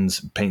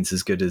Rubens. Paints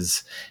as good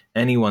as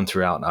anyone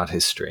throughout art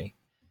history.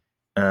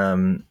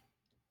 I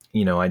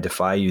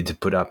defy you to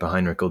put up a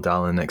Heinrich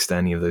Dahlin next to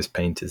any of those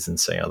painters and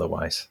say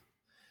otherwise.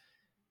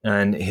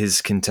 And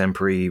his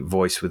contemporary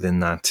voice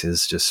within that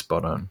is just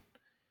spot on.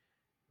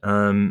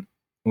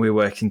 We're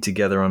working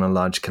together on a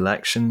large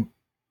collection,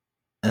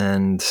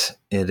 and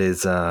it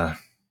is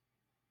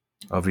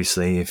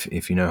obviously,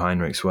 if you know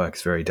Heinrich's work,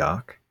 it's very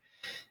dark,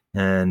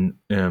 and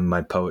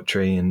my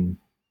poetry and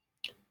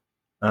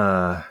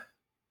I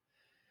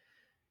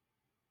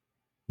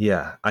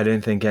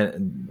don't think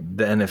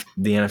the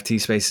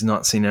NFT space has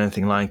not seen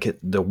anything like it.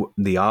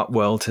 The art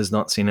world has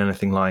not seen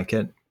anything like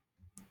it.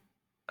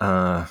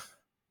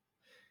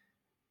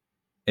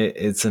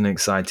 It's an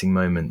exciting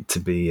moment to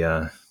be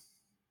a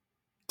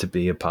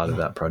part of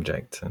that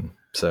project, and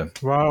so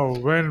Wow,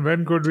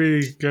 when could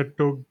we get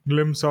to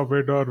glimpse of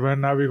it, or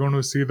when are we going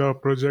to see the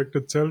project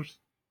itself?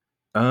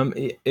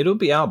 it'll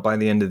be out by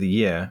the end of the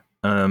year.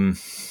 It'll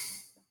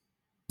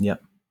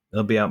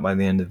be out by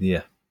the end of the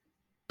year.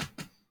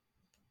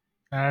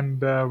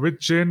 And which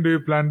chain do you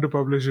plan to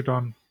publish it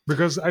on?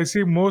 Because I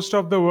see most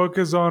of the work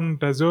is on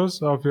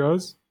Tezos of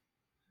yours.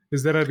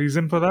 Is there a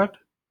reason for that?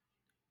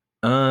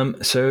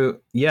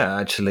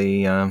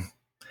 Actually, I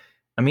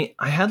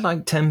had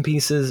like 10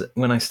 pieces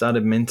when I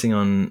started minting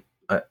on.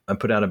 I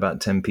put out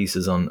about 10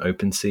 pieces on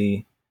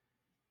OpenSea,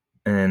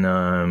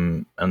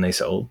 and they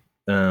sold.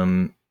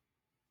 And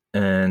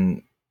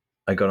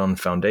I got on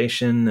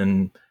Foundation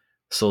and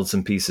sold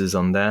some pieces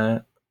on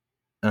there.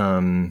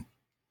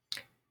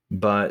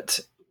 But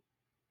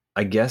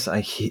I guess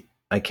I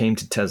came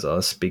to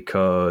Tezos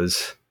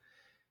because,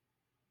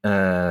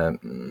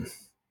 the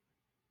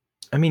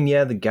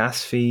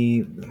gas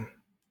fee.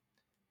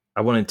 I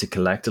wanted to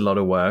collect a lot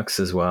of works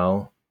as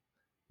well,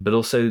 but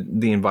also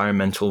the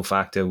environmental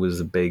factor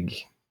was a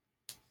big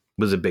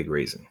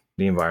reason.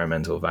 The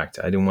environmental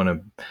factor. I didn't want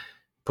to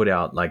put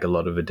out like a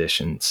lot of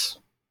editions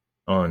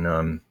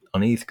on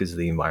ETH because of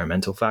the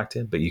environmental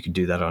factor, but you could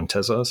do that on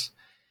Tezos.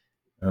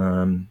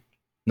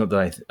 Not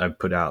that I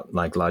put out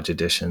like large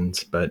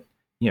editions, but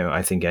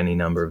I think any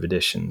number of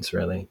editions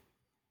really.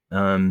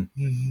 And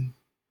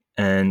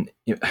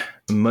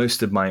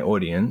most of my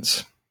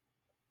audience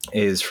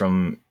is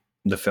from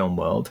the film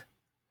world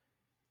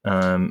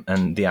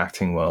and the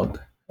acting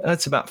world.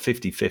 It's about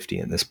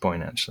 50-50 at this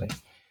point, actually.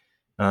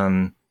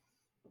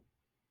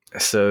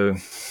 So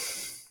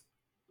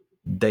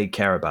they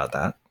care about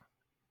that,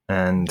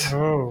 and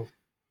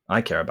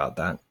I care about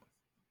that.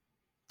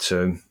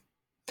 So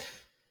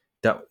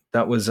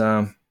that was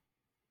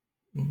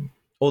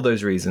all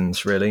those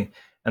reasons, really.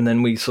 And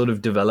then we sort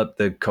of developed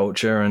the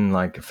culture and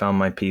like found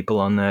my people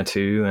on there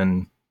too.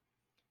 And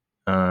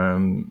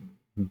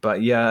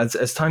but yeah,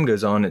 as time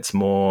goes on, it's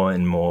more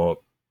and more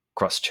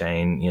cross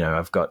chain.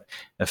 I've got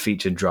a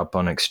featured drop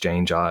on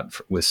Exchange Art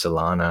with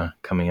Solana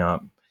coming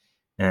up,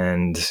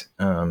 and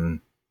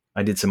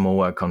I did some more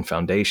work on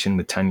Foundation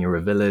with Tanya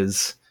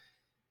Revillas,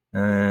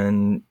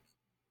 and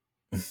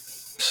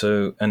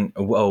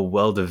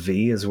World of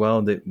V as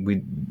well. That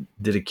we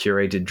did a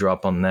curated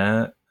drop on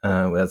there.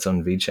 That's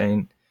on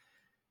VeChain.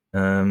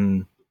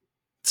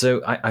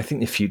 So I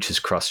think the future's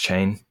cross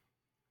chain,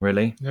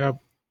 really. Yep.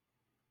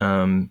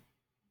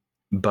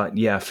 But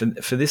yeah,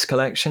 for this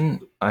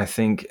collection, I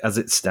think as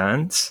it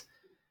stands,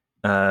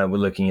 we're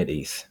looking at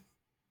ETH.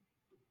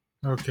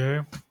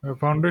 Okay.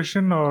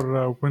 Foundation or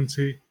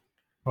OpenSea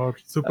or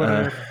Super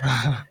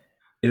Rare?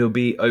 It'll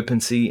be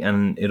OpenSea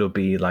and it'll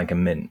be like a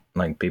mint.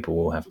 Like people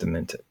will have to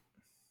mint it.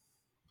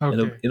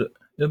 Okay.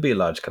 It'll be a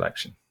large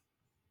collection.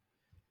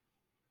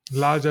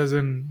 Large as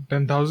in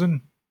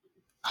 10,000?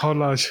 How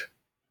large?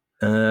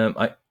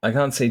 I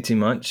can't say too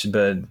much,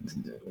 but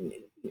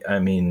I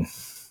mean,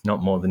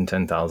 not more than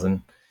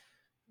 10,000.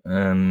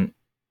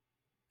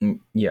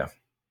 Yeah.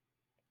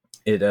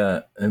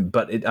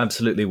 But it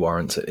absolutely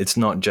warrants it. It's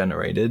not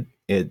generated.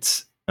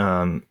 It's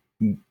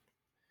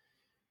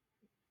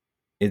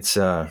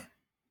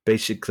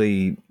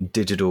basically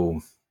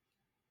digital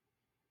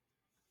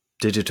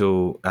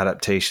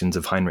adaptations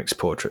of Heinrich's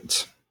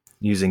portraits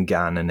using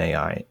GAN and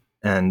AI,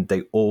 and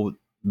they all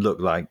look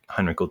like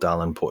Heinrich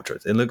Dahlen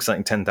portraits. It looks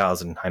like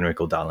 10,000 Heinrich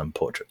Dahlen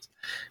portraits,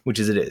 which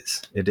is it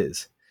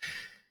is.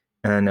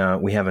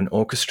 And we have an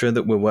orchestra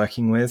that we're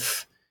working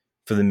with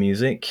for the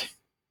music.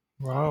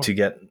 Wow. To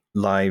get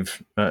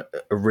live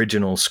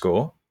original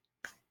score,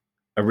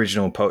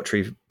 original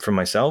poetry from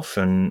myself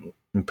and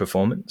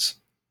performance,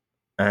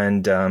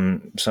 and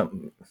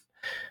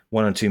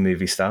one or two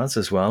movie stars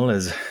as well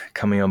as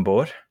coming on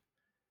board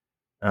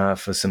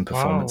for some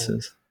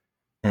performances.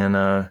 Wow.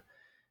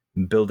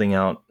 And building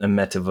out a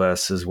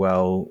metaverse as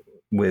well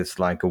with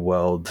like a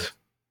world.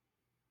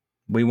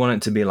 We want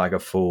it to be like a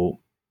full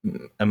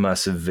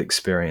immersive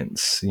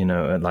experience,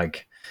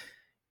 like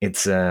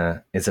it's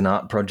an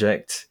art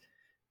project,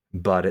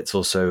 but it's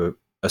also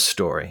a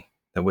story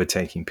that we're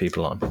taking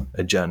people on,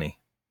 a journey.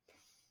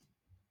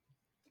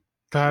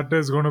 That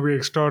is going to be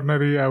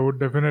extraordinary. I would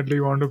definitely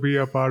want to be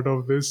a part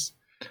of this.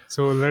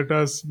 So let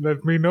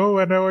me know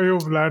whenever you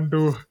plan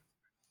to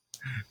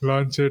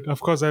launch it. Of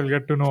course, I'll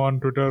get to know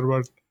on Twitter,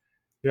 but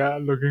yeah,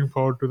 looking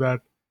forward to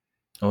that.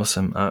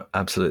 Awesome.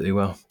 Absolutely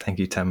will. Thank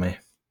you, Tammy.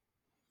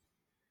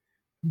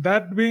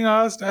 That being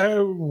asked,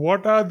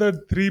 what are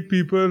the 3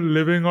 people,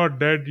 living or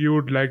dead, you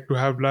would like to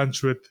have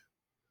lunch with?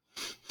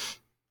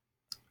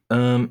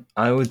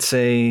 I would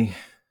say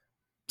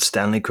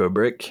Stanley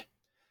Kubrick,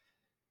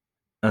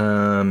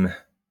 my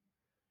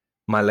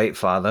late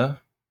father,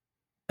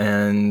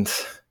 and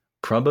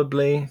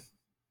probably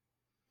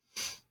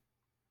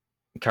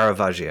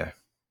Caravaggio.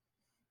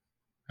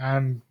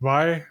 And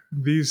why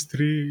these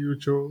 3?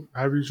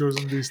 Have you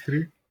chosen these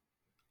 3?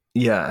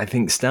 Yeah, I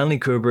think Stanley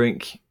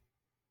Kubrick,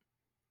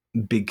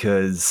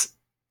 because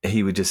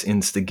he would just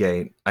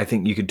instigate. I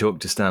think you could talk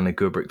to Stanley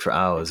Kubrick for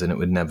hours and it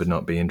would never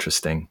not be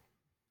interesting.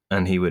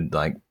 And he would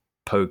like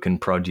poke and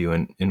prod you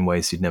in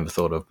ways you'd never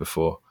thought of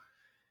before.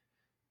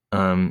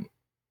 My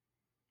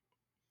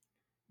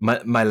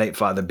late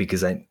father,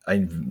 because I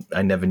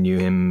never knew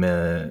him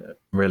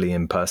really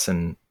in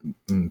person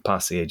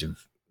past the age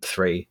of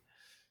 3.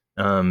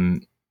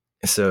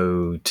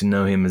 So to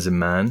know him as a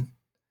man,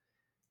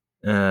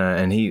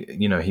 and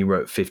he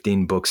wrote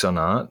 15 books on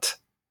art,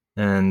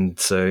 and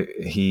so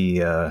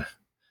he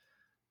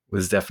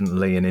was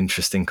definitely an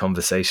interesting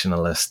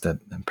conversationalist. That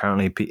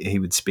apparently he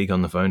would speak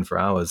on the phone for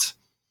hours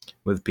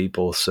with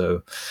people.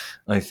 So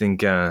I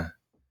think,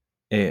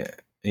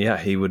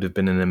 he would have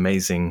been an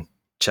amazing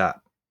chat.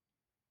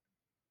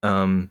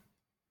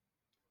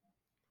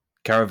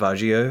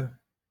 Caravaggio,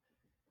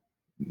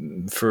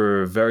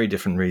 for a very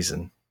different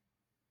reason,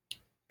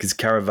 because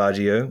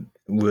Caravaggio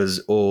was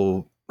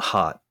all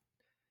heart.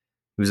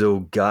 He was all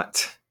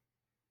gut.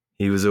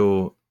 He was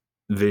all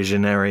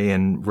visionary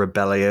and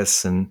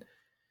rebellious, and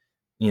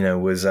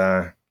was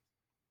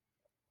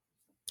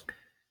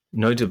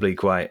notably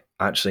quite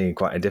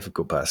a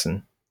difficult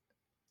person,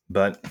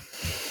 but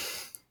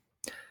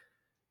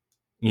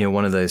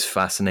one of those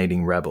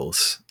fascinating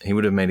rebels. He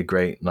would have made a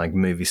great like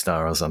movie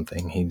star or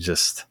something. He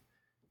just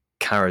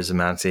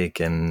charismatic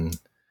and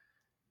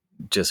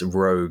just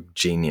rogue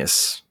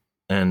genius,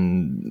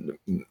 and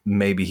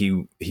maybe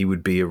he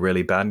would be a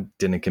really bad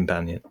dinner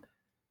companion,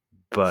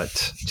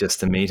 but just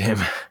to meet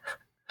him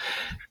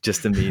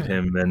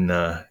and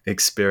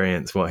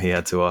experience what he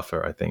had to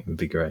offer, I think would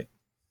be great.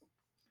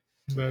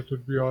 That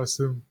would be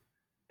awesome.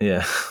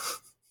 Yeah.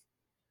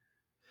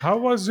 How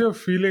was your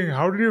feeling?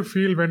 How did you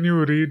feel when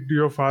you read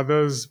your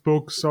father's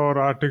books or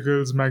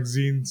articles,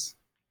 magazines?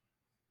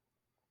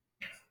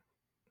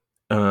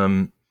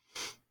 Um,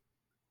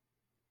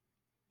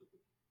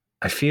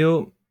 I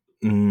feel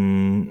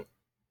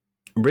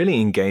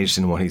really engaged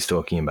in what he's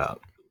talking about.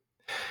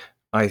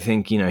 I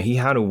think he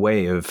had a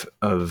way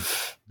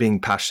of being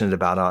passionate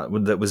about art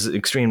that was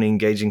extremely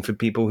engaging for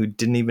people who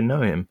didn't even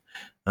know him,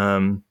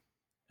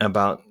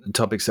 about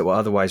topics that were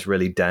otherwise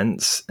really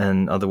dense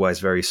and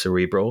otherwise very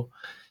cerebral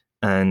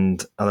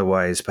and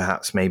otherwise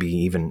perhaps maybe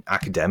even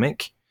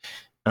academic.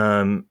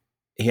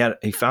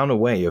 He found a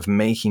way of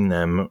making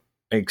them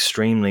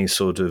extremely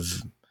sort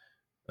of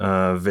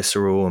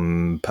visceral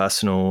and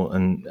personal,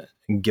 and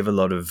give a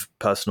lot of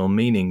personal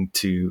meaning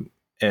to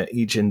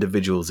each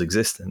individual's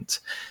existence.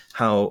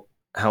 How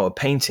a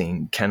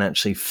painting can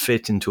actually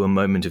fit into a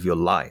moment of your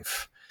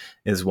life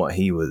is what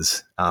he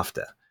was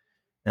after,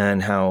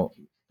 and how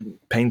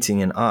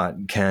painting and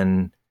art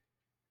can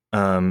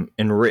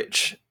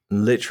enrich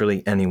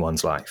literally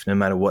anyone's life, no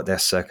matter what their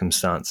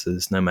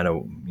circumstances, no matter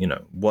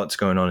what's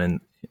going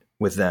on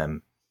with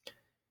them.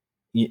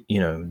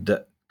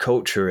 That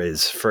culture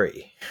is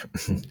free.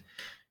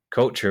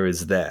 Culture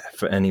is there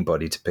for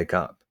anybody to pick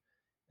up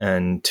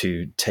and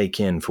to take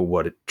in for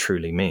what it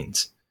truly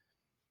means.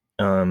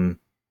 And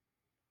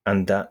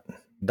that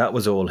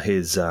was all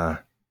his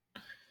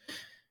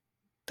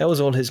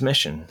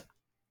mission.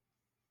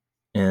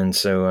 And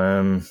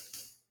so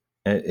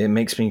it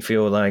makes me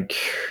feel like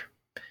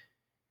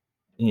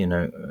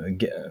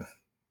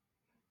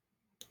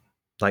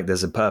like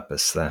there's a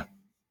purpose there.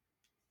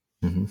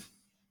 Mm-hmm.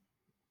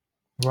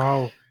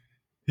 Wow.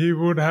 He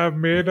would have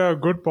made a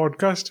good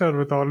podcaster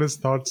with all his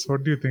thoughts.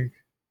 What do you think?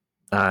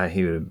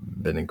 He would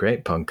have been a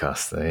great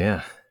podcaster,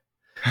 yeah.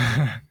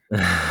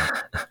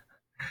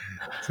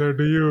 So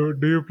do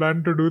you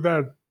plan to do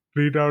that?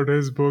 Read out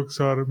his books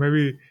or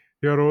maybe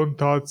your own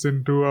thoughts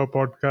into a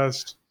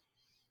podcast?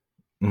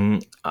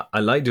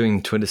 I like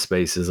doing Twitter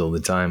Spaces all the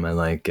time. I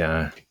like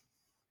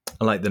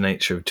the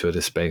nature of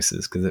Twitter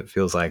Spaces because it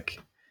feels like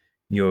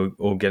you're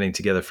all getting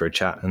together for a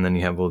chat, and then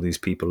you have all these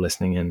people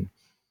listening in.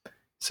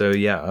 So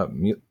yeah,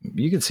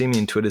 you can see me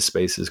in Twitter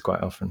Spaces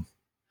quite often.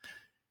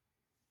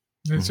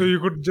 And so you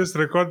could just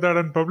record that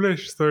and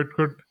publish, so it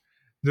could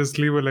just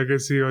leave a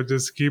legacy or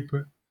just keep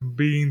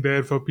being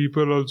there for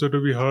people also to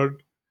be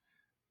heard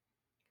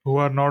who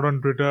are not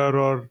on Twitter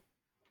or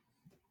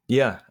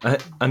Yeah,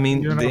 I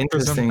mean even the after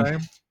some interesting.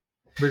 time,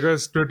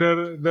 because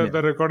Twitter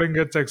the recording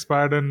gets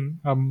expired in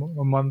a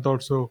month or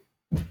so.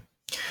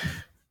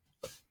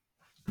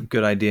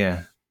 Good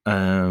idea.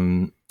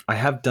 I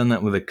have done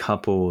that with a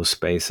couple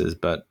spaces,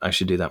 but I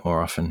should do that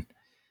more often.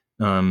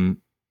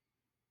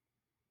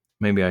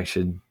 Maybe I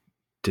should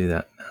do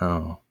that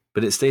now.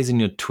 But it stays in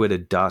your Twitter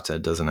data,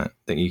 doesn't it?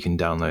 That you can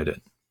download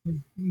it.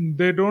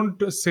 They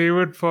don't save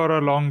it for a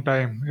long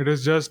time. It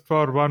is just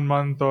for 1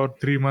 month or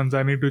 3 months.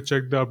 I need to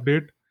check the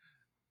update,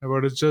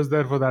 but it's just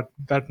there for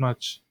that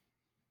much,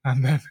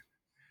 and then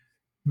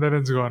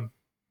it's gone.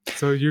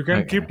 So you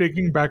can keep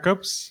taking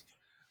backups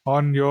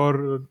on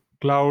your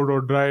cloud or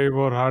drive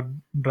or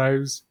hard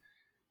drives,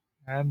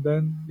 and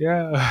then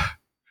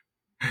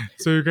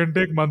so you can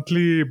take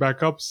monthly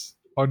backups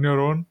on your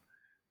own,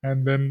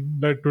 and then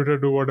let Twitter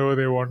do whatever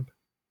they want.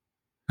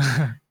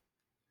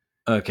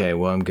 Okay,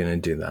 well, I'm gonna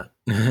do that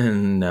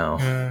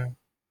now.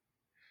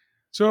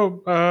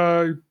 So,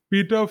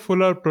 Peter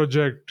Fuller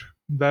Project,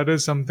 that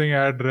is something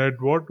I had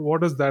read.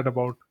 What is that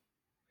about?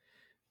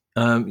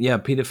 Yeah,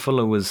 Peter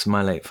Fuller was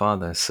my late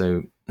father,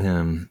 so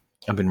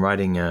I've been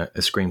writing a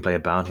screenplay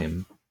about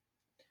him.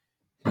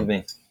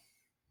 Maybe.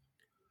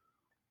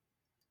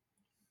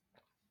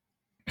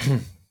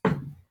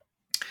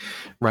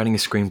 Writing a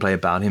screenplay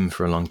about him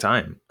for a long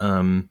time,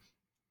 and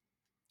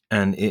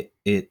it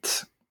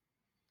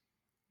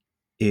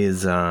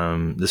is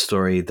the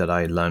story that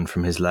I learned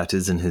from his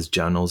letters and his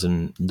journals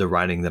and the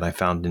writing that I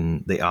found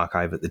in the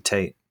archive at the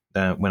Tate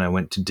when I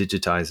went to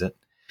digitize it,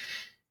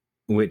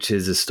 which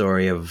is a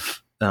story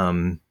of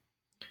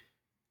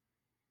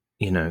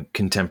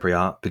contemporary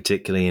art,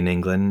 particularly in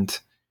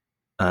England,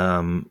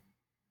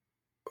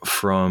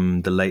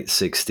 from the late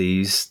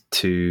 60s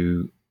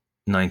to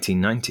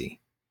 1990.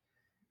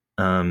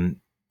 And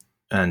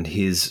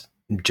his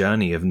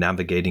journey of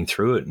navigating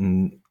through it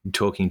and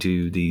talking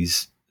to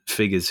these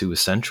figures who were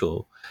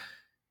central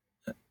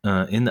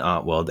in the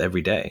art world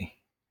every day.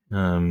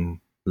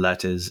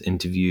 Letters,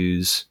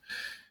 interviews,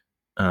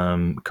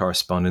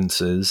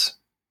 correspondences,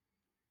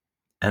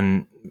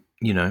 and,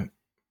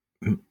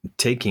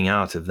 taking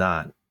out of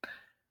that,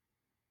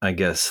 I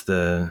guess,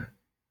 a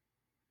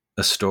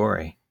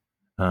story.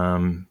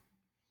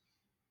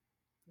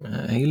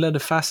 He led a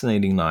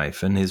fascinating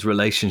life, and his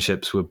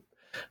relationships were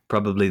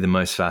probably the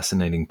most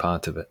fascinating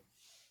part of it.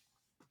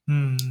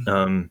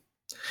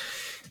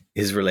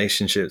 His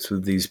relationships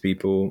with these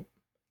people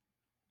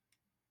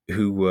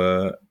who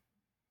were,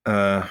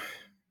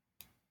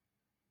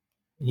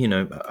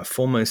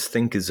 foremost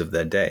thinkers of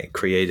their day,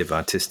 creative,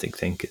 artistic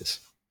thinkers.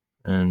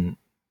 And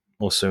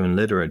also in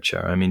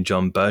literature. I mean,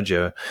 John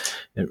Berger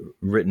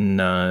written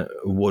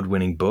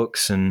award-winning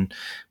books and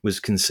was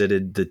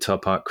considered the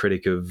top art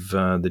critic of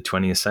the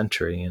 20th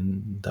century,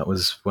 and that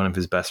was one of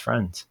his best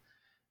friends.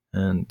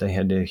 And they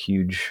had a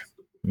huge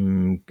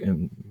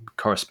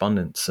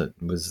correspondence that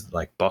was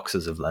like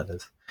boxes of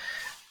letters.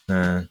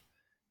 A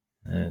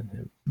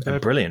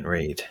brilliant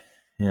read.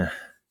 Yeah.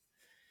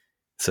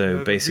 So That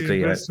would be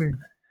basically, interesting.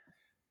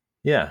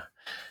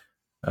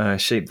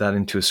 shaped that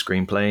into a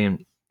screenplay,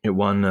 and it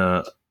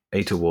won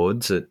 8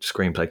 awards at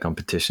screenplay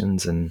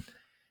competitions, and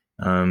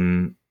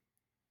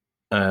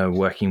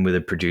working with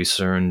a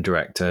producer and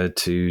director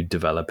to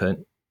develop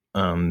it.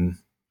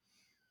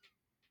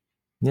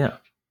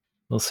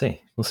 We'll see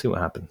what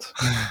happens.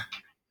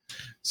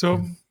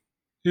 So,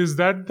 is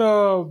that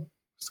the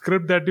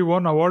script that you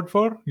won award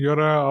for? You're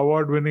a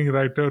award-winning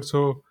writer,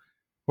 so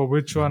for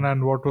which one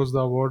and what was the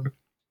award?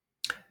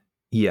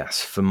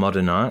 Yes, for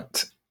modern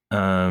art,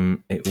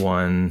 it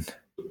won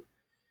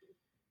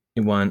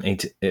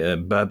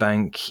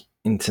Burbank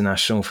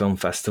International Film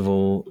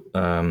Festival,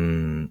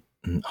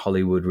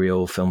 Hollywood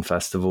Real Film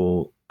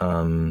Festival.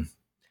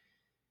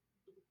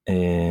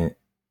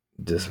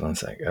 Just one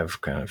sec, I've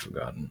kind of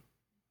forgotten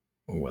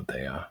what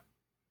they are.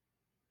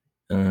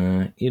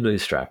 You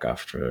lose track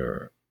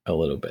after a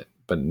little bit,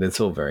 but it's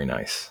all very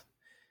nice.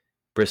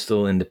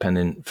 Bristol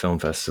Independent Film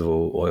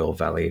Festival, Oil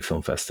Valley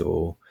Film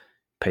Festival,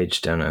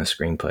 Page Turner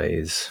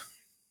Screenplays,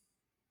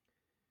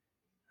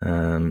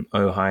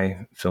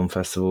 Ojai Film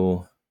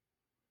Festival,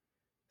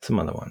 some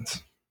other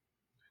ones.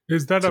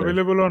 Is that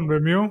available on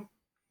Vimeo?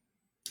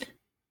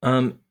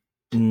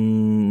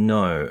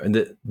 No.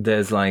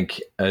 There's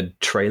like a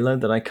trailer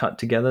that I cut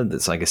together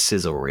that's like a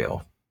sizzle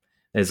reel.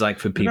 It's like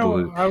for people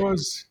who...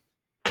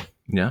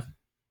 Yeah?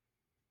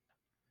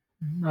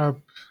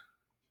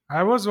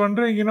 I was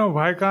wondering,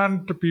 why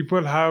can't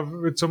people have,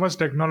 with so much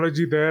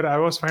technology there, I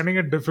was finding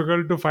it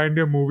difficult to find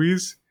your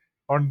movies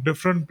on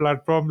different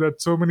platforms at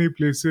so many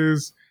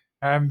places,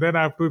 and then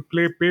I have to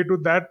pay to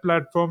that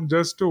platform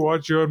just to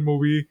watch your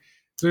movie.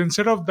 So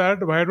instead of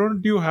that, why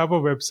don't you have a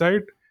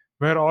website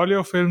where all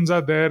your films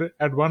are there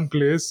at one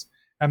place,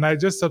 and I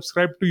just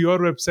subscribe to your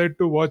website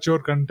to watch your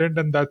content,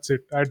 and that's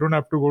it. I don't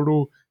have to go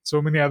to so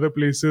many other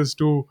places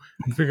to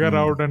figure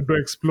out and to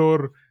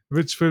explore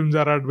which films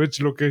are at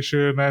which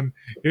location and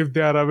if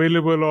they are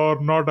available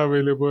or not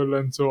available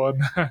and so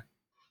on.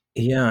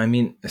 Yeah, I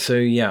mean,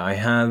 I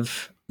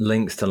have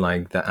links to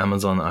like the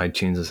Amazon,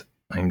 iTunes,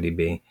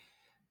 IMDb,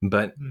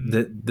 but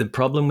the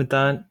problem with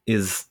that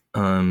is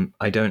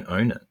I don't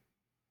own it,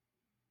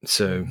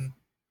 so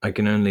I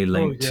can only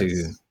link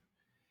to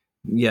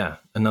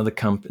another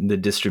company. The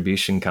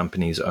distribution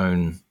companies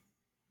own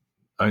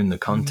the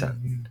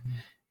content.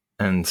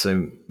 And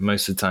so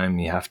most of the time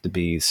you have to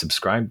be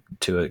subscribed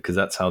to it because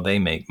that's how they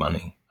make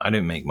money. I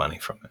don't make money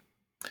from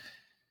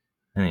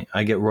it.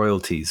 I get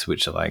royalties,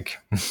 which are like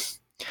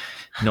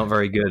not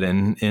very good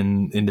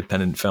in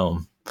independent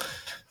film.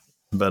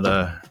 But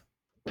the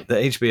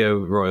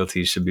HBO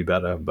royalties should be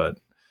better. But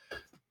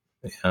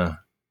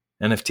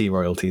NFT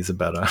royalties are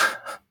better.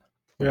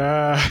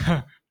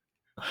 Yeah.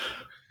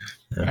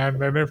 And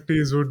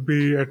NFTs would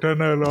be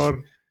eternal,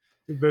 or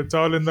that's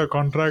all in the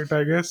contract,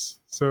 I guess.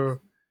 So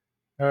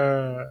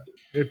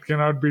it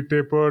cannot be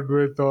tapered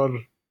with, or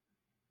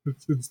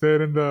it's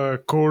there in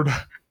the code.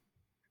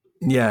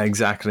 Yeah,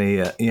 exactly.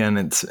 Yeah, and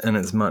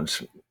it's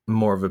much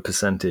more of a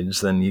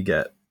percentage than you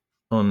get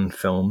on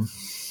film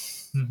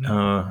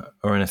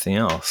or anything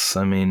else.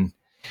 I mean,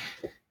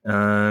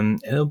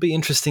 it'll be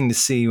interesting to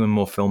see when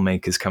more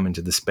filmmakers come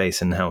into the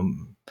space and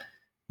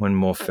when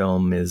more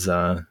film is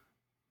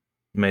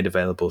made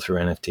available through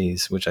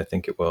NFTs, which I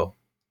think it will.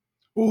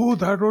 Oh,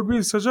 that would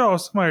be such an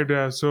awesome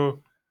idea.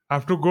 So I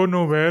have to go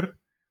nowhere.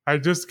 I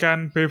just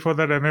can pay for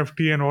that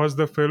NFT and watch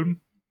the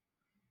film.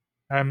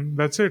 And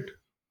that's it.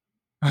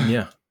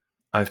 Yeah.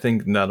 I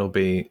think that'll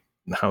be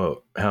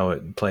how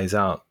it plays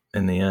out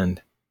in the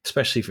end,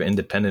 especially for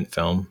independent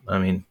film. I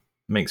mean,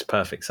 makes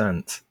perfect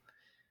sense.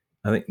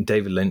 I think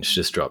David Lynch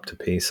just dropped a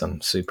piece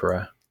on Super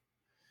Rare.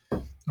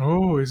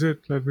 Oh, is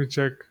it? Let me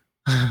check.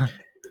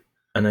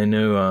 And I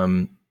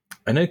know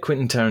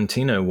Quentin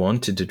Tarantino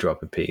wanted to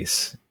drop a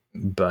piece,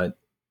 but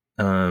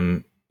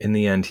in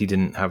the end he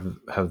didn't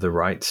have the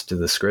rights to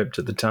the script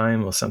at the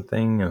time or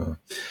something, or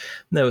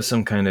there was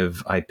some kind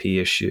of IP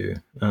issue.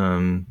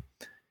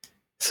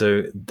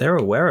 So they're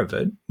aware of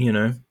it,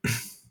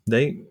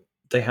 they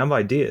have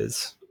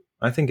ideas.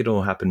 I think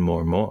it'll happen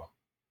more and more.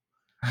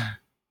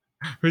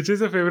 Which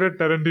is a favorite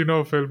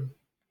Tarantino film?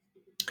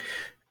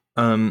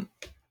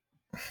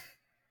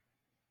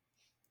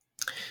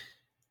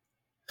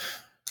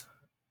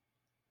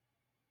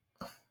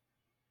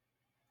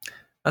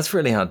 That's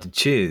really hard to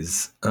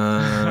choose.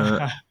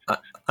 I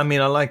mean,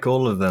 I like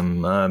all of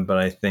them, but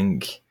I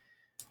think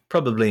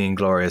probably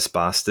Inglourious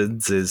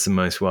Bastards is the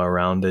most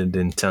well-rounded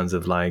in terms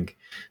of like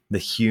the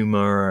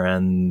humor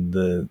and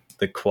the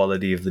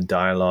quality of the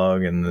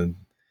dialogue, and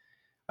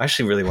I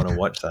actually really want to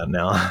watch that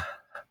now.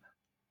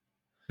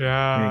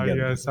 Yeah,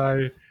 yes,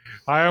 I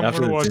am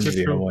going to watch it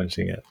too. I'm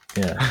watching it.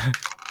 Yeah.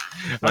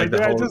 I, Like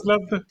the I whole just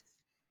love the.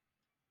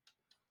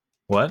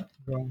 what?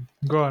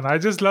 Go on. I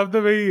just love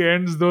the way he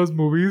ends those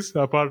movies,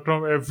 apart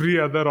from every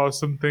other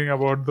awesome thing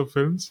about the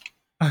films.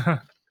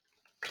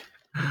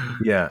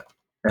 Yeah,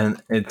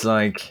 and it's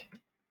like,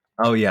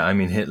 oh yeah, I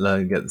mean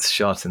Hitler gets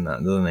shot in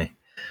that, doesn't he?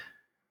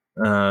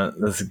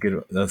 That's a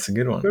good. That's a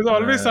good one. There's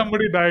always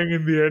somebody dying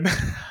in the end.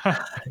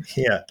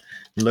 Yeah,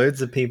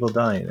 loads of people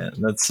dying.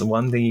 That's the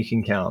one thing you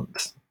can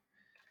count.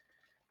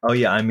 Oh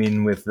yeah, I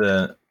mean with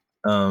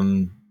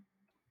um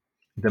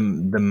the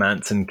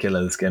Manson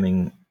killers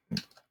getting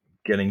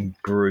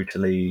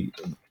brutally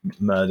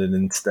murdered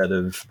instead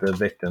of the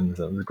victims.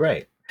 That was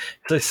great.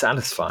 So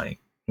satisfying,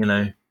 you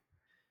know.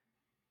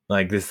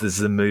 Like this is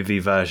the movie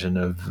version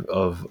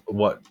of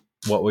what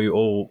we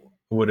all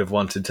would have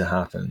wanted to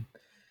happen.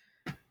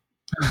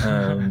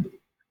 Um,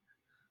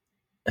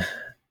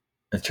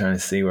 I'm trying to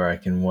see where I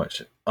can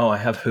watch it. Oh, I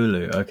have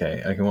Hulu.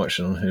 Okay, I can watch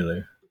it on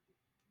Hulu.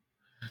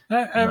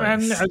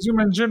 And Nice. as you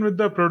mentioned with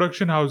the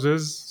production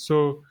houses,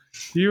 so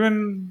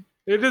even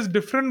it is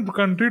different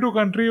country to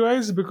country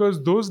wise,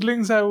 because those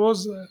links I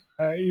was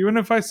even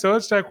if I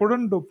searched, I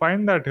couldn't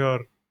find that here.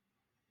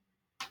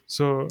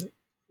 So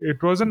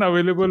it wasn't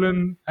available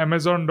in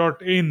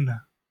Amazon.in.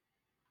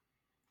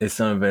 It's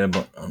not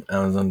available on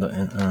Amazon. Oh,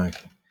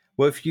 okay.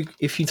 Well, if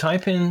you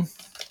type in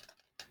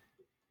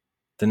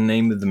the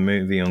name of the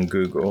movie on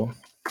Google,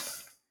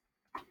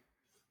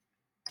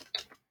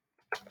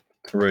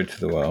 Road to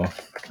the Well.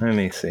 Let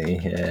me see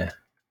here.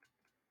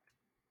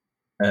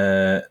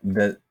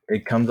 That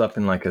it comes up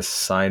in like a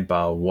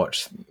sidebar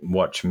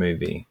watch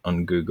movie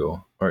on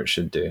Google, or it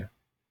should do.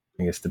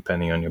 I guess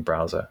depending on your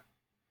browser,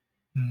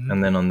 Mhm.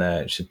 and then on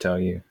there it should tell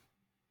you.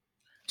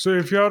 So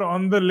if you're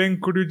on the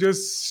link, could you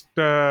just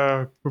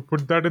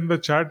put that in the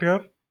chat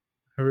here?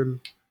 I will.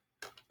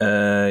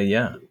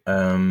 Yeah.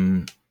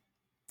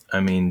 I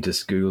mean,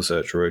 just Google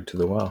search Road to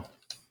the Well.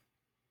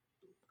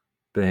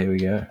 But here we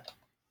go.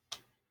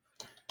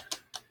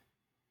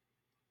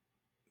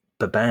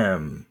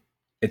 Ba-bam!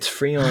 It's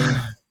free on.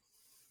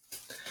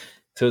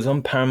 So it's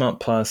on Paramount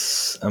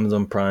Plus,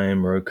 Amazon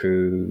Prime,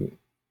 Roku,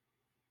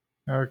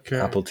 Okay.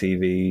 Apple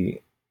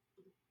TV,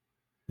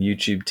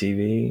 YouTube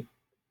TV.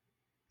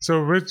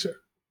 So which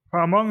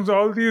amongst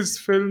all these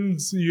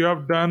films you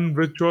have done,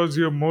 which was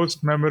your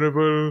most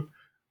memorable,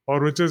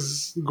 or which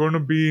is going to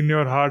be in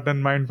your heart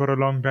and mind for a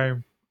long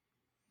time?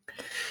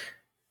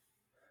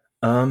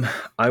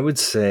 I would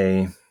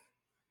say,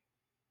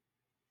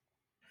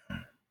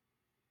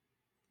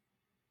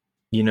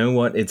 you know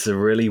what? It's a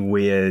really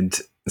weird,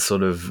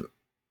 sort of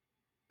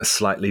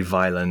slightly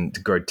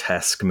violent,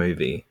 grotesque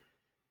movie.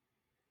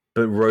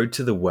 But Road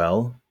to the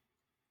Well,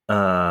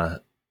 I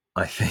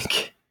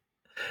think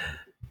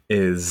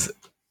is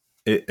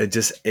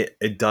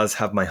it does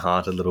have my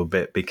heart a little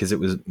bit, because it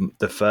was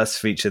the first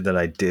feature that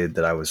I did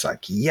that I was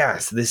like,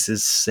 yes, this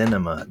is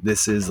cinema.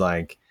 This is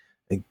like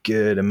a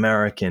good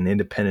American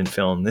independent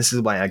film. This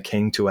is why I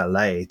came to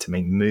LA to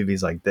make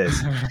movies like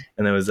this.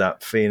 And there was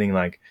that feeling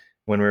like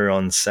when we were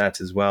on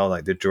set as well,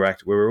 like the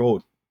director, we were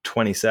all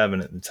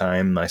 27 at the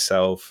time,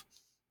 myself,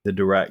 the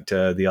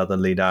director, the other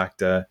lead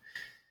actor.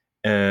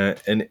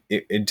 And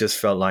it just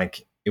felt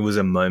like it was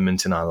a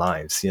moment in our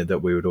lives,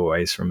 that we would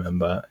always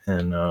remember.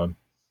 And,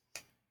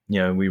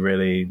 we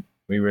really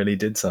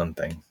did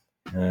something.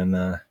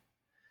 And,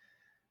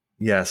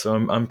 yeah, so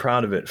I'm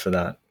proud of it for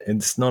that.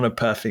 It's not a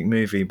perfect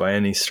movie by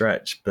any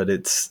stretch, but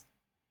it's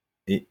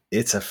a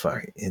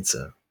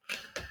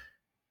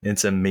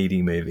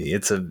meaty movie.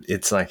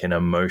 It's like an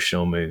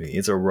emotional movie.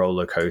 It's a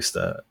roller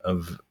coaster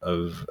of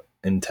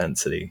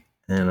intensity.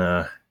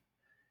 And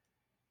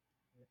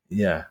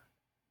yeah.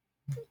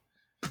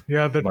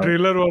 Yeah, the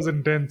trailer was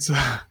intense.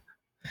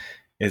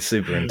 It's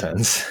super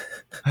intense.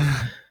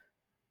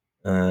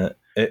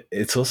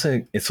 It's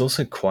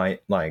also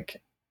quite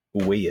like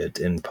weird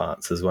in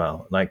parts as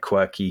well, like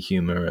quirky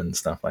humor and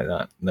stuff like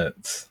that.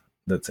 That's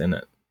in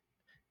it.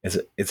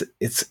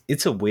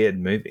 It's a weird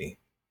movie,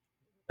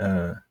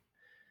 but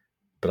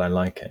I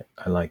like it.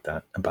 I like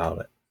that about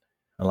it.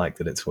 I like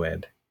that it's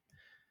weird.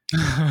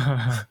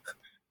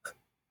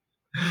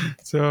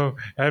 So,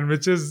 and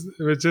which is an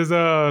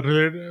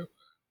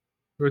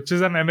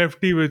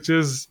NFT, which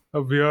is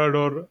a weird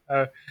or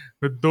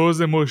with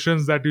those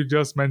emotions that you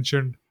just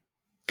mentioned.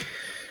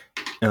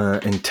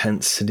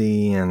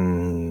 Intensity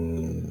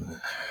and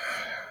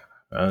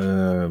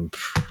I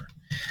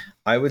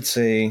would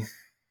say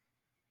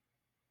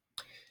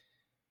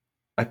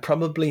I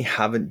probably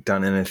haven't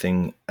done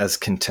anything as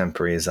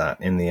contemporary as that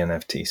in the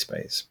NFT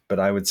space, but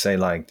I would say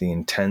like the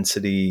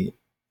intensity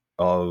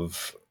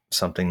of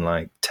something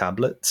like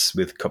Tablets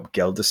with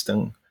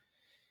Gueldestone,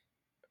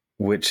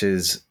 which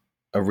is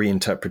a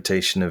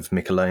reinterpretation of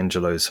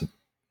Michelangelo's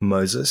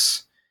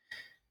Moses,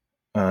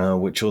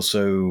 which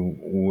also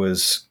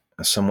was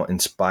somewhat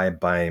inspired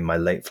by my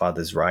late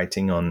father's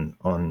writing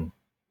on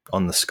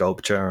the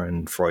sculpture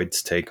and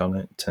Freud's take on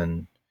it,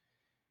 and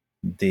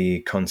the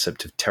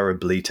concept of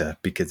Terrablita,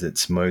 because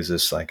it's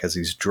Moses like as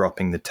he's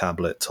dropping the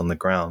tablets on the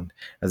ground,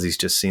 as he's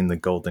just seen the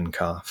golden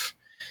calf.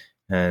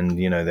 and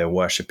they're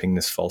worshipping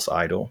this false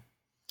idol,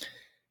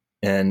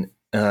 and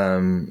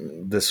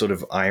the sort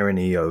of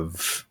irony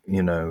of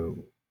the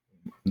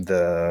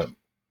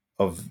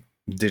of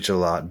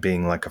digital art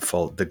being like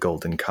the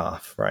golden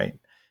calf, right?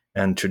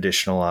 And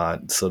traditional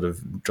art sort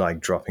of like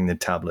dropping the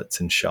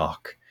tablets in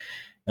shock,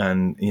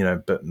 and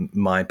but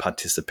my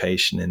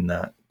participation in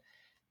that,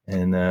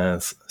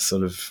 and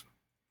sort of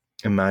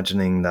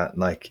imagining that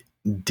like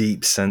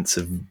deep sense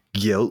of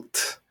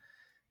guilt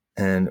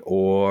and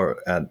awe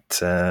at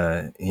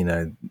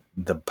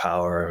the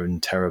power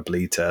and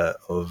terribility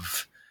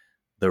of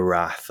the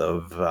wrath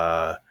of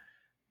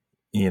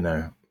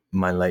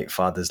my late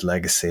father's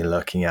legacy,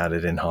 looking at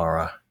it in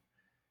horror.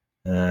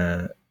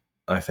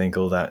 I think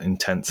all that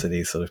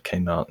intensity sort of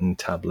came out in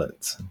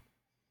tablets.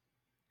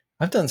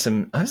 I've done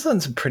some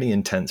pretty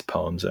intense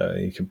poems.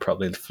 You could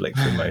probably flick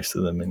through most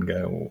of them and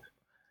go, well,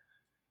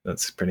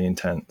 that's pretty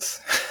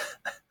intense.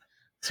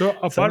 So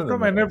apart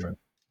from NFTs,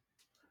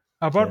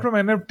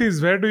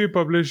 where do you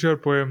publish your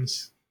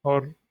poems,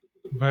 or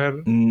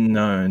where?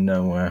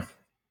 Nowhere.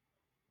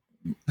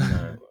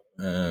 No.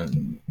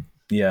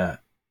 Yeah,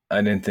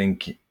 I don't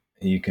think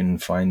you can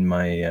find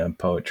my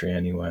poetry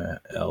anywhere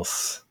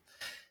else,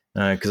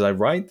 because I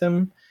write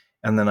them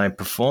and then I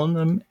perform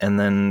them and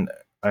then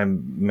I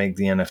make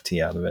the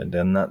NFT out of it,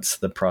 and that's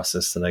the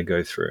process that I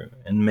go through.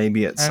 And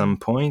maybe at some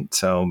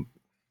point I'll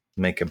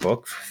make a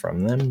book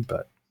from them,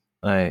 but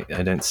I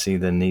don't see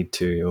the need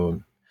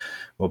to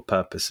or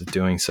purpose of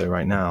doing so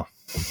right now.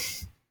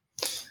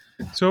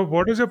 So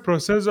what is your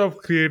process of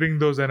creating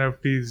those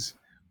NFTs?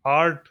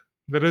 Art,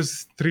 there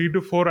is 3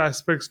 to 4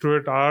 aspects to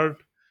it: art,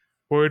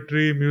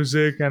 poetry,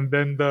 music, and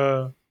then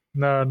the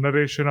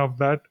narration of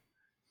that.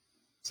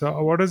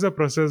 So what is the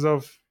process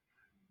of,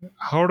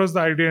 how does the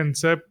idea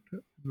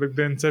like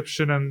the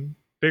inception, and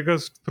take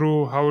us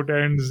through how it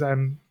ends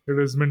and it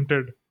is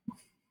minted?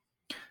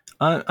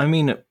 I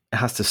mean, it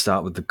has to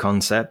start with the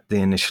concept, the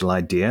initial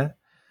idea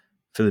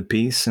for the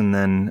piece, and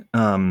then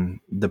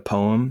the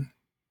poem,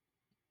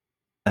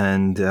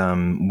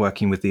 and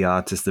working with the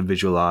artist, the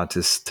visual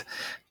artist,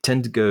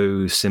 tend to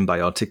go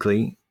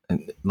symbiotically,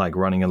 like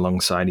running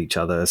alongside each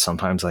other,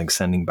 sometimes like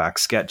sending back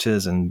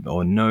sketches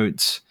or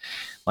notes.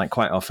 Like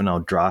quite often I'll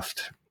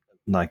draft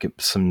like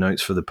some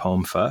notes for the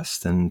poem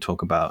first and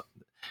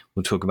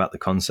we'll talk about the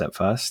concept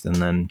first, and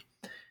then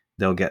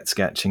they'll get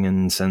sketching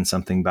and send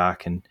something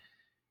back. And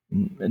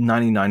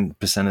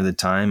 99% of the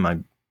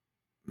time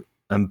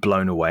I'm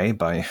blown away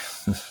by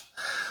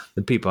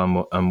the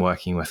people I'm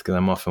working with, because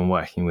I'm often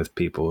working with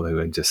people who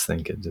I just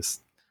think are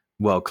just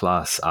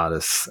world-class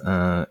artists.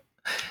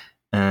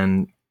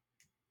 And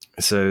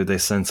so they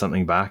send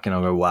something back and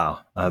I'll go, wow,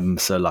 I'm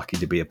so lucky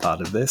to be a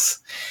part of this.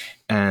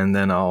 And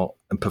then I'll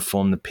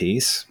perform the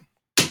piece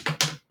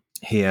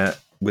here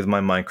with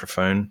my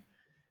microphone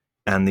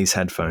and these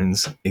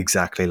headphones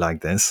exactly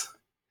like this.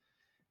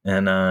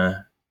 And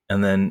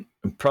then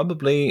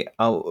probably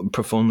I'll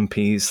perform the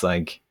piece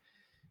like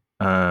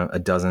a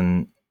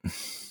dozen.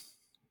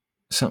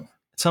 So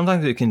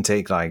sometimes it can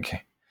take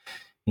like,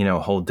 a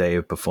whole day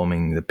of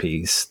performing the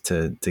piece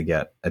to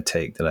get a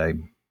take that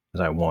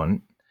I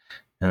want.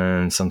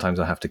 And sometimes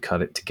I have to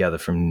cut it together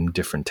from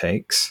different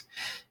takes,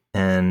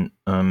 and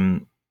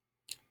then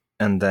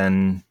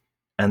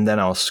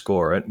I'll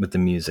score it with the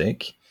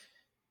music.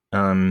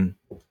 I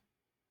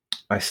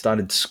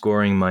started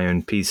scoring my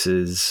own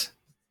pieces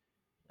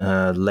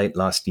late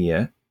last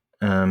year.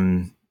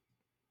 I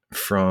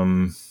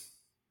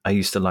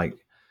used to like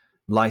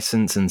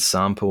license and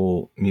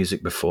sample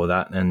music before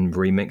that and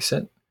remix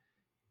it,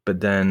 but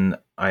then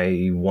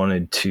I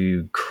wanted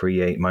to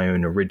create my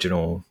own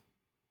original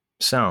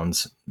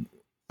sounds,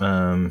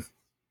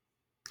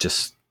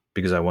 just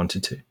because I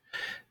wanted to.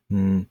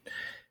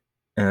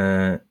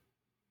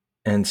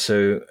 And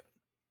so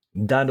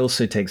that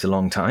also takes a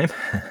long time,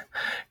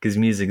 because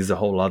music is a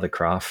whole other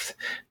craft.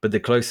 But the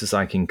closest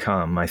I can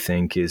come, I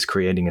think, is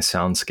creating a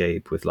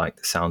soundscape with like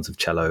the sounds of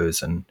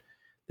cellos and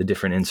the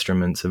different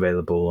instruments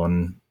available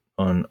on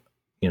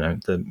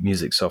the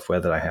music software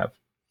that I have.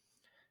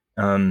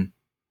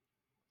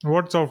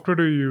 What software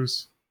do you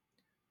use?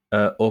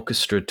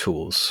 Orchestra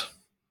Tools.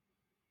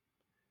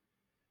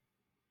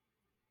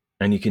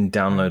 And you can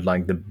download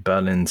like the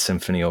Berlin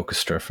Symphony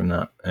Orchestra from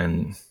that,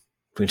 and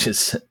which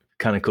is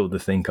kind of cool to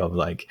think of,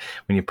 like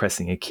when you're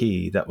pressing a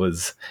key, that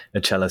was a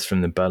cellist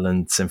from the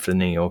Berlin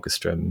Symphony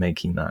Orchestra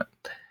making that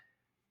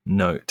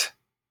note.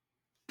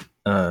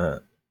 So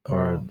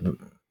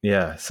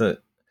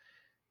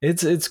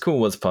it's cool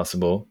what's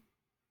possible.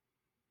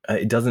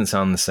 It doesn't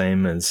sound the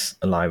same as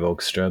a live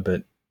orchestra,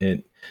 but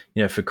it,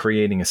 for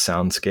creating a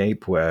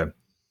soundscape where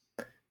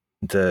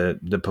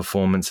the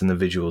performance and the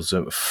visuals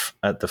are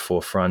at the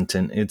forefront,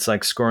 and it's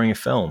like scoring a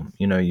film.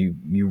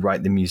 You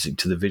write the music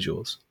to the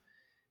visuals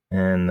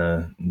and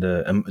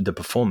the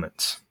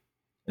performance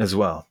as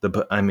well.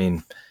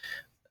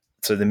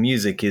 So the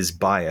music is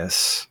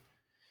biased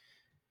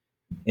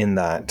in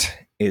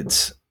that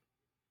it's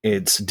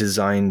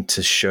designed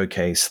to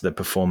showcase the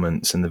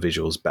performance and the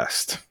visuals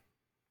best.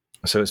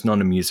 So it's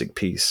not a music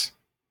piece.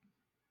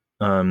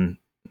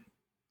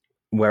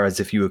 Whereas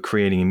if you were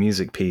creating a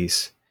music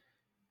piece,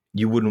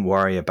 you wouldn't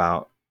worry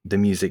about the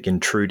music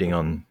intruding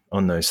on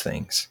those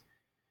things.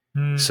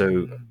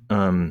 So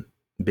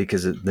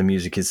because the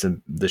music is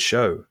the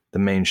show, the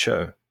main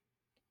show.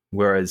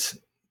 Whereas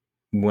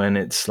when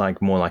it's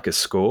like more like a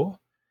score,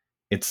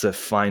 it's a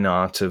fine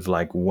art of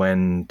like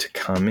when to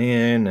come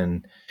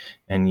in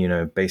and you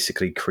know,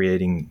 basically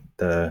creating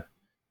the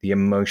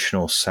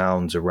emotional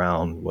sounds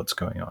around what's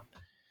going on.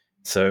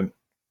 So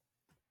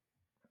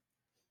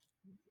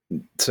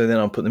then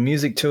I'll put the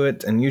music to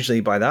it, and usually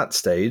by that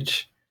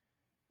stage,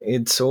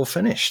 it's all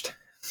finished.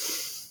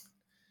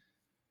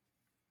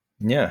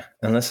 Yeah,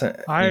 unless you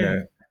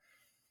know,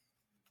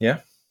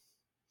 yeah,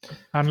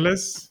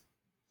 unless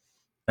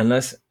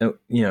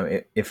you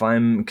know, if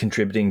I'm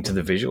contributing to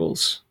the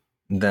visuals,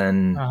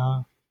 then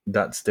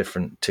that's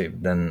different too.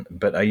 Then,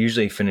 but I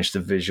usually finish the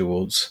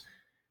visuals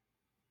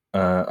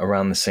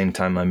around the same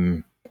time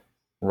I'm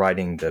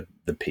writing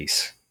the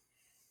piece.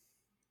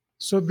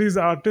 So these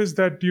artists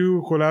that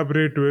you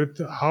collaborate with,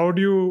 how do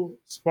you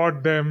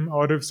spot them?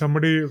 Or if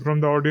somebody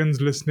from the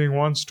audience listening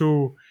wants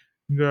to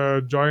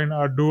join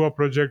or do a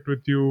project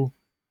with you,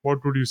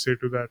 what would you say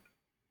to that?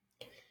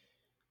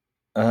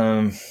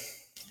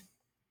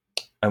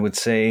 I would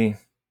say,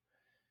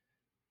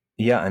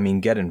 yeah, I mean,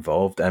 get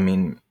involved. I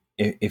mean,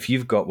 if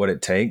you've got what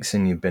it takes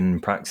and you've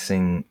been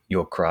practicing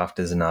your craft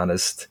as an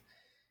artist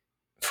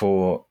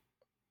for,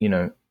 you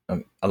know,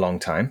 a long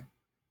time.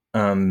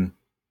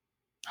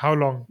 How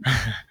long?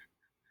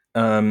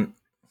 I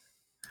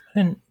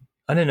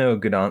don't know a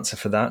good answer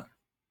for that,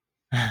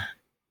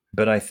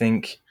 but I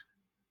think,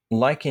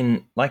 like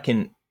in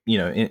you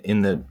know,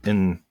 in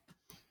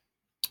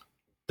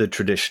the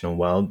traditional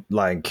world,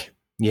 like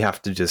you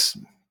have to just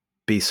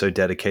be so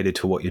dedicated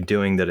to what you're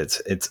doing that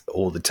it's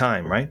all the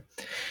time, right?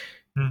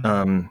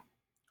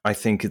 I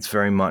think it's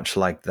very much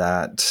like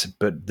that,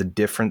 but the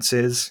difference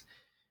is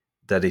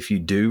that if you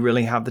do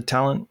really have the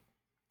talent,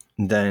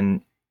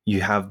 then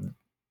you have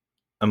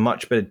a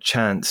much better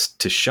chance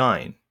to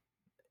shine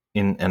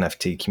in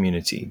NFT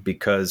community,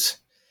 because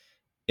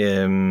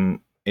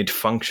it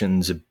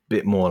functions a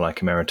bit more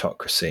like a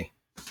meritocracy.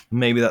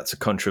 Maybe that's a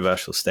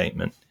controversial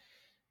statement,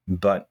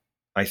 but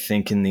I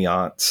think in the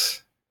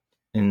arts,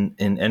 in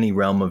any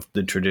realm of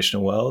the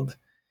traditional world,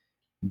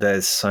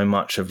 there's so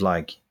much of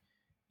like,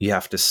 you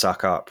have to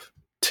suck up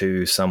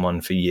to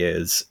someone for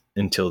years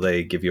until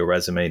they give your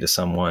resume to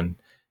someone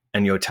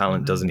and your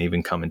talent doesn't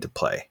even come into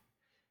play.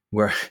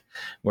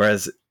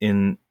 Whereas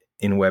in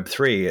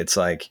Web3, it's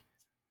like,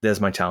 there's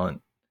my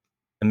talent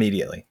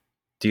immediately.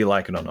 Do you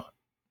like it or not?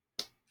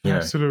 You know?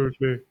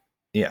 Absolutely.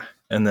 Yeah.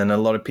 And then a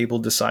lot of people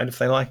decide if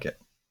they like it.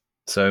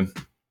 So,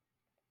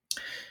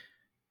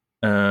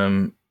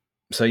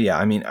 yeah,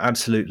 I mean,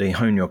 absolutely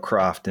hone your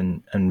craft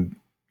and,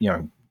 you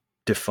know,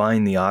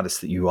 define the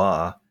artist that you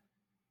are,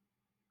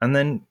 and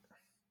then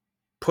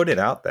put it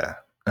out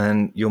there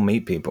and you'll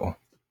meet people.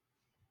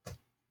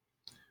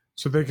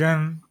 So they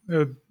can,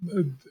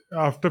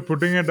 after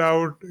putting it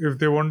out, if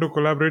they want to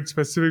collaborate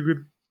specifically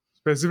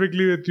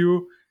with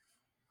you,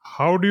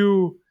 how do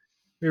you,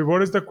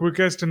 what is the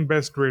quickest and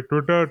best way?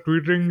 Twitter,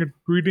 tweeting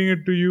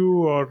it to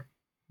you, or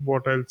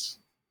what else?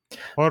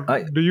 Or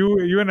do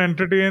you even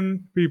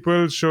entertain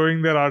people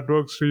showing their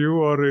artworks to you,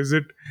 or is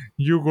it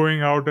you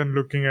going out and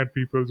looking at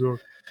people's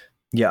work?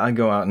 Yeah, I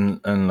go out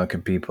and look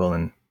at people,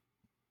 and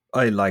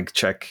I like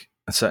check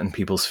certain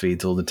people's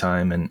feeds all the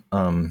time. And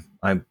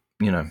I,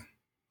 you know,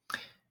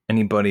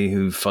 anybody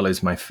who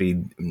follows my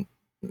feed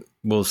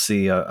will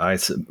see I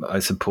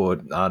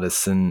support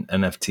artists and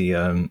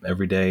NFT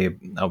every day.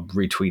 I'll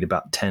retweet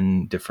about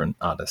 10 different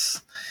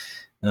artists.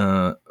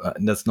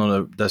 That's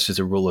just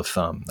a rule of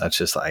thumb. That's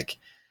just like,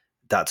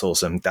 that's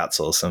awesome. That's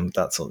awesome.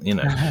 That's all, you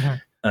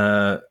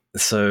know.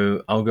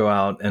 So I'll go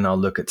out and I'll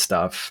look at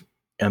stuff.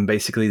 And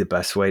basically the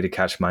best way to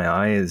catch my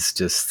eye is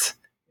just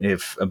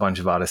if a bunch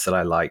of artists that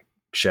I like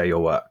share your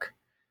work,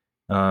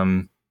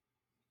 then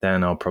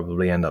I'll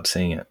probably end up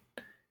seeing it.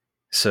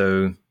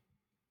 So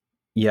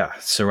yeah,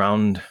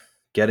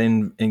 get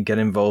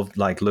involved,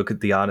 like look at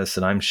the artists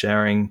that I'm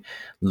sharing,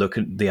 look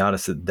at the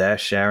artists that they're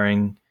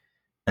sharing,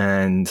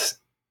 and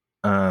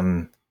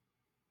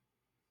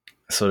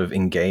sort of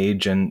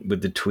engage and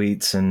with the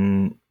tweets,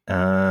 and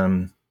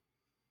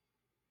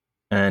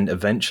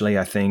eventually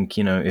I think,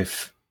 you know,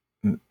 if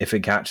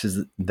it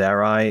catches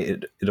their eye,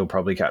 it'll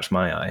probably catch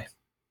my eye.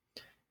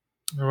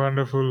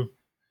 Wonderful.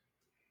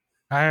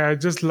 I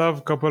just love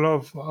a couple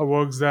of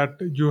works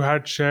that you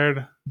had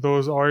shared.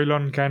 Those oil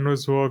on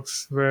canvas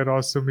works were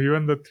awesome.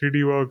 Even the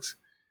 3D works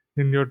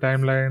in your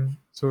timeline.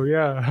 So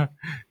yeah,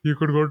 you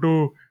could go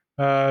to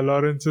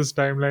Lawrence's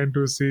timeline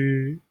to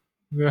see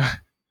the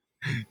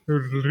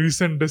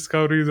recent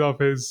discoveries of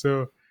his.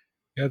 So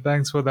yeah,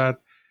 thanks for that.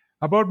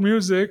 About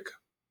music,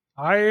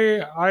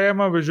 I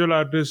am a visual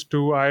artist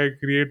too. I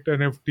create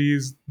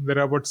NFTs. There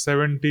are about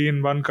 70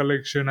 in one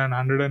collection and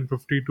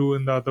 152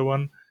 in the other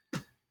one.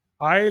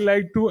 I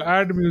like to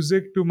add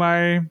music to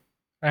my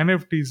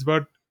NFTs,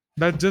 but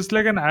that's just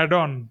like an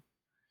add-on.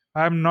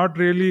 I'm not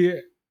really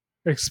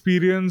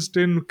experienced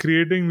in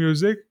creating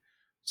music,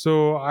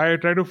 So I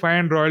try to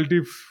find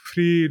royalty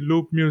free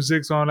loop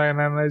musics online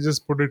and I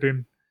just put it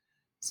in.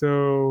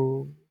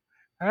 So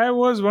I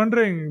was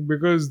wondering,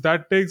 because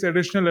that takes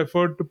additional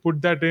effort to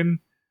put that in.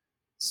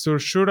 So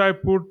should I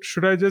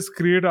just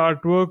create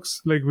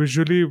artworks like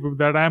visually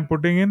that I'm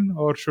putting in,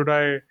 or should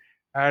I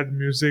add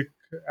music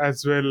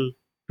as well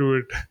to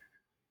it?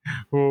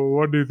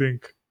 What do you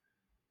think?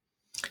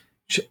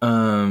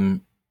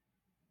 Um,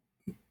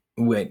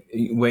 wait,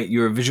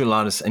 you're a visual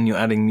artist and you're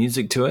adding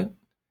music to it?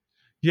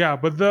 Yeah,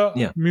 but the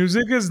Yeah.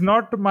 music is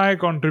not my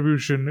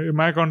contribution.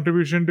 My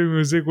contribution to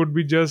music would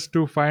be just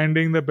to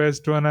finding the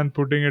best one and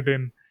putting it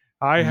in.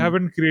 I Mhm.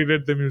 haven't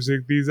created the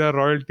music. These are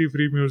royalty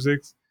free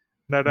musics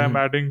that I'm Mhm.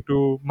 adding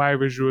to my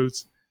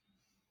visuals.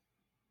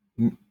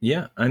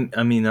 Yeah,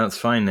 I mean that's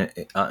fine.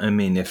 I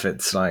mean, if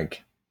it's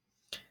like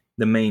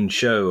the main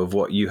show of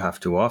what you have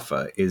to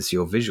offer is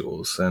your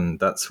visuals, and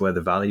that's where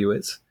the value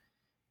is.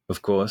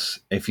 Of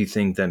course, if you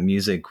think that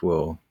music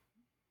will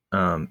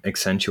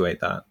accentuate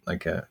that,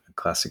 like a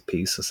classic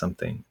piece or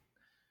something,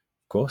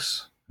 of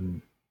course.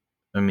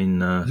 I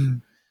mean,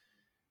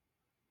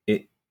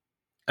 it.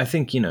 I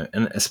think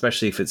and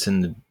especially if it's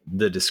in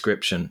the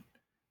description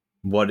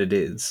what it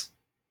is,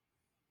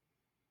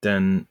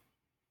 then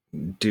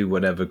do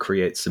whatever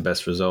creates the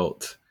best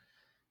result.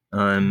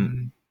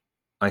 Mhm.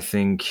 I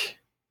think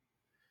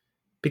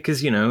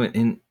because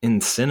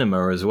in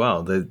cinema as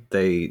well,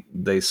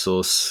 they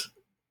source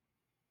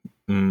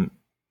mm,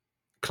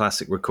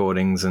 classic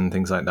recordings and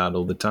things like that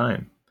all the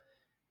time,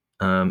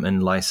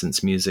 and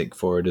license music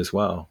for it as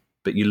well.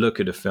 But you look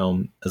at a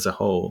film as a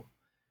whole.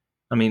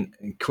 I mean,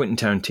 Quentin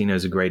Tarantino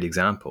is a great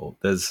example.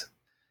 There's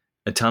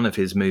a ton of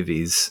his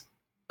movies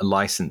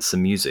license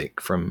some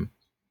music from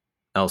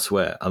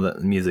elsewhere, other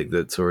music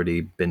that's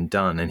already been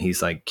done, and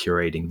he's like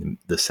curating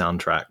the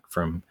soundtrack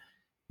from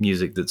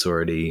music that's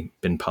already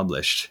been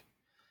published.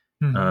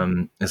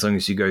 Mhm. As long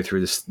as you go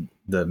through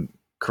the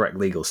correct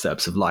legal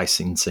steps of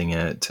licensing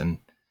it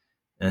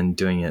and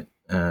doing it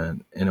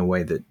in a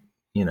way that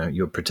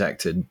you're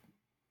protected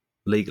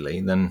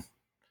legally, then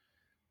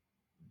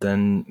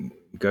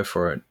go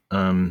for it.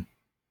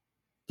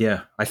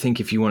 Yeah, I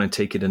think if you want to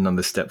take it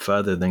another step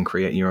further, then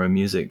create your own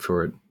music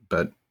for it.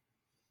 But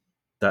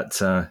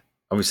that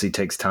obviously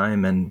takes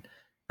time and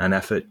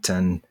effort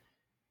and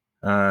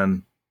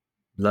um,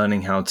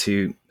 learning how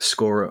to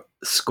score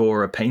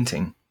a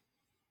painting.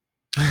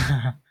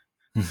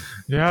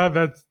 Yeah,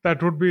 that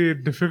would be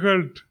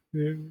difficult,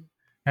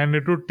 and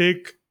it would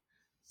take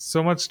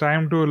so much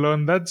time to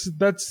learn.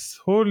 That's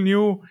whole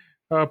new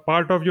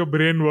part of your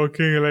brain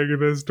working. Like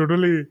there's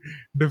totally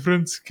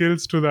different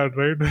skills to that,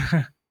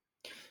 right?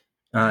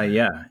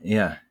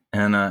 Yeah,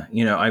 and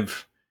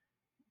I've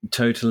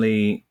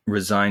totally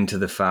resigned to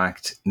the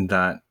fact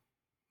that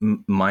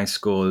my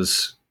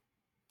scores,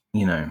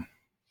 you know,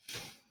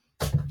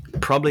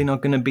 probably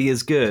not going to be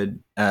as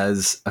good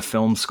as a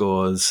film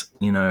scores,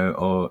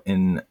 or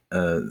in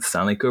a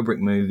Stanley Kubrick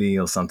movie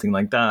or something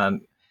like that.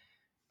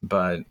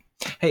 But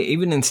hey,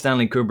 even in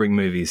Stanley Kubrick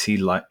movies,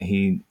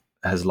 he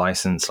has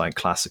licensed like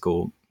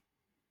classical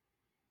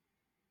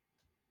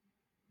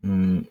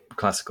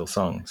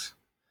songs.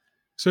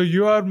 So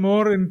you are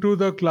more into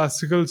the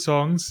classical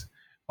songs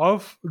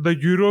of the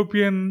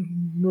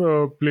European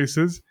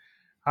places.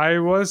 I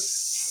was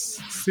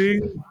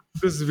seeing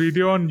this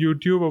video on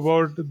YouTube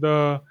about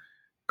the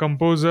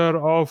composer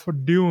of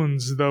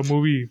Dunes, the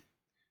movie.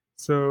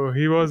 So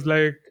he was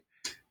like,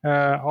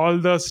 all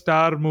the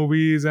star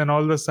movies and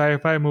all the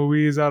sci-fi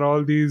movies are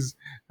all these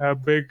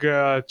big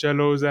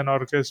cellos and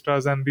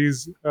orchestras and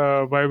these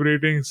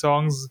vibrating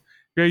songs.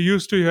 We are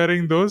used to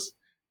hearing those,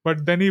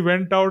 but then he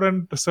went out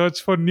and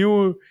searched for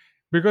new,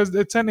 because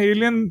it's an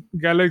alien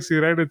galaxy,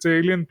 right? It's an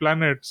alien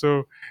planet.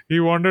 So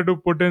he wanted to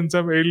put in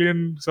some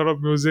alien sort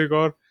of music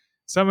or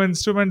some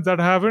instruments that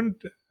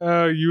haven't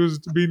been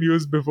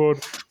used before.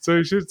 So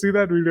you should see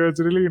that video.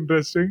 It's really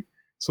interesting.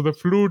 So the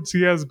flutes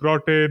he has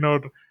brought in,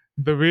 or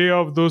the way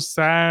of those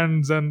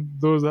sands and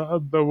those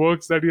the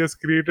works that he has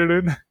created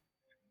in,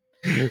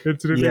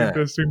 it's really Yeah,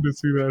 interesting to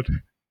see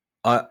that.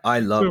 I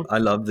So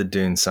love the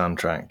Dune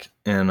soundtrack,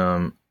 and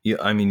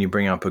I mean, you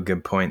bring up a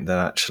good point that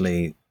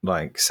actually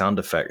like sound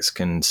effects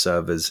can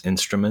serve as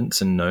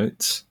instruments and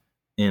notes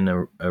in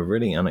a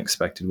really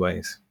unexpected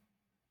ways.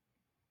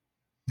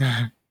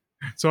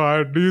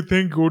 so do you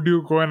think, would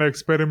you go and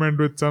experiment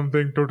with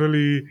something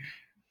totally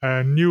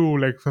new,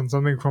 like from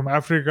something from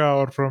Africa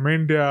or from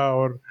India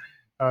or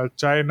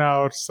China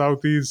or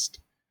Southeast,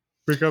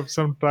 pick up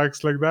some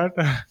tracks like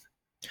that?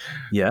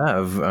 Yeah,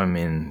 I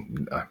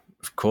mean,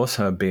 of course,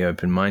 I'd be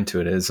open mind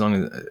to it as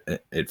long as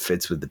it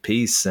fits with the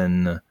piece.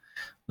 And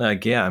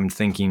like, yeah, I'm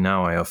thinking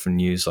now. I often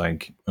use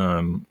like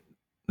the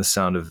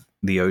sound of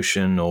the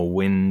ocean or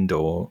wind,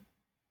 or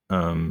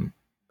um,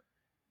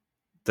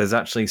 there's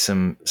actually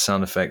some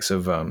sound effects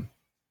of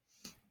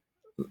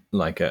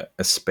like a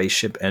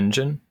spaceship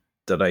engine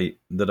that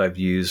I've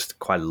used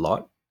quite a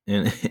lot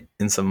in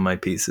in some of my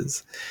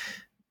pieces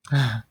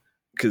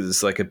because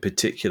it's like a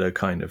particular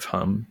kind of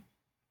hum,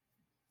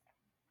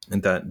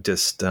 and that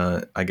just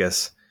I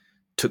guess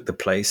took the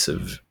place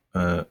of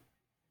a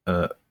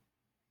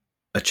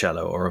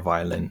cello or a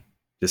violin,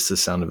 just the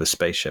sound of a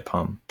spaceship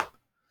hum.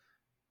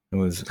 It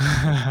was,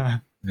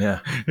 yeah,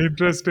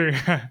 Interesting.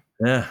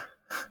 yeah,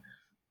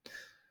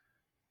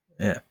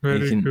 yeah.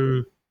 Very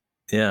cool.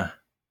 Yeah,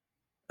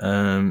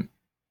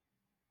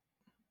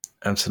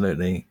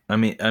 absolutely. I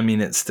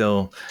mean, it's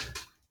still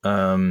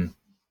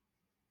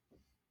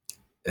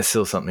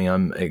something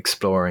I'm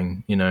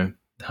exploring.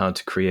 How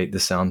to create the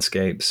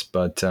soundscapes,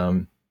 but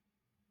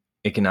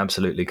it can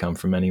absolutely come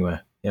from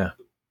anywhere. Yeah.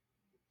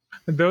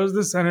 There was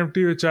this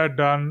NFT which I had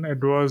done.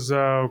 It was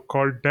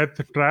called Death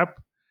Trap.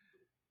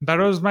 That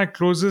was my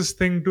closest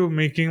thing to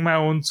making my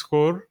own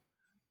score.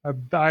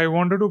 I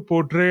wanted to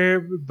portray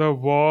the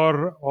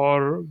war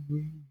or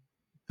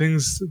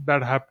things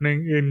that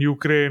happening in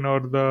Ukraine or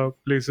the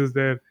places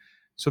there.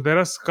 So there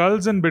are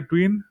skulls in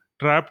between,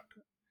 trapped.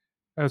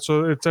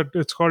 So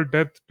it's called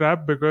Death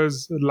Trap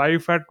because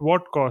life at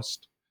what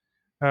cost?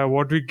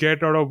 What we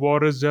get out of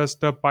war is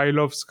just a pile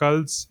of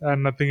skulls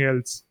and nothing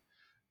else.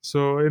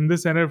 So in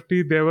this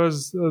NFT, there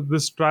was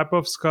this trap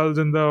of skulls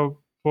in the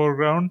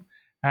foreground,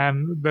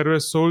 and there were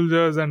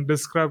soldiers and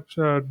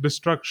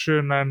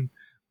destruction and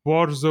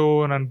war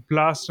zone and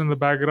blast in the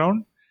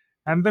background,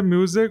 and the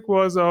music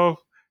was of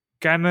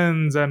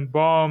cannons and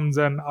bombs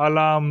and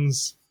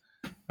alarms,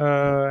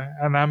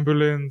 an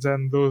ambulance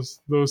and those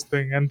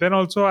things. And then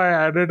also I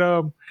added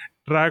a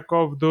track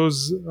of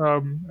those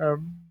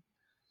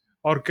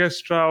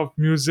orchestra of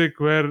music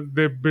where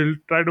they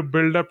try to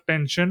build up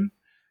tension.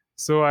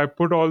 So I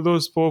put all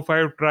those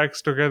 4-5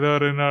 tracks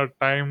together in a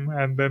time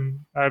and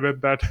then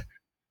added that.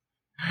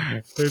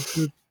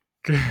 it,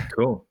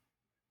 Cool.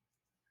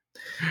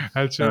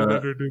 I'll share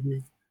that with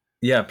you.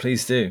 Yeah,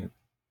 please do.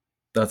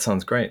 That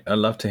sounds great. I'd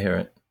love to hear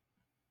it.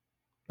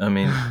 I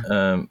mean,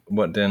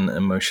 what an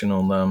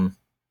emotional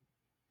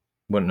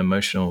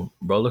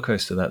roller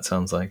coaster that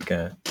sounds like.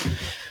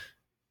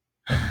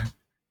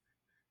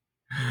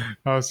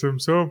 Awesome.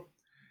 So,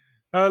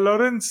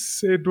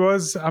 Laurence, it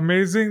was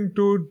amazing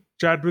to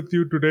chat with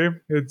you today.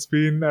 It's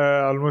been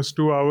almost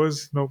 2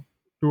 hours. No,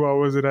 2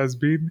 hours it has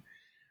been.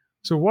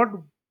 So, what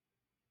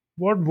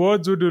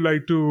words would you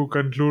like to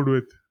conclude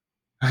with?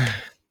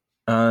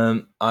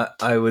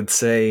 I would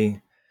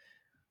say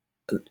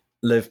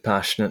live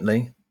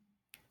passionately.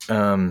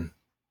 Do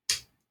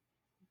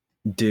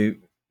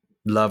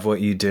love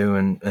what you do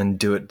and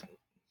do it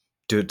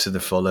to the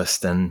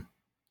fullest, and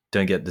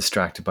don't get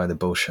distracted by the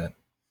bullshit.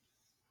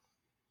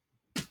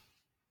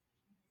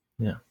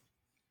 Yeah,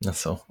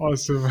 that's all.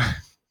 Awesome.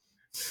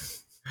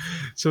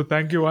 So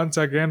thank you once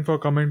again for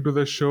coming to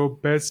the show.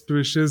 Best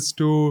wishes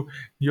to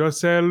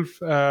yourself,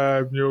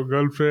 your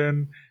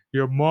girlfriend,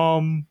 your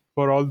mom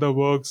for all the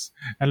works.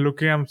 And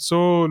I'm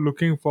so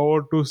looking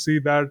forward to see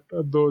that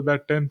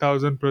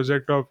 10,000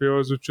 project of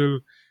yours, which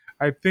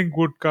I think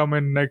would come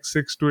in next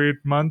 6 to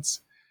 8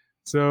 months.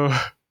 So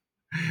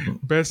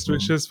best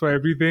wishes for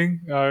everything.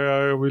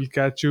 We'll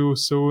catch you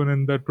soon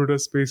in the Twitter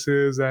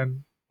spaces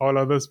and all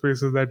other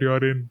spaces that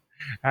you're in.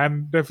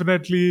 And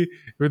definitely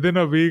within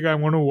a week, I'm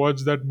going to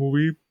watch that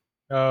movie,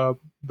 The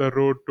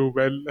Road to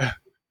Well.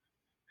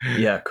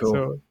 Yeah, cool.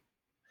 So,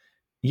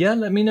 yeah,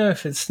 let me know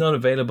if it's not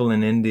available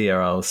in India.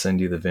 I'll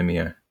send you the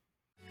Vimeo.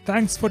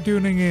 thanks for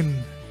tuning in.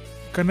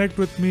 Connect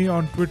with me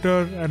on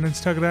Twitter and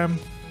Instagram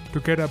to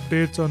get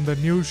updates on the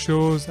new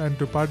shows and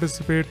to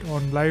participate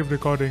on live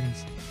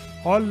recordings.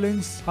 All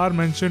links are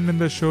mentioned in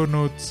the show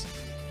notes.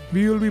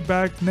 We will be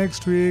back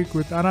next week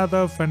with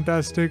another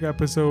fantastic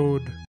episode.